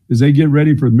there, as they get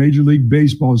ready for Major League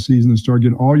Baseball season to start.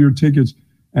 Get all your tickets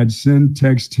at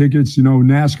Syntex Tickets. You know,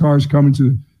 NASCAR's coming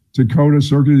to Dakota.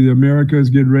 Circuit of the Americas.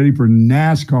 Get ready for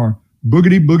NASCAR.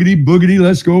 Boogity, boogity, boogity.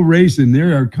 Let's go racing. They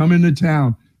are coming to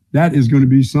town. That is going to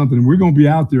be something. We're going to be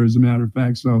out there, as a matter of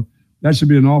fact. So that should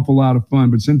be an awful lot of fun.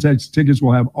 But Syntex Tickets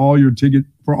will have all your ticket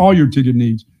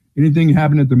needs. Anything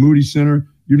happening at the Moody Center,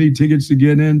 you need tickets to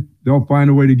get in, they'll find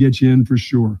a way to get you in for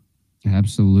sure.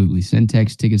 Absolutely.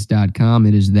 SyntexTickets.com.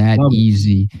 It is that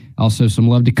easy. Also, some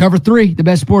love to Cover 3, the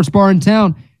best sports bar in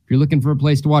town. If you're looking for a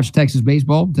place to watch Texas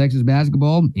baseball, Texas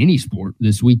basketball, any sport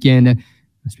this weekend.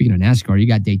 Speaking of NASCAR, you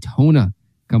got Daytona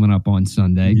coming up on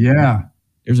Sunday. Yeah.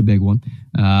 There's a big one.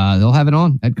 They'll have it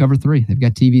on at Cover 3. They've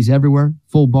got TVs everywhere,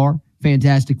 full bar,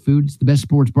 fantastic food. It's the best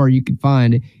sports bar you can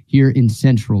find here in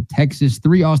Central Texas.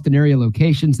 3 Austin area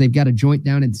locations. They've got a joint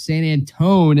down in San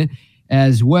Antonio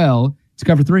as well. It's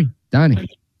Cover 3. Dining,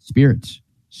 spirits,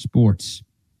 sports.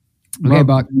 Okay,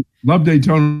 Buck. Love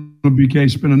Daytona, BK.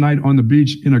 Spent a night on the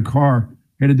beach in a car,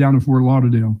 headed down to Fort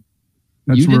Lauderdale.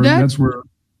 That's where,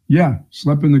 yeah,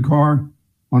 slept in the car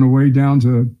on the way down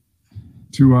to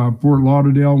Fort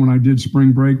Lauderdale when I did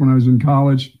spring break when I was in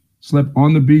college. Slept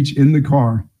on the beach in the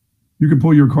car. You could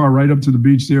pull your car right up to the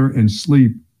beach there and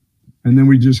sleep. And then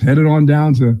we just headed on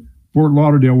down to Fort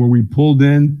Lauderdale, where we pulled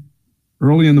in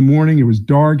early in the morning. It was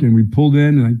dark, and we pulled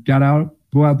in, and I got out,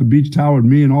 pulled out the beach towel with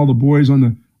me and all the boys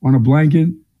on a blanket,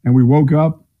 and we woke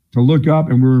up to look up,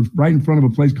 and we were right in front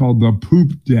of a place called the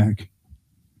Poop Deck.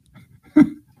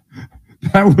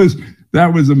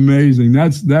 That was amazing.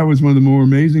 That was one of the more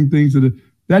amazing things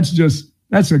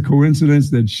that's a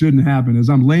coincidence that shouldn't happen. As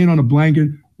I'm laying on a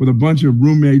blanket with a bunch of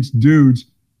roommates, dudes,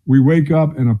 we wake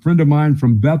up and a friend of mine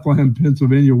from Bethlehem,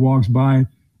 Pennsylvania walks by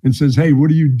and says, "Hey, what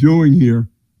are you doing here?"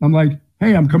 I'm like,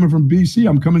 "Hey, I'm coming from BC.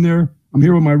 I'm coming there. I'm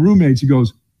here with my roommates." He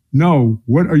goes, "No,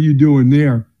 what are you doing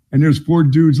there?" And there's 4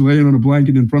 dudes laying on a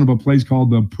blanket in front of a place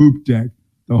called the Poop Deck.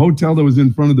 The hotel that was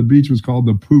in front of the beach was called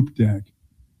the Poop Deck.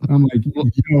 I'm like,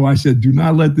 I said, "Do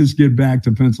not let this get back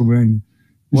to Pennsylvania."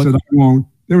 He said, "I won't."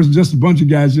 There was just a bunch of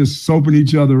guys just soaping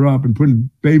each other up and putting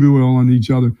baby oil on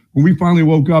each other. When we finally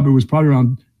woke up, it was probably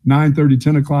around 9:30,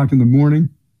 10 o'clock in the morning.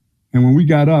 And when we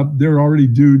got up, there were already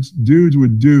dudes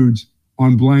with dudes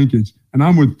on blankets. And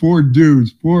I'm with 4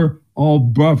 dudes, 4 all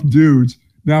buff dudes.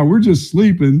 Now we're just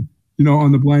sleeping,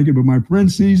 on the blanket. But my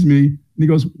friend sees me and he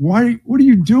goes, what are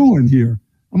you doing here?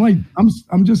 I'm like,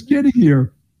 I'm just getting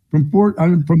here from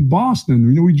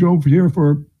Boston. We drove here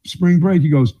for spring break. He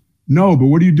goes, "No, but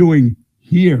what are you doing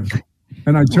here?"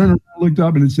 And I turned around, looked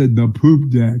up, and it said the Poop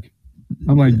Deck.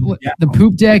 I'm like, yeah. The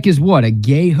Poop Deck is what, a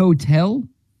gay hotel?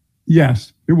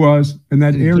 Yes, it was. And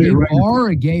that area, a gay bar,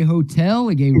 a gay hotel,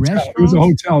 a gay restaurant? It was a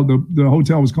hotel. The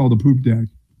hotel was called the Poop Deck.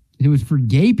 It was for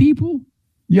gay people?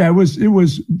 Yeah, it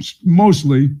was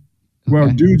mostly,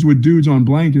 dudes with dudes on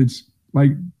blankets,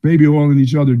 like baby oiling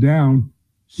each other down,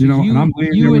 and I'm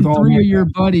laying there with all 3 of your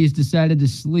buddies decided to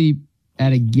sleep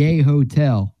at a gay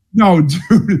hotel. No,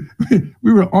 dude,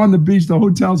 we were on the beach. The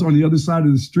hotel's on the other side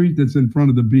of the street that's in front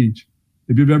of the beach.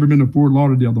 If you've ever been to Fort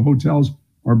Lauderdale, the hotels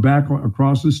are back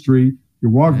across the street. You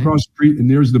walk across the street, and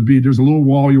there's the beach. There's a little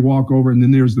wall you walk over, and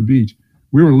then there's the beach.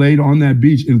 We were laid on that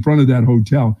beach in front of that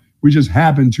hotel. We just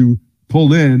happened to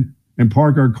pull in and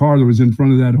park our car that was in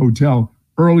front of that hotel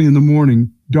early in the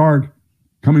morning, dark,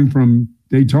 coming from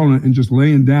Daytona, and just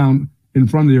laying down in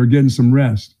front of there getting some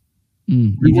rest.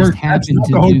 We just happened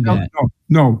to do that.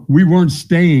 No, we weren't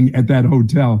staying at that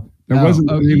hotel. That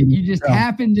wasn't. Okay. You just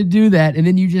happened to do that, and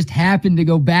then you just happened to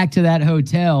go back to that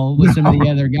hotel with some of the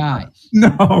other guys.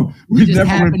 No, we just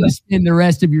happened to spend the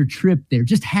rest of your trip there.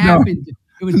 Just happened. No.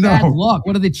 It was bad luck.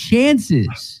 What are the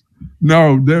chances?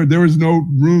 No, there was no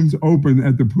rooms open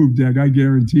at the poop deck. I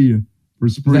guarantee you for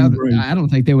spring break. I don't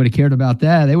think they would have cared about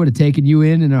that. They would have taken you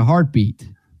in a heartbeat.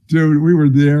 Dude, we were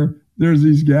there. There's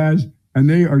these guys, and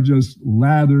they are just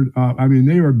lathered up. I mean,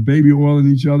 they are baby oiling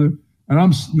each other, and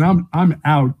I'm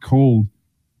out cold,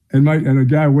 and a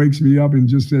guy wakes me up and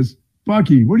just says,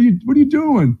 "Bucky, what are you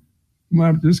doing?"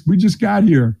 We just got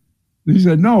here. And he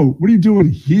said, "No, what are you doing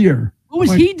here?" What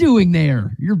was he doing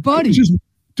there? Your buddy?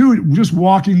 Just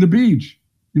walking the beach.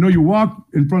 You know, you walk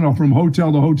in front of, from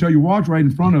hotel to hotel. You walked right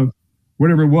in front of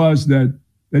whatever it was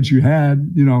that you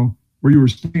had. You know, where you were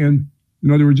staying. You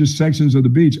know, there were just sections of the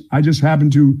beach. We just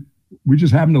happened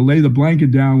to lay the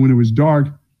blanket down when it was dark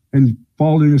and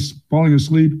falling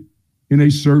asleep in a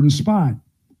certain spot.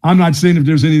 I'm not saying if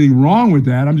there's anything wrong with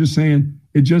that. I'm just saying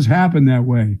it just happened that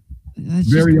way. That's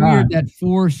very just weird that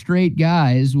 4 straight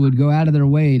guys would go out of their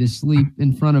way to sleep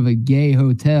in front of a gay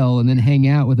hotel and then hang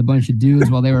out with a bunch of dudes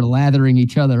while they were lathering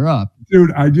each other up.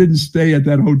 Dude, I didn't stay at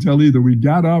that hotel either. We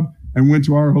got up and went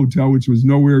to our hotel, which was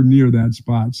nowhere near that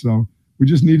spot. So we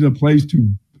just needed a place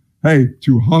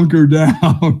to hunker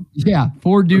down. Yeah,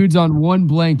 4 dudes on one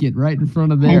blanket right in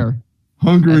front of there.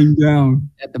 Hunkering down.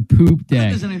 At the poop deck.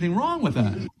 There's anything wrong with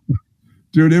that.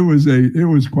 Dude, it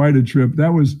was quite a trip.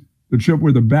 That was the trip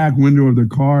where the back window of the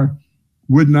car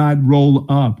would not roll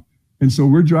up. And so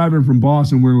we're driving from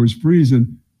Boston where it was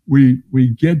freezing.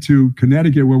 We get to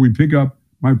Connecticut where we pick up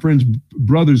my friend's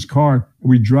brother's car. And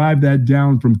we drive that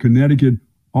down from Connecticut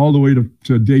all the way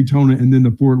to Daytona and then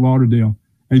to Fort Lauderdale.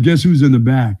 And guess who's in the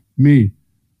back? Me.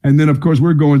 And then, of course,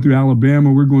 we're going through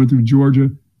Alabama. We're going through Georgia.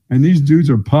 And these dudes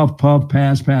are puff,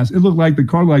 pass. It looked like the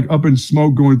car like up in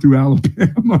smoke going through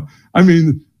Alabama. I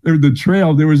mean, the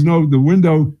trail, the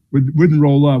window wouldn't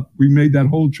roll up. We made that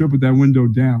whole trip with that window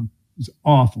down. It was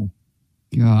awful.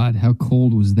 God, how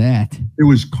cold was that? It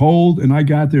was cold, and I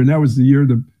got there, and that was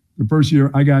the first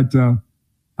year I got,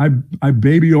 I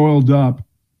baby oiled up,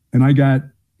 and I got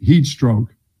heat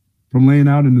stroke from laying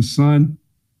out in the sun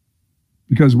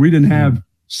because we didn't have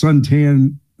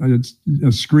suntan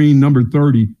a screen number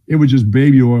 30. It was just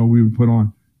baby oil we would put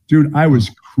on. Dude, I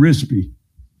was crispy.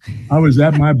 I was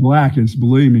at my blackest,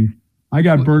 believe me. I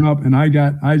got burned up, and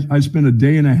I spent a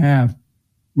day and a half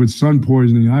with sun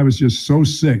poisoning. I was just so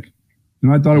sick.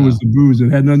 And I thought it was the booze.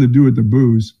 It had nothing to do with the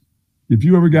booze. If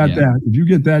you ever got that, if you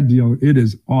get that deal, it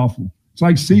is awful. It's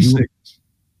like seasickness.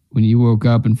 When you woke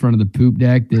up in front of the poop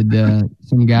deck, did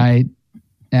some guy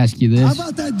ask you this? How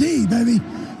about that D, baby?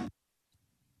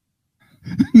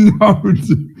 No.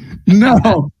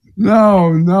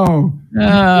 Oh,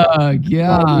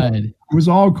 God. It was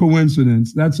all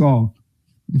coincidence. That's all.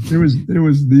 It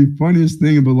was the funniest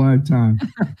thing of a lifetime.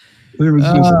 It was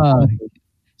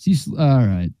just all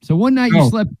right. So one night you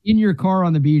slept in your car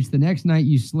on the beach. The next night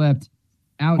you slept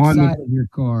outside of your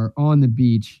car on the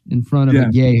beach in front of a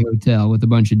gay hotel with a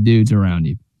bunch of dudes around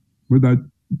you. With that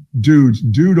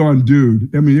dude on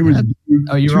dude. I mean, it was.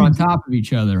 You were on top of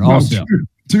each other also.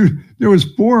 Dude, there was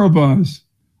 4 of us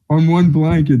on one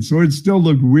blanket, so it still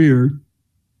looked weird.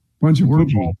 Bunch of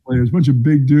football players, bunch of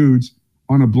big dudes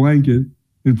on a blanket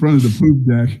in front of the poop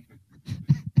deck.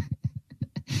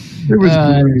 It was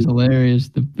great. Hilarious.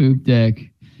 The poop deck.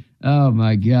 Oh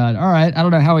my God. All right. I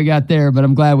don't know how we got there, but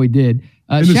I'm glad we did.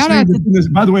 Shout out to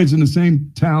by the way, it's in the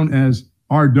same town as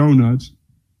our donuts,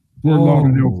 Fort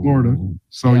Lauderdale, Florida.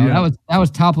 So that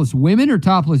was topless women or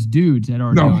topless dudes at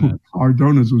our donuts? No, our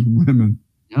donuts was women.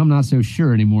 I'm not so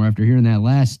sure anymore after hearing that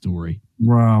last story.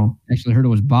 Wow. Actually heard it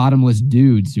was bottomless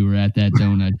dudes who were at that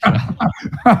donut shop.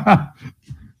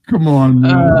 Come on,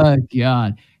 man. Oh,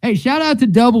 God. Hey, shout out to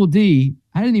Double D.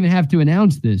 I didn't even have to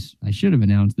announce this. I should have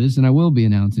announced this, and I will be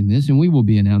announcing this, and we will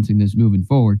be announcing this moving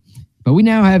forward. But we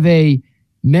now have a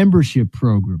membership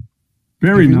program.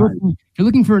 Very nice. If you're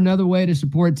looking for another way to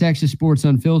support Texas Sports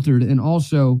Unfiltered and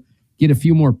also get a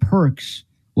few more perks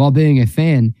while being a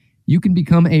fan, you can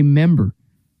become a member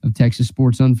of Texas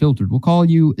Sports Unfiltered. We'll call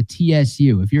you a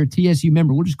TSU. If you're a TSU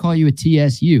member, we'll just call you a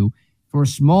TSU. For a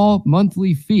small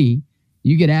monthly fee,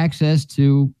 you get access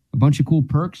to a bunch of cool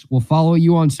perks. We'll follow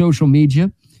you on social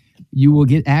media. You will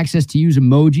get access to use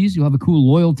emojis. You'll have a cool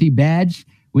loyalty badge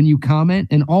when you comment.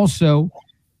 And also,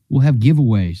 we'll have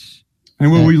giveaways.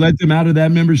 And will we let them out of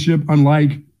that membership,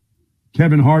 unlike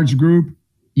Kevin Hart's group?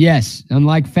 Yes,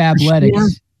 unlike Fabletics. Sure?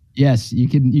 Yes, you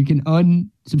can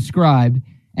unsubscribe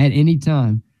at any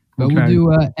time. But we'll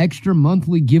do extra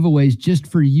monthly giveaways just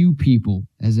for you people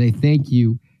as a thank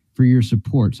you for for your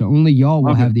support. So only y'all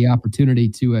will Okay. have the opportunity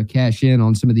to cash in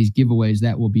on some of these giveaways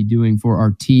that we'll be doing for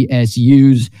our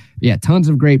TSUs. Yeah, tons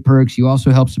of great perks. You also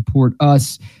help support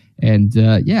us. And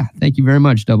thank you very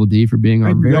much, Double D, for being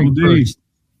our very first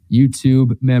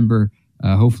YouTube member.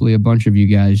 Hopefully a bunch of you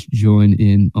guys join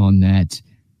in on that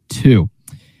too.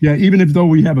 Yeah, even if though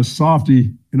we have a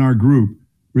softie in our group,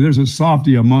 where there's a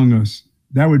softie among us,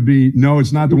 that would be, no,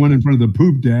 it's not the one in front of the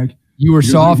poop deck. You were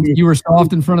soft. You were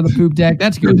soft in front of the poop deck.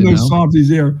 That's good to know. There's no softies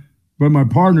there, but my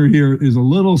partner here is a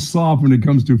little soft when it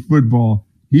comes to football.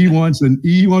 He wants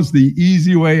the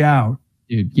easy way out.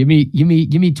 Dude, give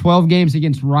me 12 games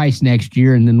against Rice next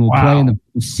year, and then we'll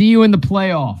see you in the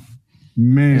playoff.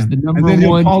 Man, the number and then he'll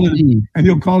one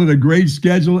call it a great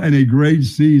schedule and a great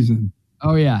season.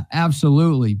 Oh yeah,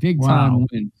 absolutely, big time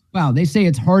win. Wow, they say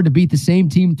it's hard to beat the same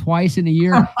team twice in a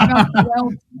year. About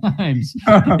 12 times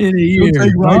in a year. You'll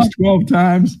take Rice 12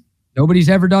 times. Nobody's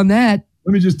ever done that.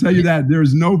 Let me just tell you that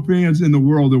there's no fans in the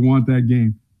world that want that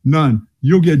game. None.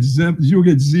 You'll get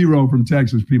zero from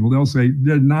Texas people. They'll say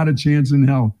there's not a chance in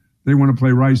hell they want to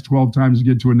play Rice 12 times to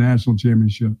get to a national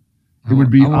championship. It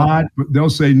would be odd, but they'll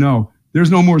say no. There's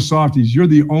no more softies. You're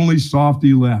the only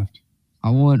softie left. I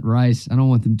want Rice. I don't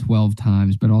want them 12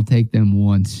 times, but I'll take them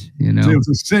once. You know, it's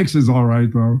a 6 is all right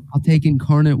though. I'll take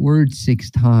Incarnate Word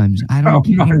 6 times. I don't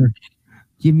care.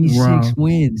 Give me 6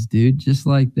 wins, dude. Just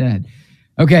like that.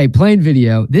 Okay, plane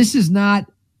video. This is not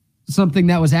something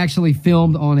that was actually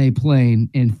filmed on a plane,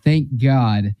 and thank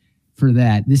God for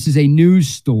that. This is a news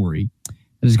story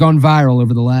that has gone viral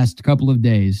over the last couple of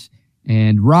days.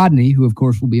 And Rodney, who of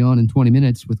course will be on in 20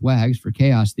 minutes with Wags for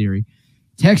Chaos Theory,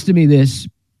 texted me this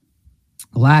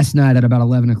last night at about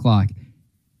 11 o'clock.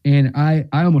 And I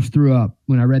almost threw up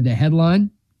when I read the headline,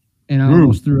 and I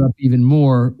almost threw up even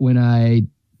more when I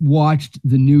watched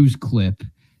the news clip.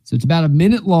 So it's about a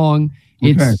minute long.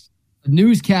 Okay. It's a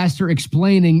newscaster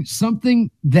explaining something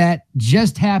that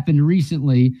just happened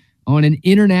recently on an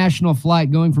international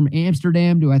flight going from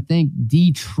Amsterdam to, I think,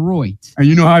 Detroit. And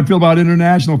you know how I feel about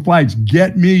international flights.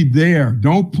 Get me there.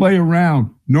 Don't play around.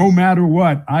 No matter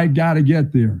what, I got to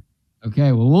get there.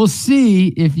 Okay, well, we'll see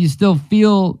if you still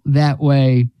feel that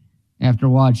way after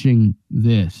watching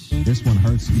this. This one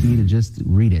hurts me to just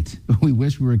read it. We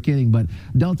wish we were kidding, but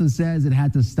Delta says it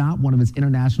had to stop one of its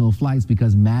international flights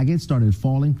because maggots started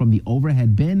falling from the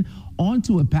overhead bin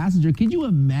onto a passenger. Can you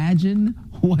imagine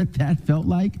what that felt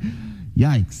like?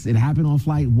 Yikes. It happened on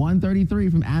flight 133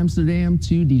 from Amsterdam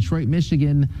to Detroit,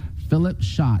 Michigan. Philip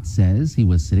Schott says he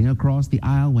was sitting across the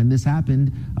aisle when this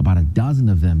happened, about a dozen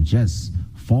of them just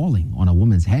falling on a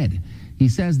woman's head. He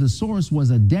says the source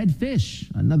was a dead fish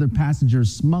another passenger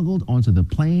smuggled onto the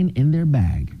plane in their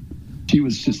bag. She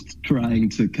was just trying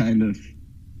to kind of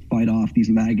fight off these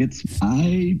maggots.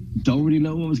 I don't really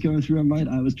know what was going through her mind.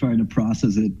 I was trying to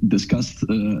process it. Disgust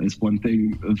is one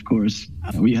thing, of course.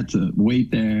 We had to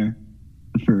wait there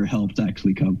for help to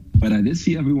actually come. But I did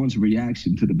see everyone's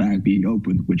reaction to the bag being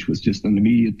opened, which was just an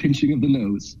immediate pinching of the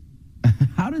nose.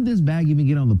 How did this bag even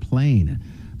get on the plane?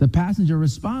 The passenger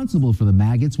responsible for the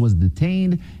maggots was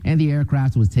detained, and the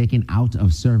aircraft was taken out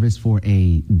of service for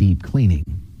a deep cleaning.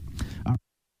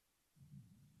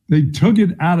 They took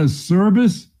it out of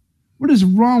service? What is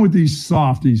wrong with these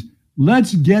softies?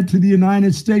 Let's get to the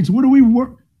United States. What do we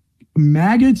work?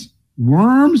 Maggots?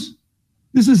 Worms?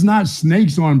 This is not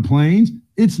snakes on planes.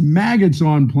 It's maggots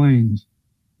on planes.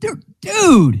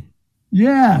 Dude.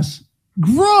 Yes.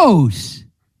 Gross.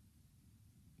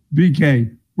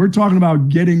 BK, we're talking about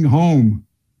getting home.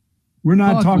 We're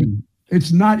not talking.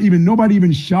 It's not even, nobody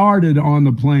even showered on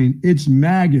the plane. It's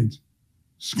maggots.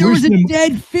 There was a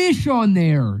dead fish on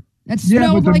there. That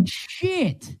smelled like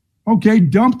shit. Okay,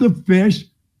 dump the fish,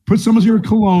 put some of your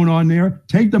cologne on there,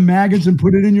 take the maggots and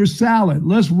put it in your salad.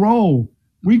 Let's roll.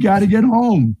 We got to get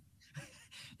home.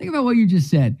 Think about what you just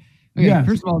said. Okay, yes.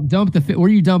 First of all, dump the fish. Where are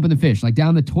you dumping the fish? Like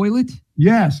down the toilet?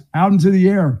 Yes, out into the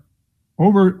air,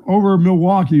 over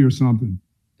Milwaukee or something.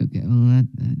 Okay, well, I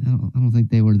don't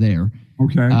think they were there.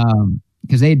 Okay.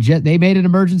 Because they made an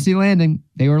emergency landing.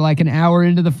 They were like an hour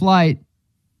into the flight,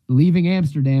 leaving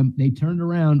Amsterdam. They turned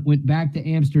around, went back to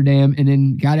Amsterdam, and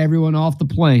then got everyone off the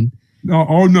plane.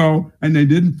 No. And they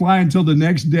didn't fly until the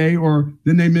next day, or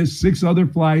then they missed 6 other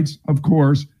flights, of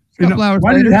course.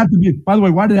 Why did it have to be, by the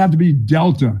way, why did it have to be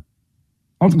Delta?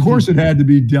 Of course it had to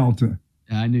be Delta.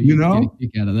 I knew you know? Get a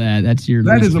kick out of that. That's your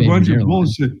That is a bunch airline. of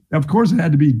bullshit. Of course it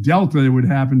had to be Delta it would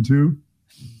happen to.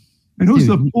 And who's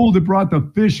the fool that brought the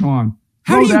fish on?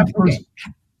 How do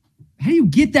you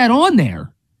get that on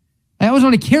there? That was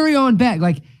on a carry-on bag.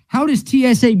 Like, how does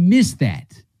TSA miss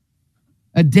that?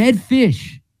 A dead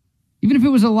fish. Even if it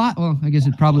was a lot, well, I guess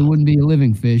it probably wouldn't be a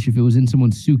living fish if it was in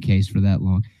someone's suitcase for that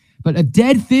long. But a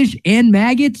dead fish and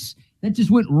maggots that just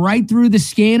went right through the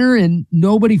scanner and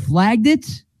nobody flagged it?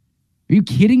 Are you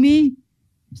kidding me?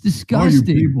 It's disgusting.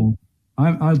 Oh, you people.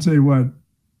 I'll tell you what.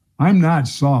 I'm not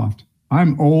soft.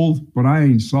 I'm old, but I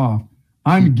ain't soft.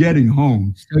 I'm getting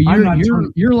home. So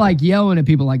you're like yelling at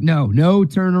people like, no,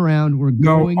 turn around. We're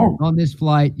going on this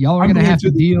flight. Y'all are going to have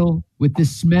to deal with the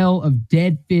smell of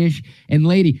dead fish. And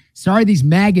lady, sorry these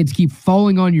maggots keep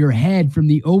falling on your head from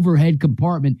the overhead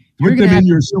compartment. Put them in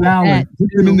your salad. Put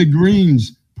them in the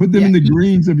greens. Put them in the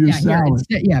greens of your salad.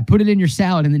 Put it in your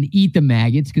salad and then eat the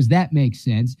maggots because that makes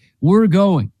sense. We're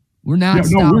going. We're not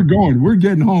stopping. No, we're going. We're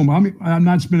getting home. I'm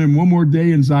not spending one more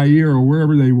day in Zaire or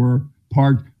wherever they were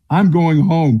parked. I'm going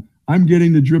home. I'm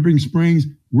getting the Dripping Springs.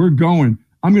 We're going.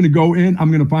 I'm going to go in. I'm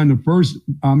going to find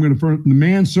the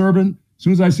manservant. As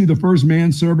soon as I see the first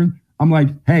manservant, I'm like,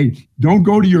 hey, don't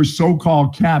go to your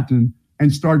so-called captain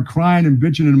and start crying and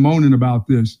bitching and moaning about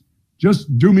this.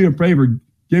 Just do me a favor.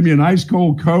 Give me an ice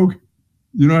cold Coke.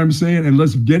 You know what I'm saying? And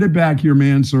let's get it back here,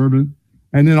 manservant.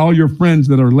 And then all your friends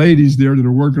that are ladies there that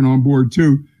are working on board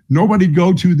too. Nobody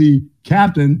go to the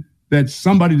captain that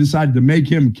somebody decided to make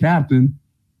him captain.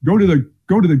 Go to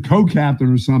the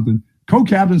co-captain or something.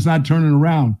 Co-captain's not turning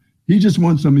around. He just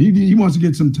wants he wants to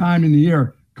get some time in the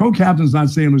air. Co-captain's not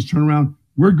saying let's turn around.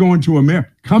 We're going to America,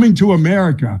 coming to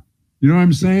America. You know what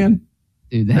I'm saying?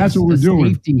 Dude, that's what we're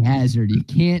doing. Safety hazard. You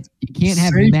can't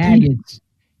have maggots.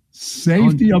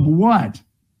 Safety of what?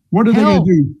 What are they going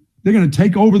to do? They're going to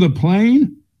take over the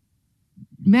plane?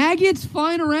 Maggots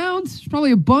flying around? There's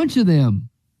probably a bunch of them.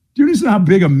 Do you know how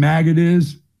big a maggot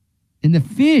is? And the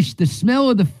fish, the smell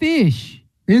of the fish.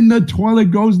 In the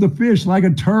toilet goes the fish like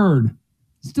a turd.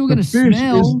 It's still going to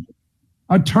smell.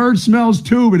 A turd smells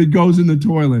too, but it goes in the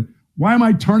toilet. Why am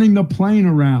I turning the plane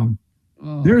around?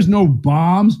 Oh. There's no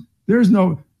bombs. There's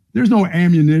no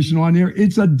ammunition on there.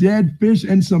 It's a dead fish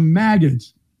and some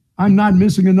maggots. I'm not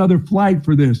missing another flight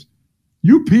for this.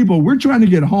 You people, we're trying to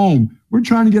get home. We're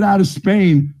trying to get out of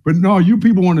Spain. But no, you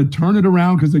people want to turn it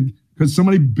around because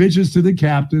somebody bitches to the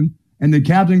captain. And the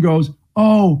captain goes,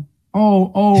 oh,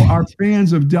 our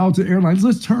fans of Delta Airlines,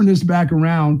 let's turn this back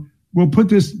around. We'll put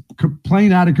this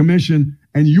plane out of commission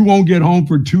and you won't get home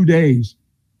for 2 days.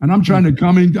 And I'm trying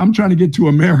to get to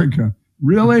America.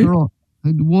 Really?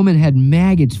 The woman had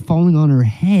maggots falling on her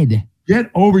head.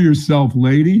 Get over yourself,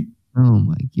 lady. Oh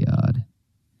my God.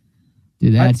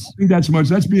 Dude, I think that's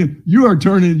much. You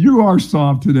are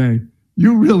soft today.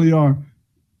 You really are.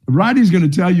 Roddy's going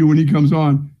to tell you when he comes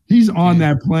on, he's on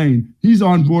that plane. He's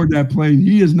on board that plane.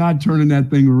 He is not turning that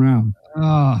thing around.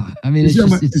 Oh, I mean, is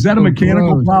that a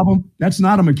mechanical problem? That's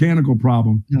not a mechanical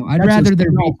problem. No, I'd rather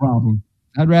there be a problem.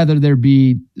 I'd rather there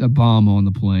be a bomb on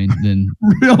the plane than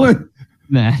really.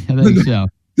 Nah, I think so.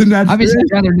 Obviously,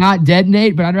 I'd rather not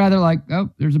detonate, but I'd rather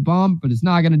there's a bomb, but it's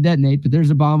not going to detonate. But there's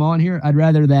a bomb on here. I'd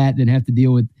rather that than have to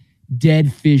deal with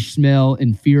dead fish smell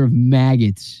and fear of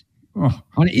maggots on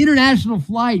an international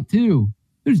flight too.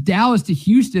 There's Dallas to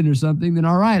Houston or something, then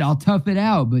all right, I'll tough it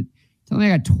out. But tell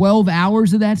me I got 12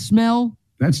 hours of that smell?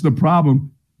 That's the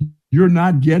problem. You're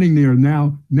not getting there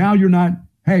now. Now you're not.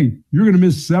 Hey, you're going to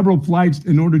miss several flights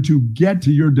in order to get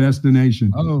to your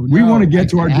destination. Oh, no. We want to get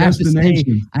to our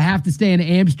destination. I have to stay in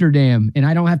Amsterdam, and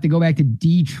I don't have to go back to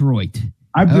Detroit.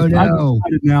 I've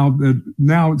decided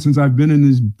now since I've been in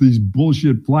these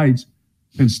bullshit flights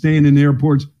and staying in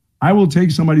airports, I will take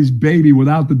somebody's baby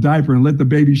without the diaper and let the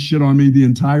baby shit on me the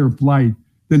entire flight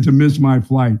than to miss my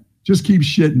flight. Just keep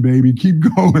shitting, baby.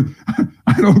 Keep going.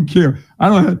 I don't care.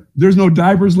 There's no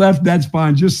diapers left. That's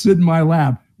fine. Just sit in my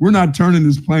lap. We're not turning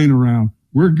this plane around.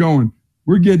 We're going.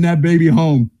 We're getting that baby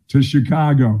home to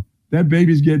Chicago. That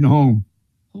baby's getting home.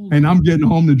 And I'm getting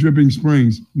home to Dripping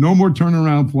Springs. No more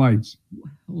turnaround flights.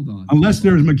 Hold on. Unless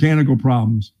there's mechanical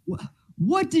problems.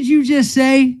 What did you just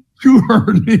say? You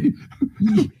heard me.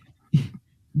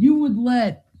 You would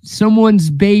let someone's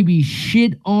baby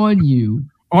shit on you.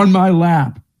 On my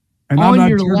lap. And on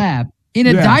your lap. In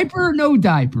a diaper or no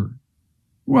diaper?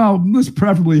 Well, let's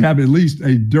preferably have at least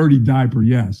a dirty diaper,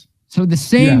 yes. So the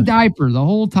same diaper the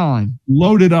whole time.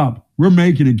 Load it up. We're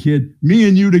making it, kid. Me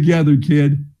and you together,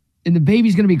 kid. And the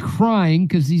baby's going to be crying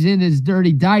because he's in his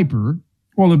dirty diaper.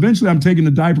 Well, eventually I'm taking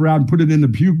the diaper out and put it in the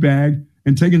puke bag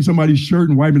and taking somebody's shirt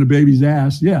and wiping the baby's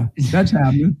ass. Yeah, that's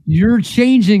happening. You're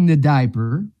changing the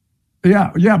diaper.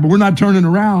 Yeah, but we're not turning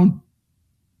around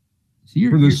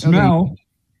for the smell. Okay.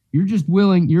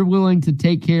 You're willing to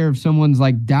take care of someone's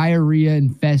diarrhea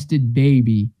infested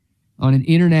baby on an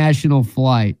international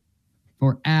flight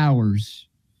for hours.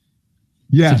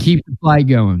 Yes. To keep the flight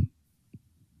going.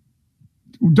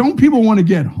 Don't people want to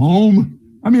get home?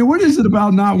 I mean, what is it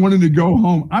about not wanting to go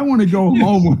home? I want to go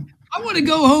home. I want to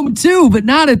go home too, but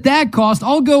not at that cost.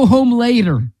 I'll go home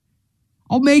later.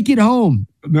 I'll make it home.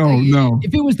 No.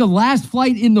 If it was the last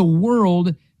flight in the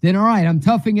world, then all right, I'm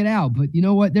toughing it out. But you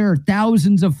know what? There are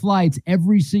thousands of flights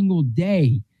every single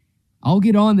day. I'll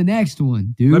get on the next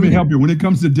one, dude. Let me help you. When it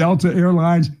comes to Delta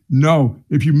Airlines, no.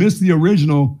 If you miss the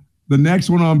original, the next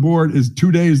one on board is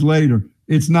 2 days later.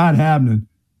 It's not happening.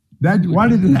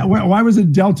 Why was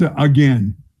it Delta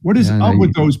again? What is up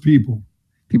with those people?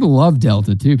 People love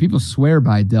Delta too. People swear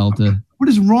by Delta. What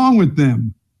is wrong with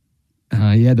them?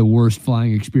 You had the worst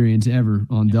flying experience ever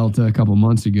on Delta a couple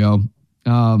months ago.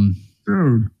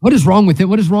 Dude. What is wrong with it?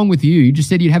 What is wrong with you? You just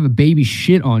said you'd have a baby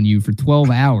shit on you for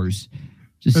 12 hours.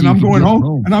 And I'm going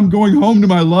home. And I'm going home to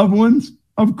my loved ones.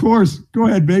 Of course. Go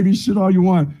ahead, baby. Shit all you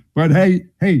want. But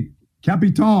hey,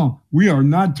 Capitan, we are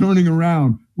not turning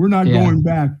around. We're not going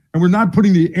back. And we're not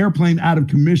putting the airplane out of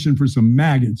commission for some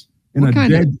maggots and a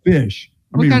dead fish.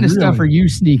 What kind of stuff are you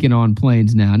sneaking on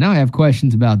planes now? Now I have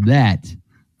questions about that.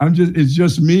 It's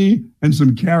just me and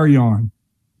some carry-on.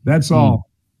 That's all.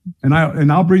 And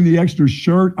I'll bring the extra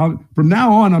shirt. From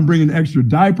now on, I'm bringing extra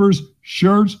diapers,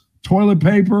 shirts, toilet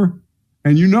paper.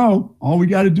 And all we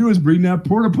got to do is bring that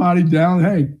porta potty down.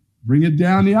 Hey, bring it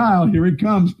down the aisle. Here it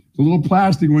comes. It's a little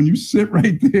plastic when you sit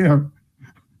right there.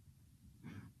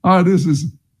 Oh,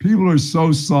 people are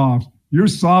so soft. You're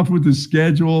soft with the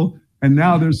schedule. And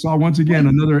now they're soft. Once again,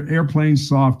 another airplane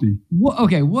softie.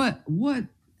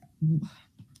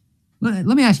 Let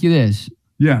me ask you this.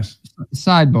 Yes.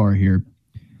 Sidebar here.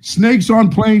 Snakes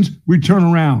on planes, we turn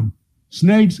around.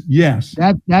 Snakes, yes.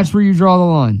 That's where you draw the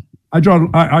line. I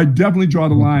definitely draw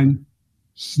the line.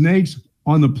 Snakes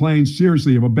on the plane,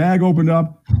 seriously. If a bag opened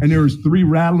up and there was 3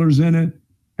 rattlers in it,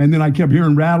 and then I kept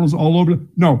hearing rattles all over.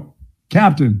 No,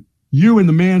 Captain, you and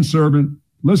the manservant,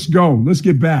 let's go. Let's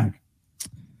get back.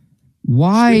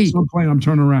 Why? Snakes on plane, I'm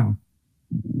turning around.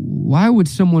 Why would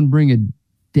someone bring a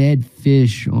dead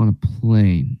fish on a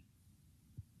plane?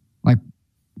 Like,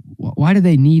 why do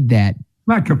they need that?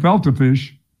 Not gefilte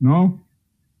fish, no.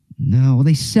 No, well,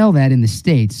 they sell that in the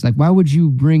States. Like, why would you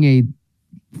bring a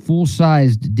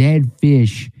full-sized dead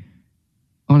fish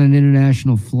on an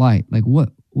international flight? Like, what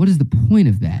is the point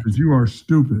of that? Because you are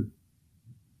stupid.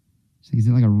 So is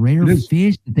it like a rare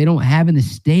fish that they don't have in the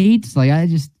States? Like,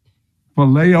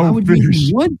 Filet-o why would fish. you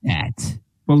even want that?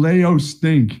 Filet-o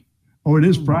stink. Oh, it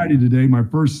is Friday today. My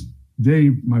first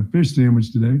day, my fish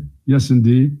sandwich today. Yes,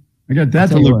 indeed. I got that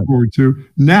to look forward to.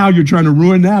 Now you're trying to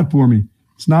ruin that for me.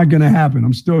 It's not going to happen.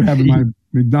 I'm still having my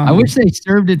McDonald's. I wish they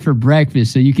served it for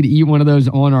breakfast so you could eat one of those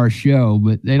on our show,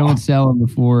 but they don't sell them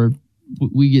before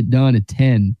we get done at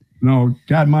 10. No,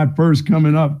 got my first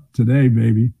coming up today,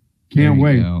 baby. Can't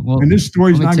wait. Well, and this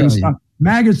story's not going to stop.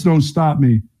 Maggots don't stop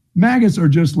me. Maggots are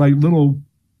just like little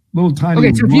tiny.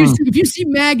 Okay, so if you see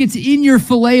maggots in your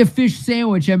filet-o-fish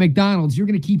sandwich at McDonald's, you're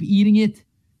going to keep eating it?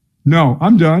 No,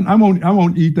 I'm done. I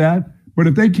won't eat that. But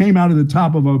if they came out of the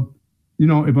top of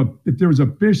if there was a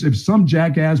fish, if some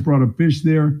jackass brought a fish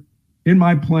there in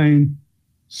my plane,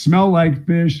 smell like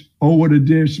fish, oh what a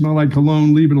dish, smell like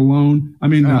cologne, leave it alone. I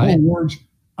mean, the whole works.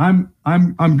 I'm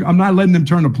not letting them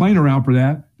turn the plane around for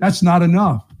that. That's not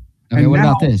enough. Okay, what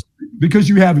about this? Because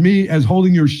you have me as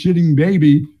holding your shitting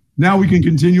baby, now we can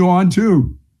continue on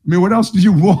too. I mean, what else do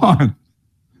you want?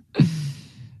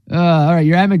 All right,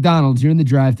 you're at McDonald's. You're in the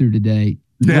drive-thru today.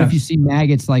 Yes. What if you see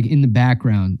maggots like in the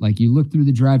background? Like you look through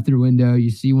the drive-thru window,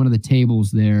 you see one of the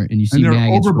tables there, and you see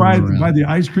maggots over by the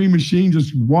ice cream machine,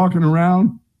 just walking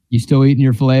around. You still eating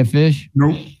your filet of fish?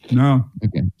 Nope. No.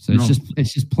 Okay, so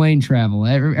it's just plane travel.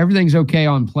 Everything's okay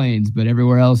on planes, but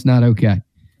everywhere else not okay.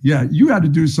 Yeah, you had to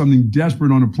do something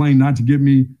desperate on a plane not to get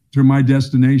me to my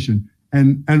destination,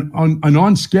 and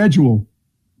on schedule,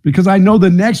 because I know the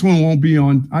next one won't be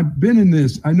on. I've been in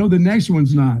this. I know the next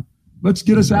one's not. Let's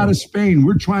get us out of Spain.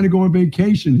 We're trying to go on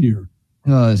vacation here.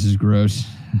 Oh, this is gross.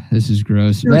 This is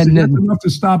gross. That's enough to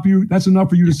stop you. That's enough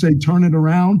for you to say, turn it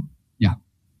around. Yeah.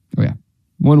 Oh, yeah.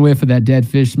 One whiff of that dead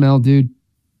fish smell, dude.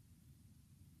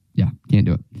 Yeah, can't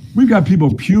do it. We've got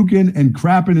people puking and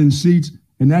crapping in seats,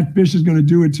 and that fish is going to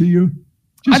do it to you.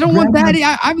 I don't want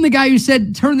that. I'm the guy who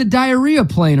said turn the diarrhea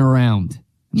plane around.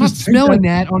 I'm not smelling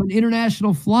that on an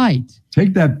international flight.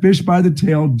 Take that fish by the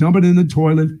tail, dump it in the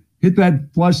toilet, hit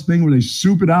that flush thing where they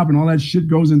soup it up and all that shit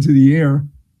goes into the air,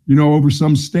 over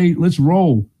some state. Let's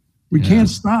roll. We can't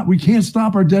stop. We can't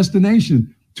stop our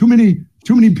destination. Too many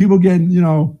people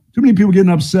getting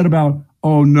upset about,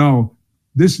 oh no,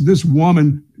 this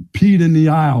woman peed in the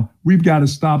aisle. We've got to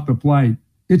stop the flight.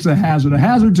 It's a hazard. A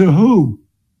hazard to who?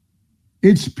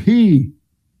 It's pee.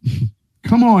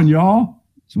 Come on, y'all.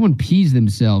 Someone pees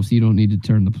themselves, so you don't need to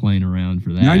turn the plane around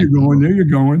for that. Now you're going. There you're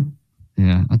going.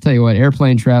 Yeah, I'll tell you what,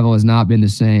 airplane travel has not been the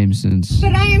same since.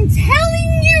 But I am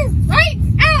telling you right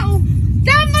now,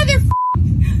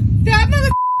 that mother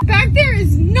back there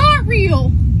is not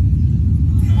real.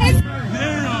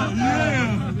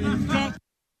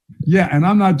 Yeah, and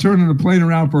I'm not turning the plane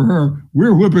around for her.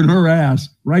 We're whipping her ass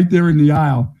right there in the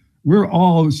aisle.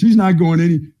 She's not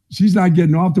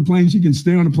getting off the plane. She can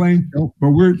stay on the plane,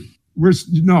 but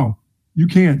no, you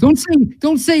can't.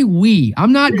 Don't say we.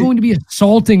 I'm not going to be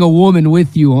assaulting a woman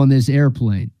with you on this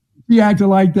airplane. If she acted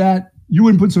like that, you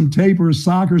wouldn't put some tape or a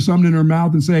sock or something in her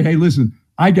mouth and say, hey, listen,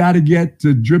 I got to get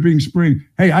to Dripping Spring.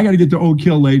 Hey, I got to get to Oak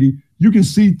Hill, lady. You can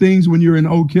see things when you're in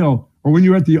Oak Hill, or when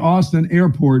you're at the Austin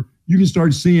airport. You can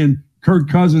start seeing Kirk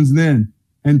Cousins then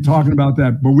and talking about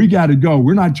that. But we got to go.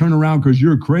 We're not turning around because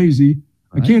you're crazy.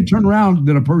 Right. I can't turn around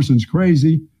that a person's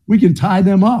crazy. We can tie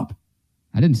them up.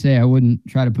 I didn't say I wouldn't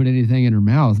try to put anything in her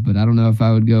mouth, but I don't know if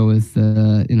I would go with,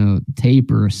 tape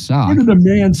or a sock. What are the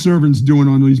manservants doing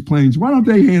on these planes? Why don't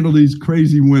they handle these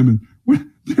crazy women?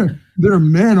 They're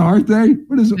men, aren't they?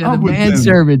 What is up with them?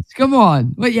 Manservants. Come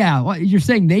on. Well, yeah. You're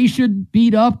saying they should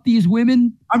beat up these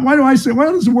women? Why does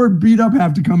the word beat up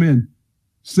have to come in?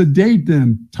 Sedate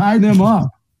them, tie them up,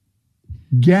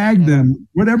 gag them,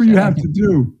 whatever you have to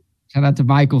do. Shout out to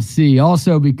Michael C.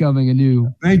 Also becoming a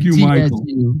new Thank you, TSU. Michael.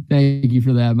 Thank you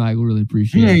for that, Michael. Really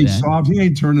appreciate that. He ain't soft. He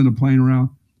ain't turning the plane around.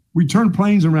 We turn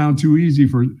planes around too easy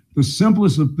for the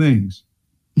simplest of things.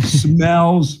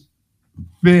 Smells,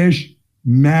 fish,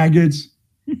 maggots,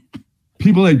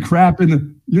 people that crap in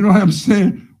the, you know what I'm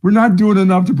saying? We're not doing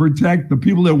enough to protect the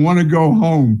people that want to go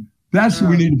home. That's who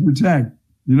we need to protect,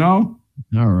 you know?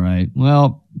 All right.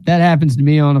 Well, that happens to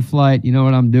me on a flight. You know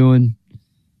what I'm doing?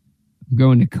 I'm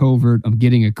going to Covert. I'm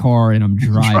getting a car and I'm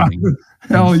driving.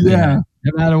 Hell yeah.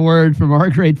 I've had a word from our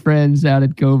great friends out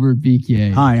at Covert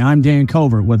BK. Hi, I'm Dan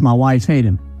Covert with my wife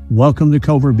Hayden. Welcome to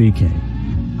Covert BK.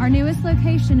 Our newest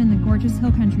location in the gorgeous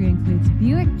Hill Country includes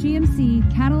Buick,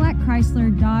 GMC, Cadillac,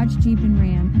 Chrysler, Dodge, Jeep, and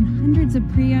Ram, and hundreds of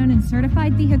pre-owned and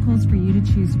certified vehicles for you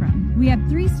to choose from. We have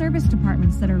 3 service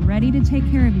departments that are ready to take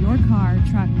care of your car,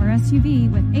 truck, or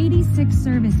SUV with 86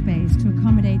 service bays to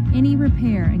accommodate any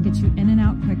repair and get you in and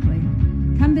out quickly.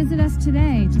 Come visit us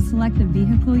today to select the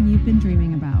vehicle you've been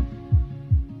dreaming about.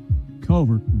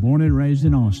 Covert, born and raised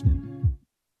in Austin.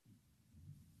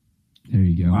 There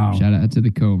you go. Wow. Shout out to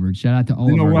the Covert. Shout out to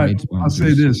all of our great sponsors. I'll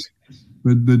say this.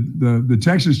 The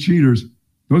Texas Cheaters,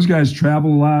 those guys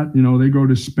travel a lot. You know, they go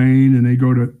to Spain and they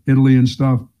go to Italy and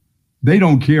stuff. They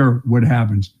don't care what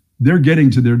happens. They're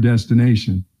getting to their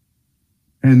destination.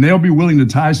 And they'll be willing to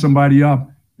tie somebody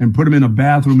up and put them in a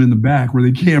bathroom in the back where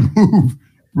they can't move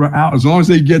as long as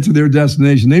they get to their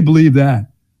destination. They believe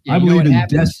that. Yeah, I believe in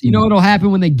destiny. You know what'll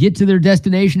happen when they get to their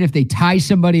destination if they tie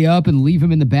somebody up and leave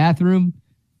them in the bathroom?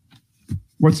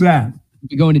 What's that?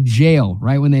 You're going to jail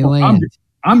right when they land.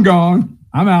 I'm gone.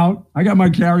 I'm out. I got my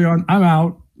carry-on. I'm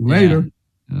out. Later.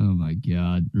 Yeah. Oh, my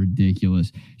God.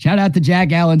 Ridiculous. Shout out to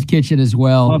Jack Allen's Kitchen as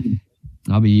well.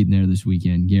 I'll be eating there this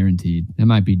weekend, guaranteed. That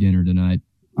might be dinner tonight.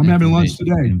 I'm having lunch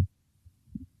today. I'm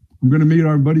going to meet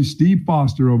our buddy Steve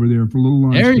Foster over there for a little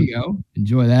lunch. There you go.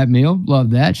 Enjoy that meal.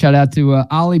 Love that. Shout out to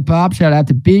Ollie Pop. Shout out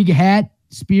to Big Hat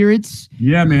Spirits.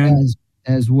 Yeah, man.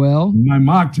 As well. My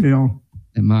mocktail.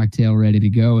 That mocktail ready to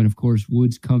go. And, of course,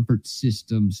 Woods Comfort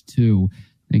Systems, too.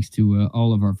 Thanks to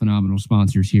all of our phenomenal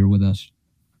sponsors here with us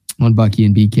on Bucky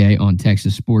and BK on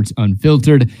Texas Sports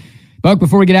Unfiltered. Buck,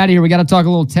 before we get out of here, we got to talk a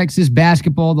little Texas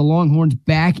basketball. The Longhorns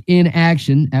back in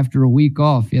action after a week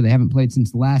off. Yeah, they haven't played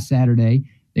since last Saturday.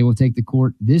 They will take the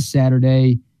court this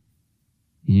Saturday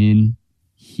in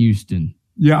Houston.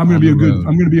 Yeah, I'm going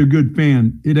to be a good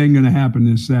fan. It ain't going to happen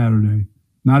this Saturday.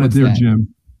 Not at their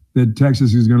gym. That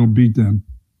Texas is going to beat them.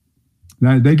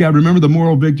 Remember the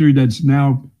moral victory that's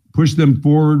now pushed them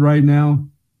forward right now?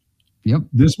 Yep.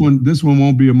 This one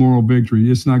won't be a moral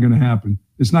victory. It's not going to happen.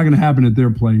 It's not going to happen at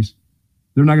their place.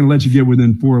 They're not going to let you get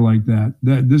within 4 like that.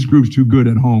 This group's too good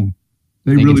at home.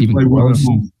 They really play well at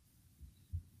home.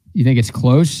 You think it's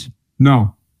close?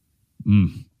 No.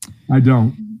 I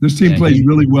don't. This team plays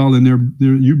really well, and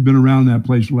you've been around that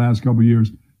place for the last couple of years.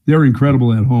 They're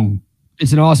incredible at home.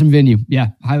 It's an awesome venue. Yeah,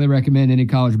 highly recommend any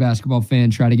college basketball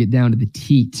fan try to get down to the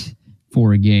Teat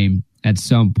for a game at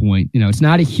some point. You know, it's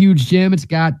not a huge gym. It's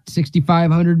got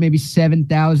 6,500, maybe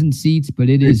 7,000 seats, but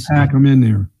it is. Pack them in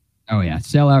there. Oh, yeah.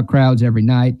 Sellout crowds every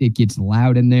night. It gets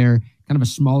loud in there. Kind of a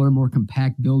smaller, more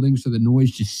compact building, so the noise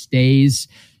just stays.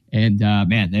 And,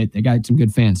 man, they got some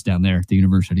good fans down there at the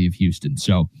University of Houston.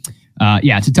 So,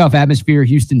 yeah, it's a tough atmosphere.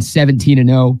 Houston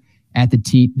 17-0 at the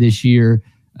Teat this year.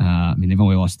 I mean, they've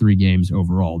only lost 3 games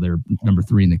overall. They're number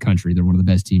 3 in the country. They're one of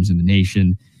the best teams in the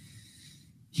nation.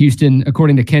 Houston,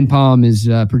 according to Ken Palm, is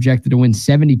projected to win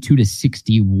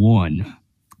 72-61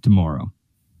 tomorrow.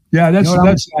 Yeah,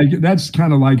 that's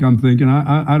kind of like I'm thinking.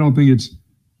 I don't think it's.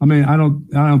 I mean, I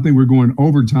don't think we're going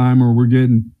overtime or we're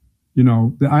getting.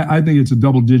 I think it's a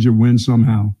double-digit win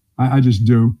somehow. I just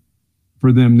do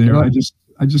for them there. I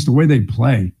just the way they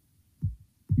play.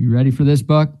 You ready for this,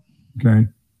 Buck? Okay.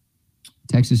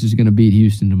 Texas is going to beat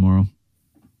Houston tomorrow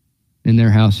in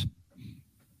their house.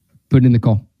 Put in the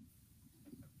call.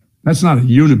 That's not a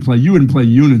unit play. You wouldn't play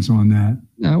units on that.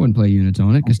 No, I wouldn't play units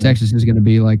on it because Texas is going to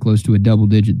be like close to a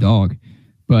double-digit dog.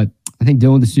 But I think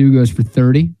Dylan DeSue goes for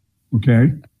 30.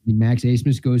 Okay. Max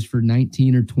Asmus goes for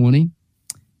 19 or 20.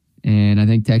 And I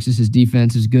think Texas's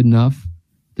defense is good enough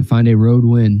to find a road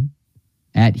win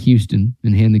at Houston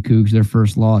and hand the Cougs their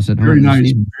first loss at home. Very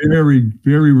nice. Very,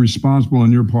 very responsible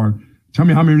on your part. Tell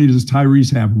me how many does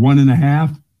Tyrese have?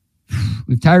 1.5?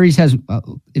 If Tyrese has,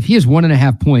 if he has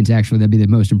 1.5 points, actually, that'd be the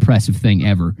most impressive thing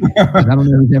ever. I don't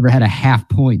know if he's ever had a half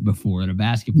point before in a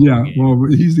basketball game. Yeah, well,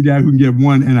 he's the guy who can get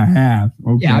 1.5.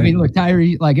 Okay. Yeah, I mean, look,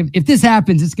 Tyrese, like, if this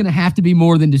happens, it's going to have to be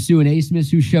more than DeSue and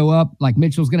Asmus who show up. Like,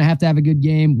 Mitchell's going to have a good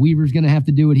game. Weaver's going to have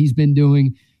to do what he's been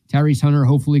doing. Tyrese Hunter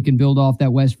hopefully can build off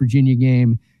that West Virginia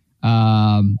game.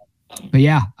 But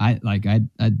yeah,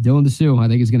 Dylan DeSue, I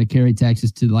think is going to carry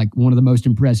Texas to like one of the most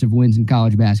impressive wins in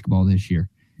college basketball this year.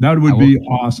 That would be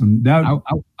awesome. I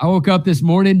woke up this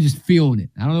morning just feeling it.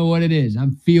 I don't know what it is.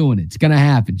 I'm feeling it. It's going to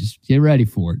happen. Just get ready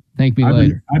for it. Thank me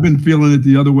later. I've been feeling it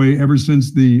the other way ever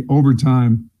since the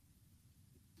overtime,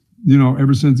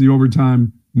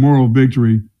 moral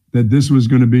victory, that this was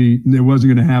going to be, it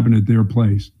wasn't going to happen at their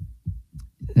place.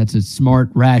 That's a smart,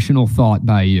 rational thought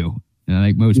by you. And I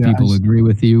think most people agree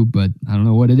with you, but I don't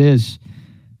know what it is.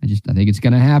 I think it's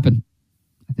going to happen.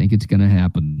 I think it's going to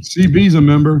happen. CB's a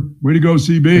member. Way to go,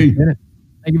 CB.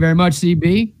 Thank you very much,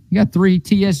 CB. You got 3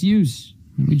 TSUs.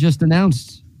 We just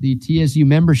announced the TSU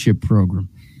membership program.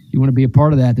 If you want to be a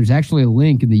part of that, there's actually a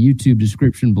link in the YouTube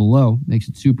description below. Makes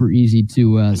it super easy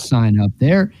to sign up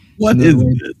there. What is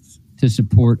this? To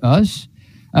support us.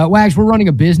 Wags, we're running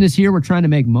a business here. We're trying to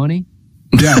make money.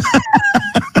 Yeah.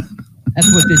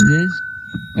 That's what this is.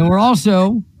 And we're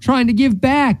also trying to give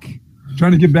back.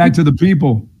 Trying to give back to the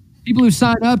people. People who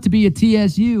sign up to be a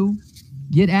TSU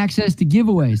get access to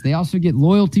giveaways. They also get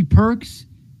loyalty perks.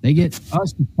 They get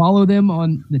us to follow them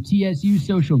on the TSU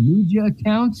social media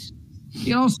accounts. They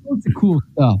get all sorts of cool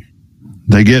stuff.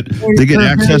 They get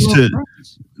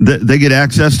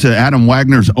access to Adam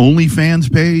Wagner's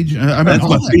OnlyFans page. I mean, that's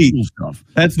my feet. Cool stuff.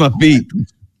 That's my feet.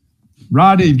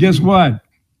 Rodney, guess what?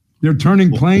 They're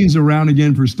turning planes around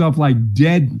again for stuff like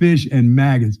dead fish and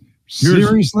maggots.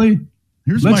 Seriously?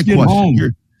 Here's Let's my get question.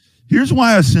 Home. Here's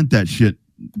why I sent that shit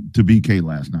to BK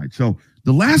last night. So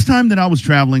the last time that I was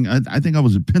traveling, I think I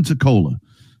was at Pensacola.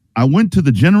 I went to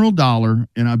the General Dollar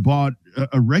and I bought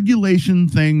a regulation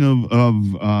thing of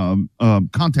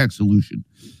contact solution.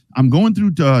 I'm going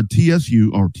through TSA,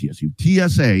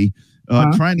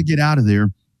 trying to get out of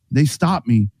there. They stop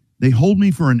me. They hold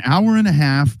me for an hour and a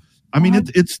half. I mean,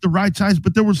 it's the right size,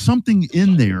 but there was something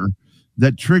in there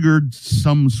that triggered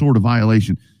some sort of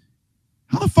violation.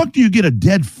 How the fuck do you get a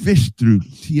dead fish through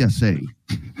TSA?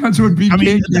 That's what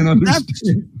BK can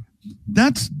understand.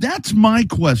 That's my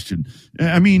question.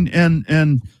 I mean,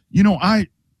 and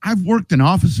I've worked in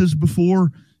offices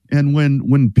before, and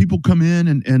when people come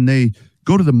in and they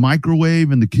go to the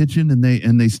microwave in the kitchen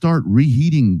and they start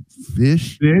reheating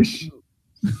fish.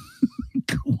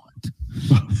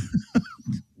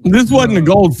 This wasn't a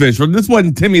goldfish. This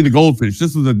wasn't Timmy the goldfish.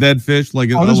 This was a dead fish, like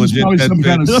a legit probably dead some fish.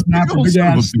 kind of snapper, big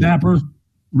ass snapper,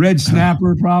 red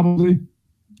snapper, probably.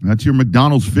 That's your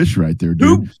McDonald's fish right there,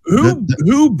 dude.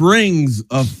 Who brings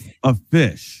a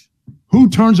fish? Who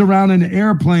turns around an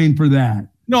airplane for that?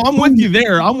 No, I'm with you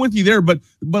there. But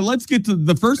let's get to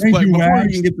the first question before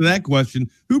we can get to that question.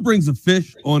 Who brings a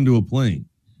fish onto a plane?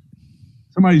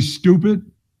 Somebody stupid.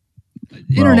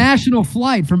 International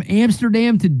flight from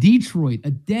Amsterdam to Detroit.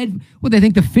 They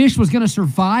think the fish was going to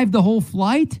survive the whole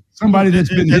flight? Somebody that's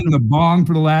been hitting the bong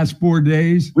for the last 4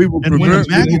 days. We will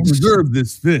preserve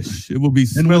this fish. It will be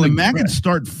smelling. And when the maggots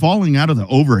start falling out of the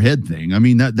overhead thing, I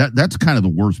mean that's kind of the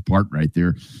worst part right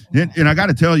there. And I got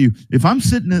to tell you, if I'm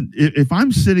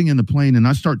sitting in the plane and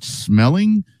I start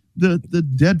smelling the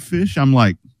dead fish, I'm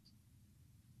like.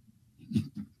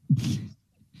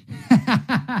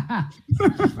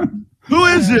 Who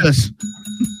is this?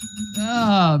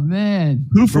 Oh, man.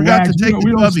 Who forgot to take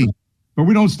the puppy? But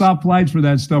we don't stop flights for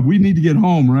that stuff. We need to get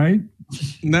home, right?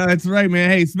 No, that's right, man.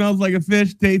 Hey, smells like a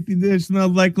fish, tasty dish,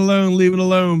 smells like cologne. Leave it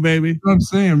alone, baby. What I'm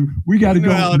saying, we got to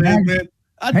go. How it is, man.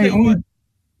 I tell you what,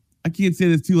 I can't say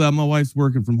this too loud. My wife's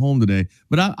working from home today,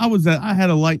 but I had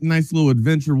a nice little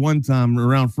adventure one time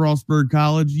around Frostburg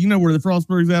College. You know where the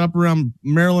Frostburg's at, up around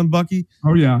Maryland, Bucky?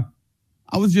 Oh yeah.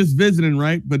 I was just visiting,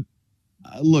 right? But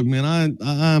look, man, I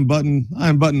unbuttoned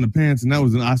the pants, and that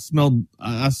was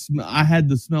I had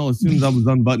the smell as soon as I was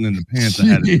unbuttoning the pants. I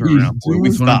had to turn around.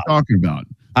 That's what I'm talking about.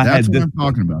 That's what I'm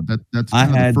talking about. That's I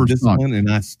had the first this one,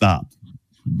 and I stopped.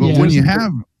 But when you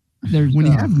have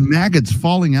maggots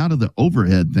falling out of the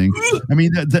overhead thing, I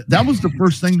mean that was the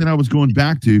first thing that I was going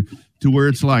back to where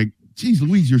it's like, geez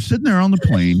Louise, you're sitting there on the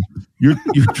plane, you're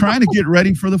trying to get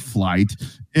ready for the flight,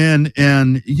 and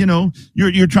you know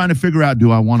you're trying to figure out, do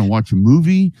I want to watch a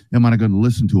movie? Am I going to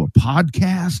listen to a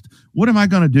podcast? What am I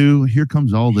going to do? Here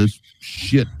comes all this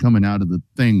shit coming out of the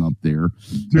thing up there.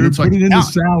 Dude, it's put it in the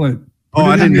salad. Oh,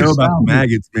 I didn't know about the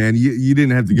maggots, man. You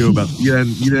didn't have to go about you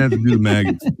didn't have to do the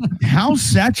maggots. How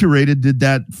saturated did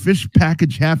that fish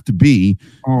package have to be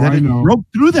that it broke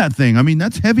through that thing? I mean,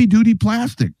 that's heavy duty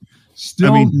plastic.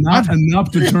 Still not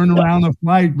enough to turn around the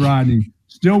flight, Rodney.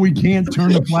 Still, we can't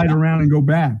turn the flight around and go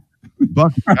back.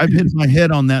 Buck, I've hit my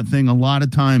head on that thing a lot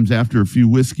of times after a few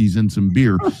whiskeys and some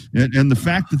beer, and the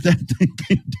fact that thing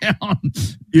came down,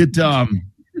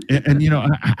 and you know,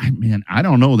 I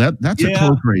don't know, that's a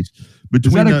close race.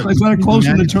 Is that a close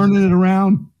one to turning it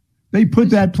around? They put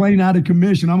that plane out of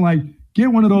commission. I'm like, get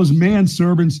one of those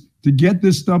manservants to get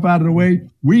this stuff out of the way.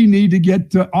 We need to get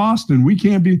to Austin.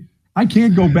 I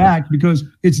can't go back because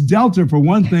it's Delta for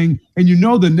one thing, and you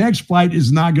know the next flight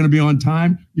is not going to be on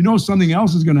time. You know something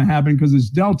else is going to happen because it's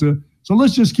Delta. So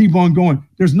let's just keep on going.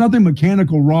 There's nothing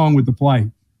mechanical wrong with the flight.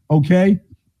 Okay,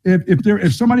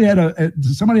 if somebody had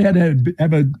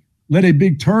to let a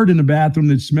big turd in the bathroom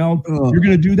that smelled, you're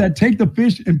going to do that. Take the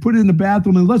fish and put it in the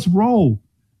bathroom and let's roll.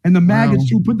 And the maggots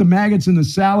too. Put the maggots in the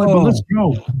salad. But let's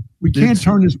go. We can't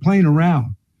turn this plane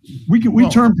around. We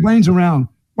turn planes around.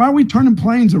 Why are we turning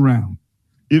planes around?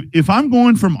 If I'm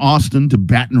going from Austin to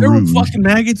Baton Rouge, there were fucking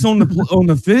maggots on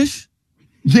the fish.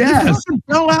 Yes, they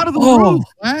fell out of the roof.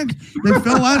 They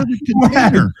fell out of the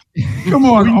container. Come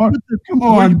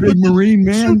on, big marine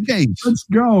man. Suitcase. Let's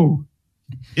go.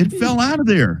 It fell out of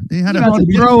there. They had to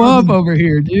throw up over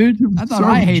here, dude. I thought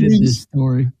I hated this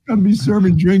story. Got to be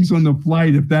serving drinks on the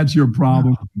flight if that's your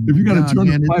problem. If you got to turn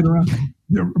the flight around.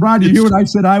 Rodney, you hear what I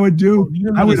said I would do?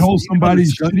 I would hold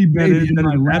somebody's shitty baby in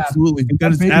my lap. Absolutely.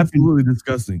 That is absolutely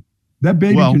disgusting. That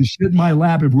baby can shit in my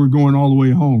lap if we're going all the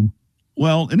way home.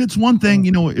 Well, and it's one thing,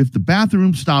 you know, if the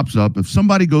bathroom stops up, if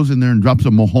somebody goes in there and drops a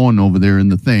mojon over there in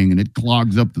the thing and it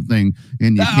clogs up the thing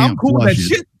and you can't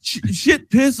flush it. Shit,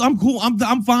 piss. I'm cool.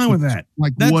 I'm fine with that.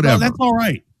 Like whatever. That's all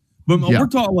right. But we're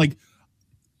talking like.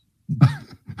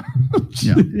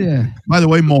 Yeah. By the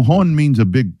way, mojon means a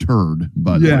big turd.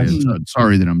 But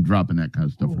sorry that I'm dropping that kind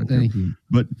of stuff right there. Thank you.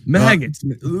 But maggots.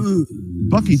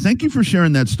 Bucky, thank you for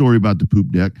sharing that story about the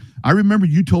poop deck. I remember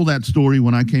you told that story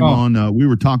when I came on. We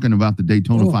were talking about the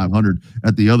Daytona 500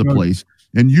 at the other place,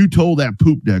 and you told that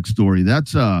poop deck story.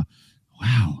 That's wow.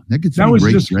 That was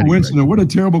just a coincidence. Right? What a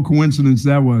terrible coincidence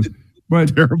that was.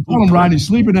 But tell him, Rodney,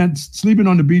 sleeping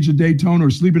on the beach at Daytona or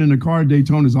sleeping in the car at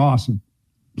Daytona is awesome.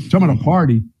 Talking about a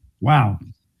party. Wow.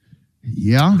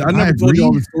 Yeah. I never told you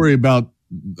all the story about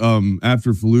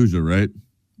after Fallujah, right?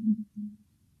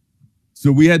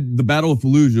 So we had the Battle of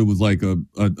Fallujah was like a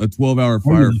 12-hour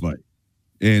firefight.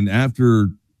 And after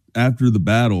the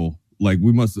battle, like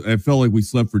I felt like we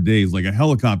slept for days. Like a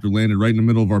helicopter landed right in the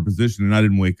middle of our position and I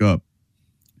didn't wake up.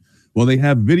 Well, they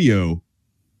have video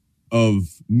of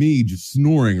me just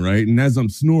snoring, right? And as I'm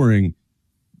snoring,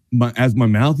 as my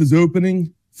mouth is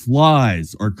opening,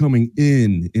 flies are coming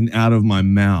in and out of my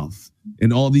mouth,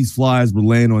 and all these flies were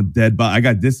laying on dead bodies. I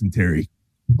got dysentery.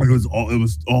 It was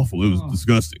awful. It was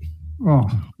disgusting. Oh,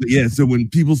 but yeah. So when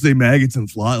people say maggots and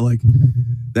fly, like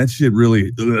that shit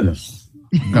really.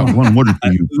 Got one word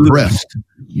for you: pressed.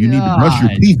 You need to brush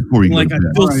your teeth before you like. Go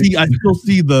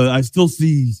to bed. I still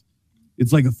see.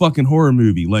 It's like a fucking horror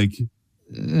movie, like.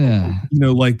 You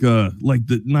know, like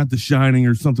not The Shining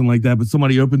or something like that, but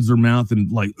somebody opens their mouth and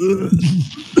like.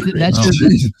 That's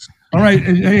just. All right,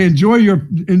 hey, enjoy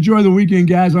the weekend,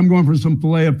 guys. I'm going for some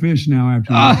fillet of fish now.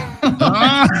 After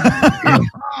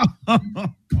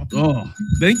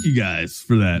thank you guys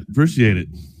for that. Appreciate it.